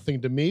you and nothing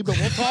to me, but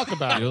we'll talk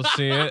about it. You'll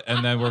see it,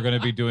 and then we're going to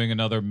be doing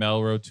another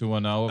Melrose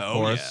 210, of Oh,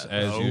 course, yeah.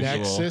 as Oh, usual.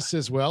 Nexus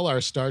as well, our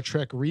Star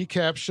Trek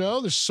recap show.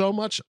 There's so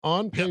much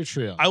on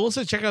Patreon. I will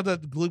say, check out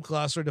that Gloop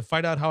glossary to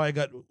find out how I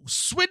got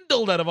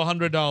swindled out of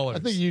 $100. I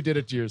think you did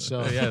it to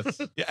yourself.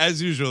 Yes. Yeah,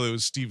 as usual, it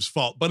was Steve's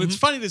fault, but it's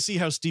funny to see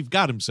how Steve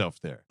got himself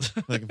there.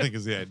 I think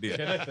is the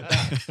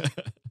idea.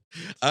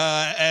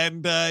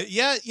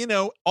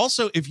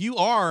 Also, if you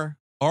are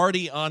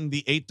already on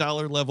the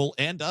 $8 level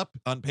and up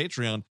on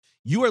Patreon,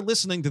 you are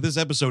listening to this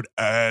episode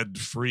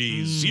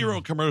ad-free,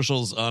 0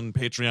 commercials on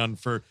Patreon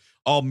for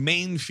all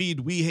main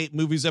feed We Hate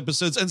Movies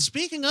episodes. And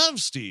speaking of,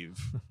 Steve,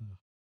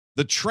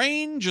 the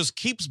train just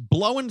keeps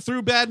blowing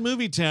through Bad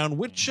Movie Town.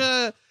 Which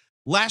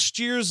last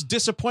year's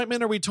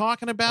disappointment are we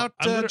talking about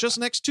I'm gonna- just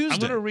next Tuesday? I'm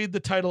going to read the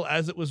title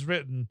as it was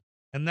written.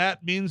 And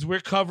that means we're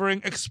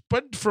covering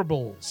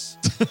Expendables.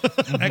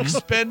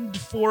 Expend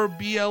for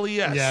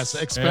BLES. Yes,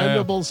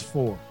 Expendables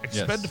 4.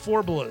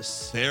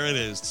 Expendables. There it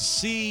is. To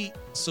see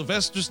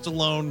Sylvester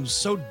Stallone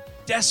so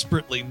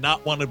desperately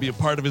not want to be a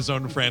part of his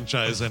own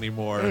franchise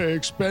anymore. Hey,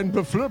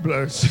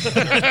 Expendables. Is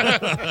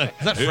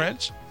that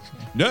French?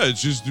 No,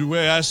 it's just the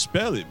way I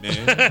spell it,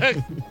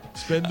 man.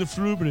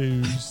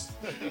 Expendables.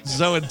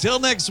 So until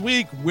next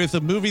week with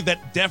a movie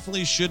that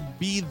definitely should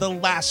be the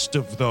last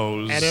of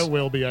those. And it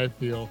will be, I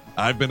feel.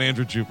 I've been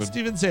Andrew Jupin.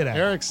 Steven Zadak.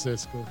 Eric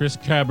Siskel. Chris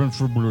Cabin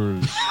for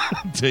Blues.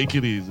 Take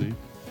it easy.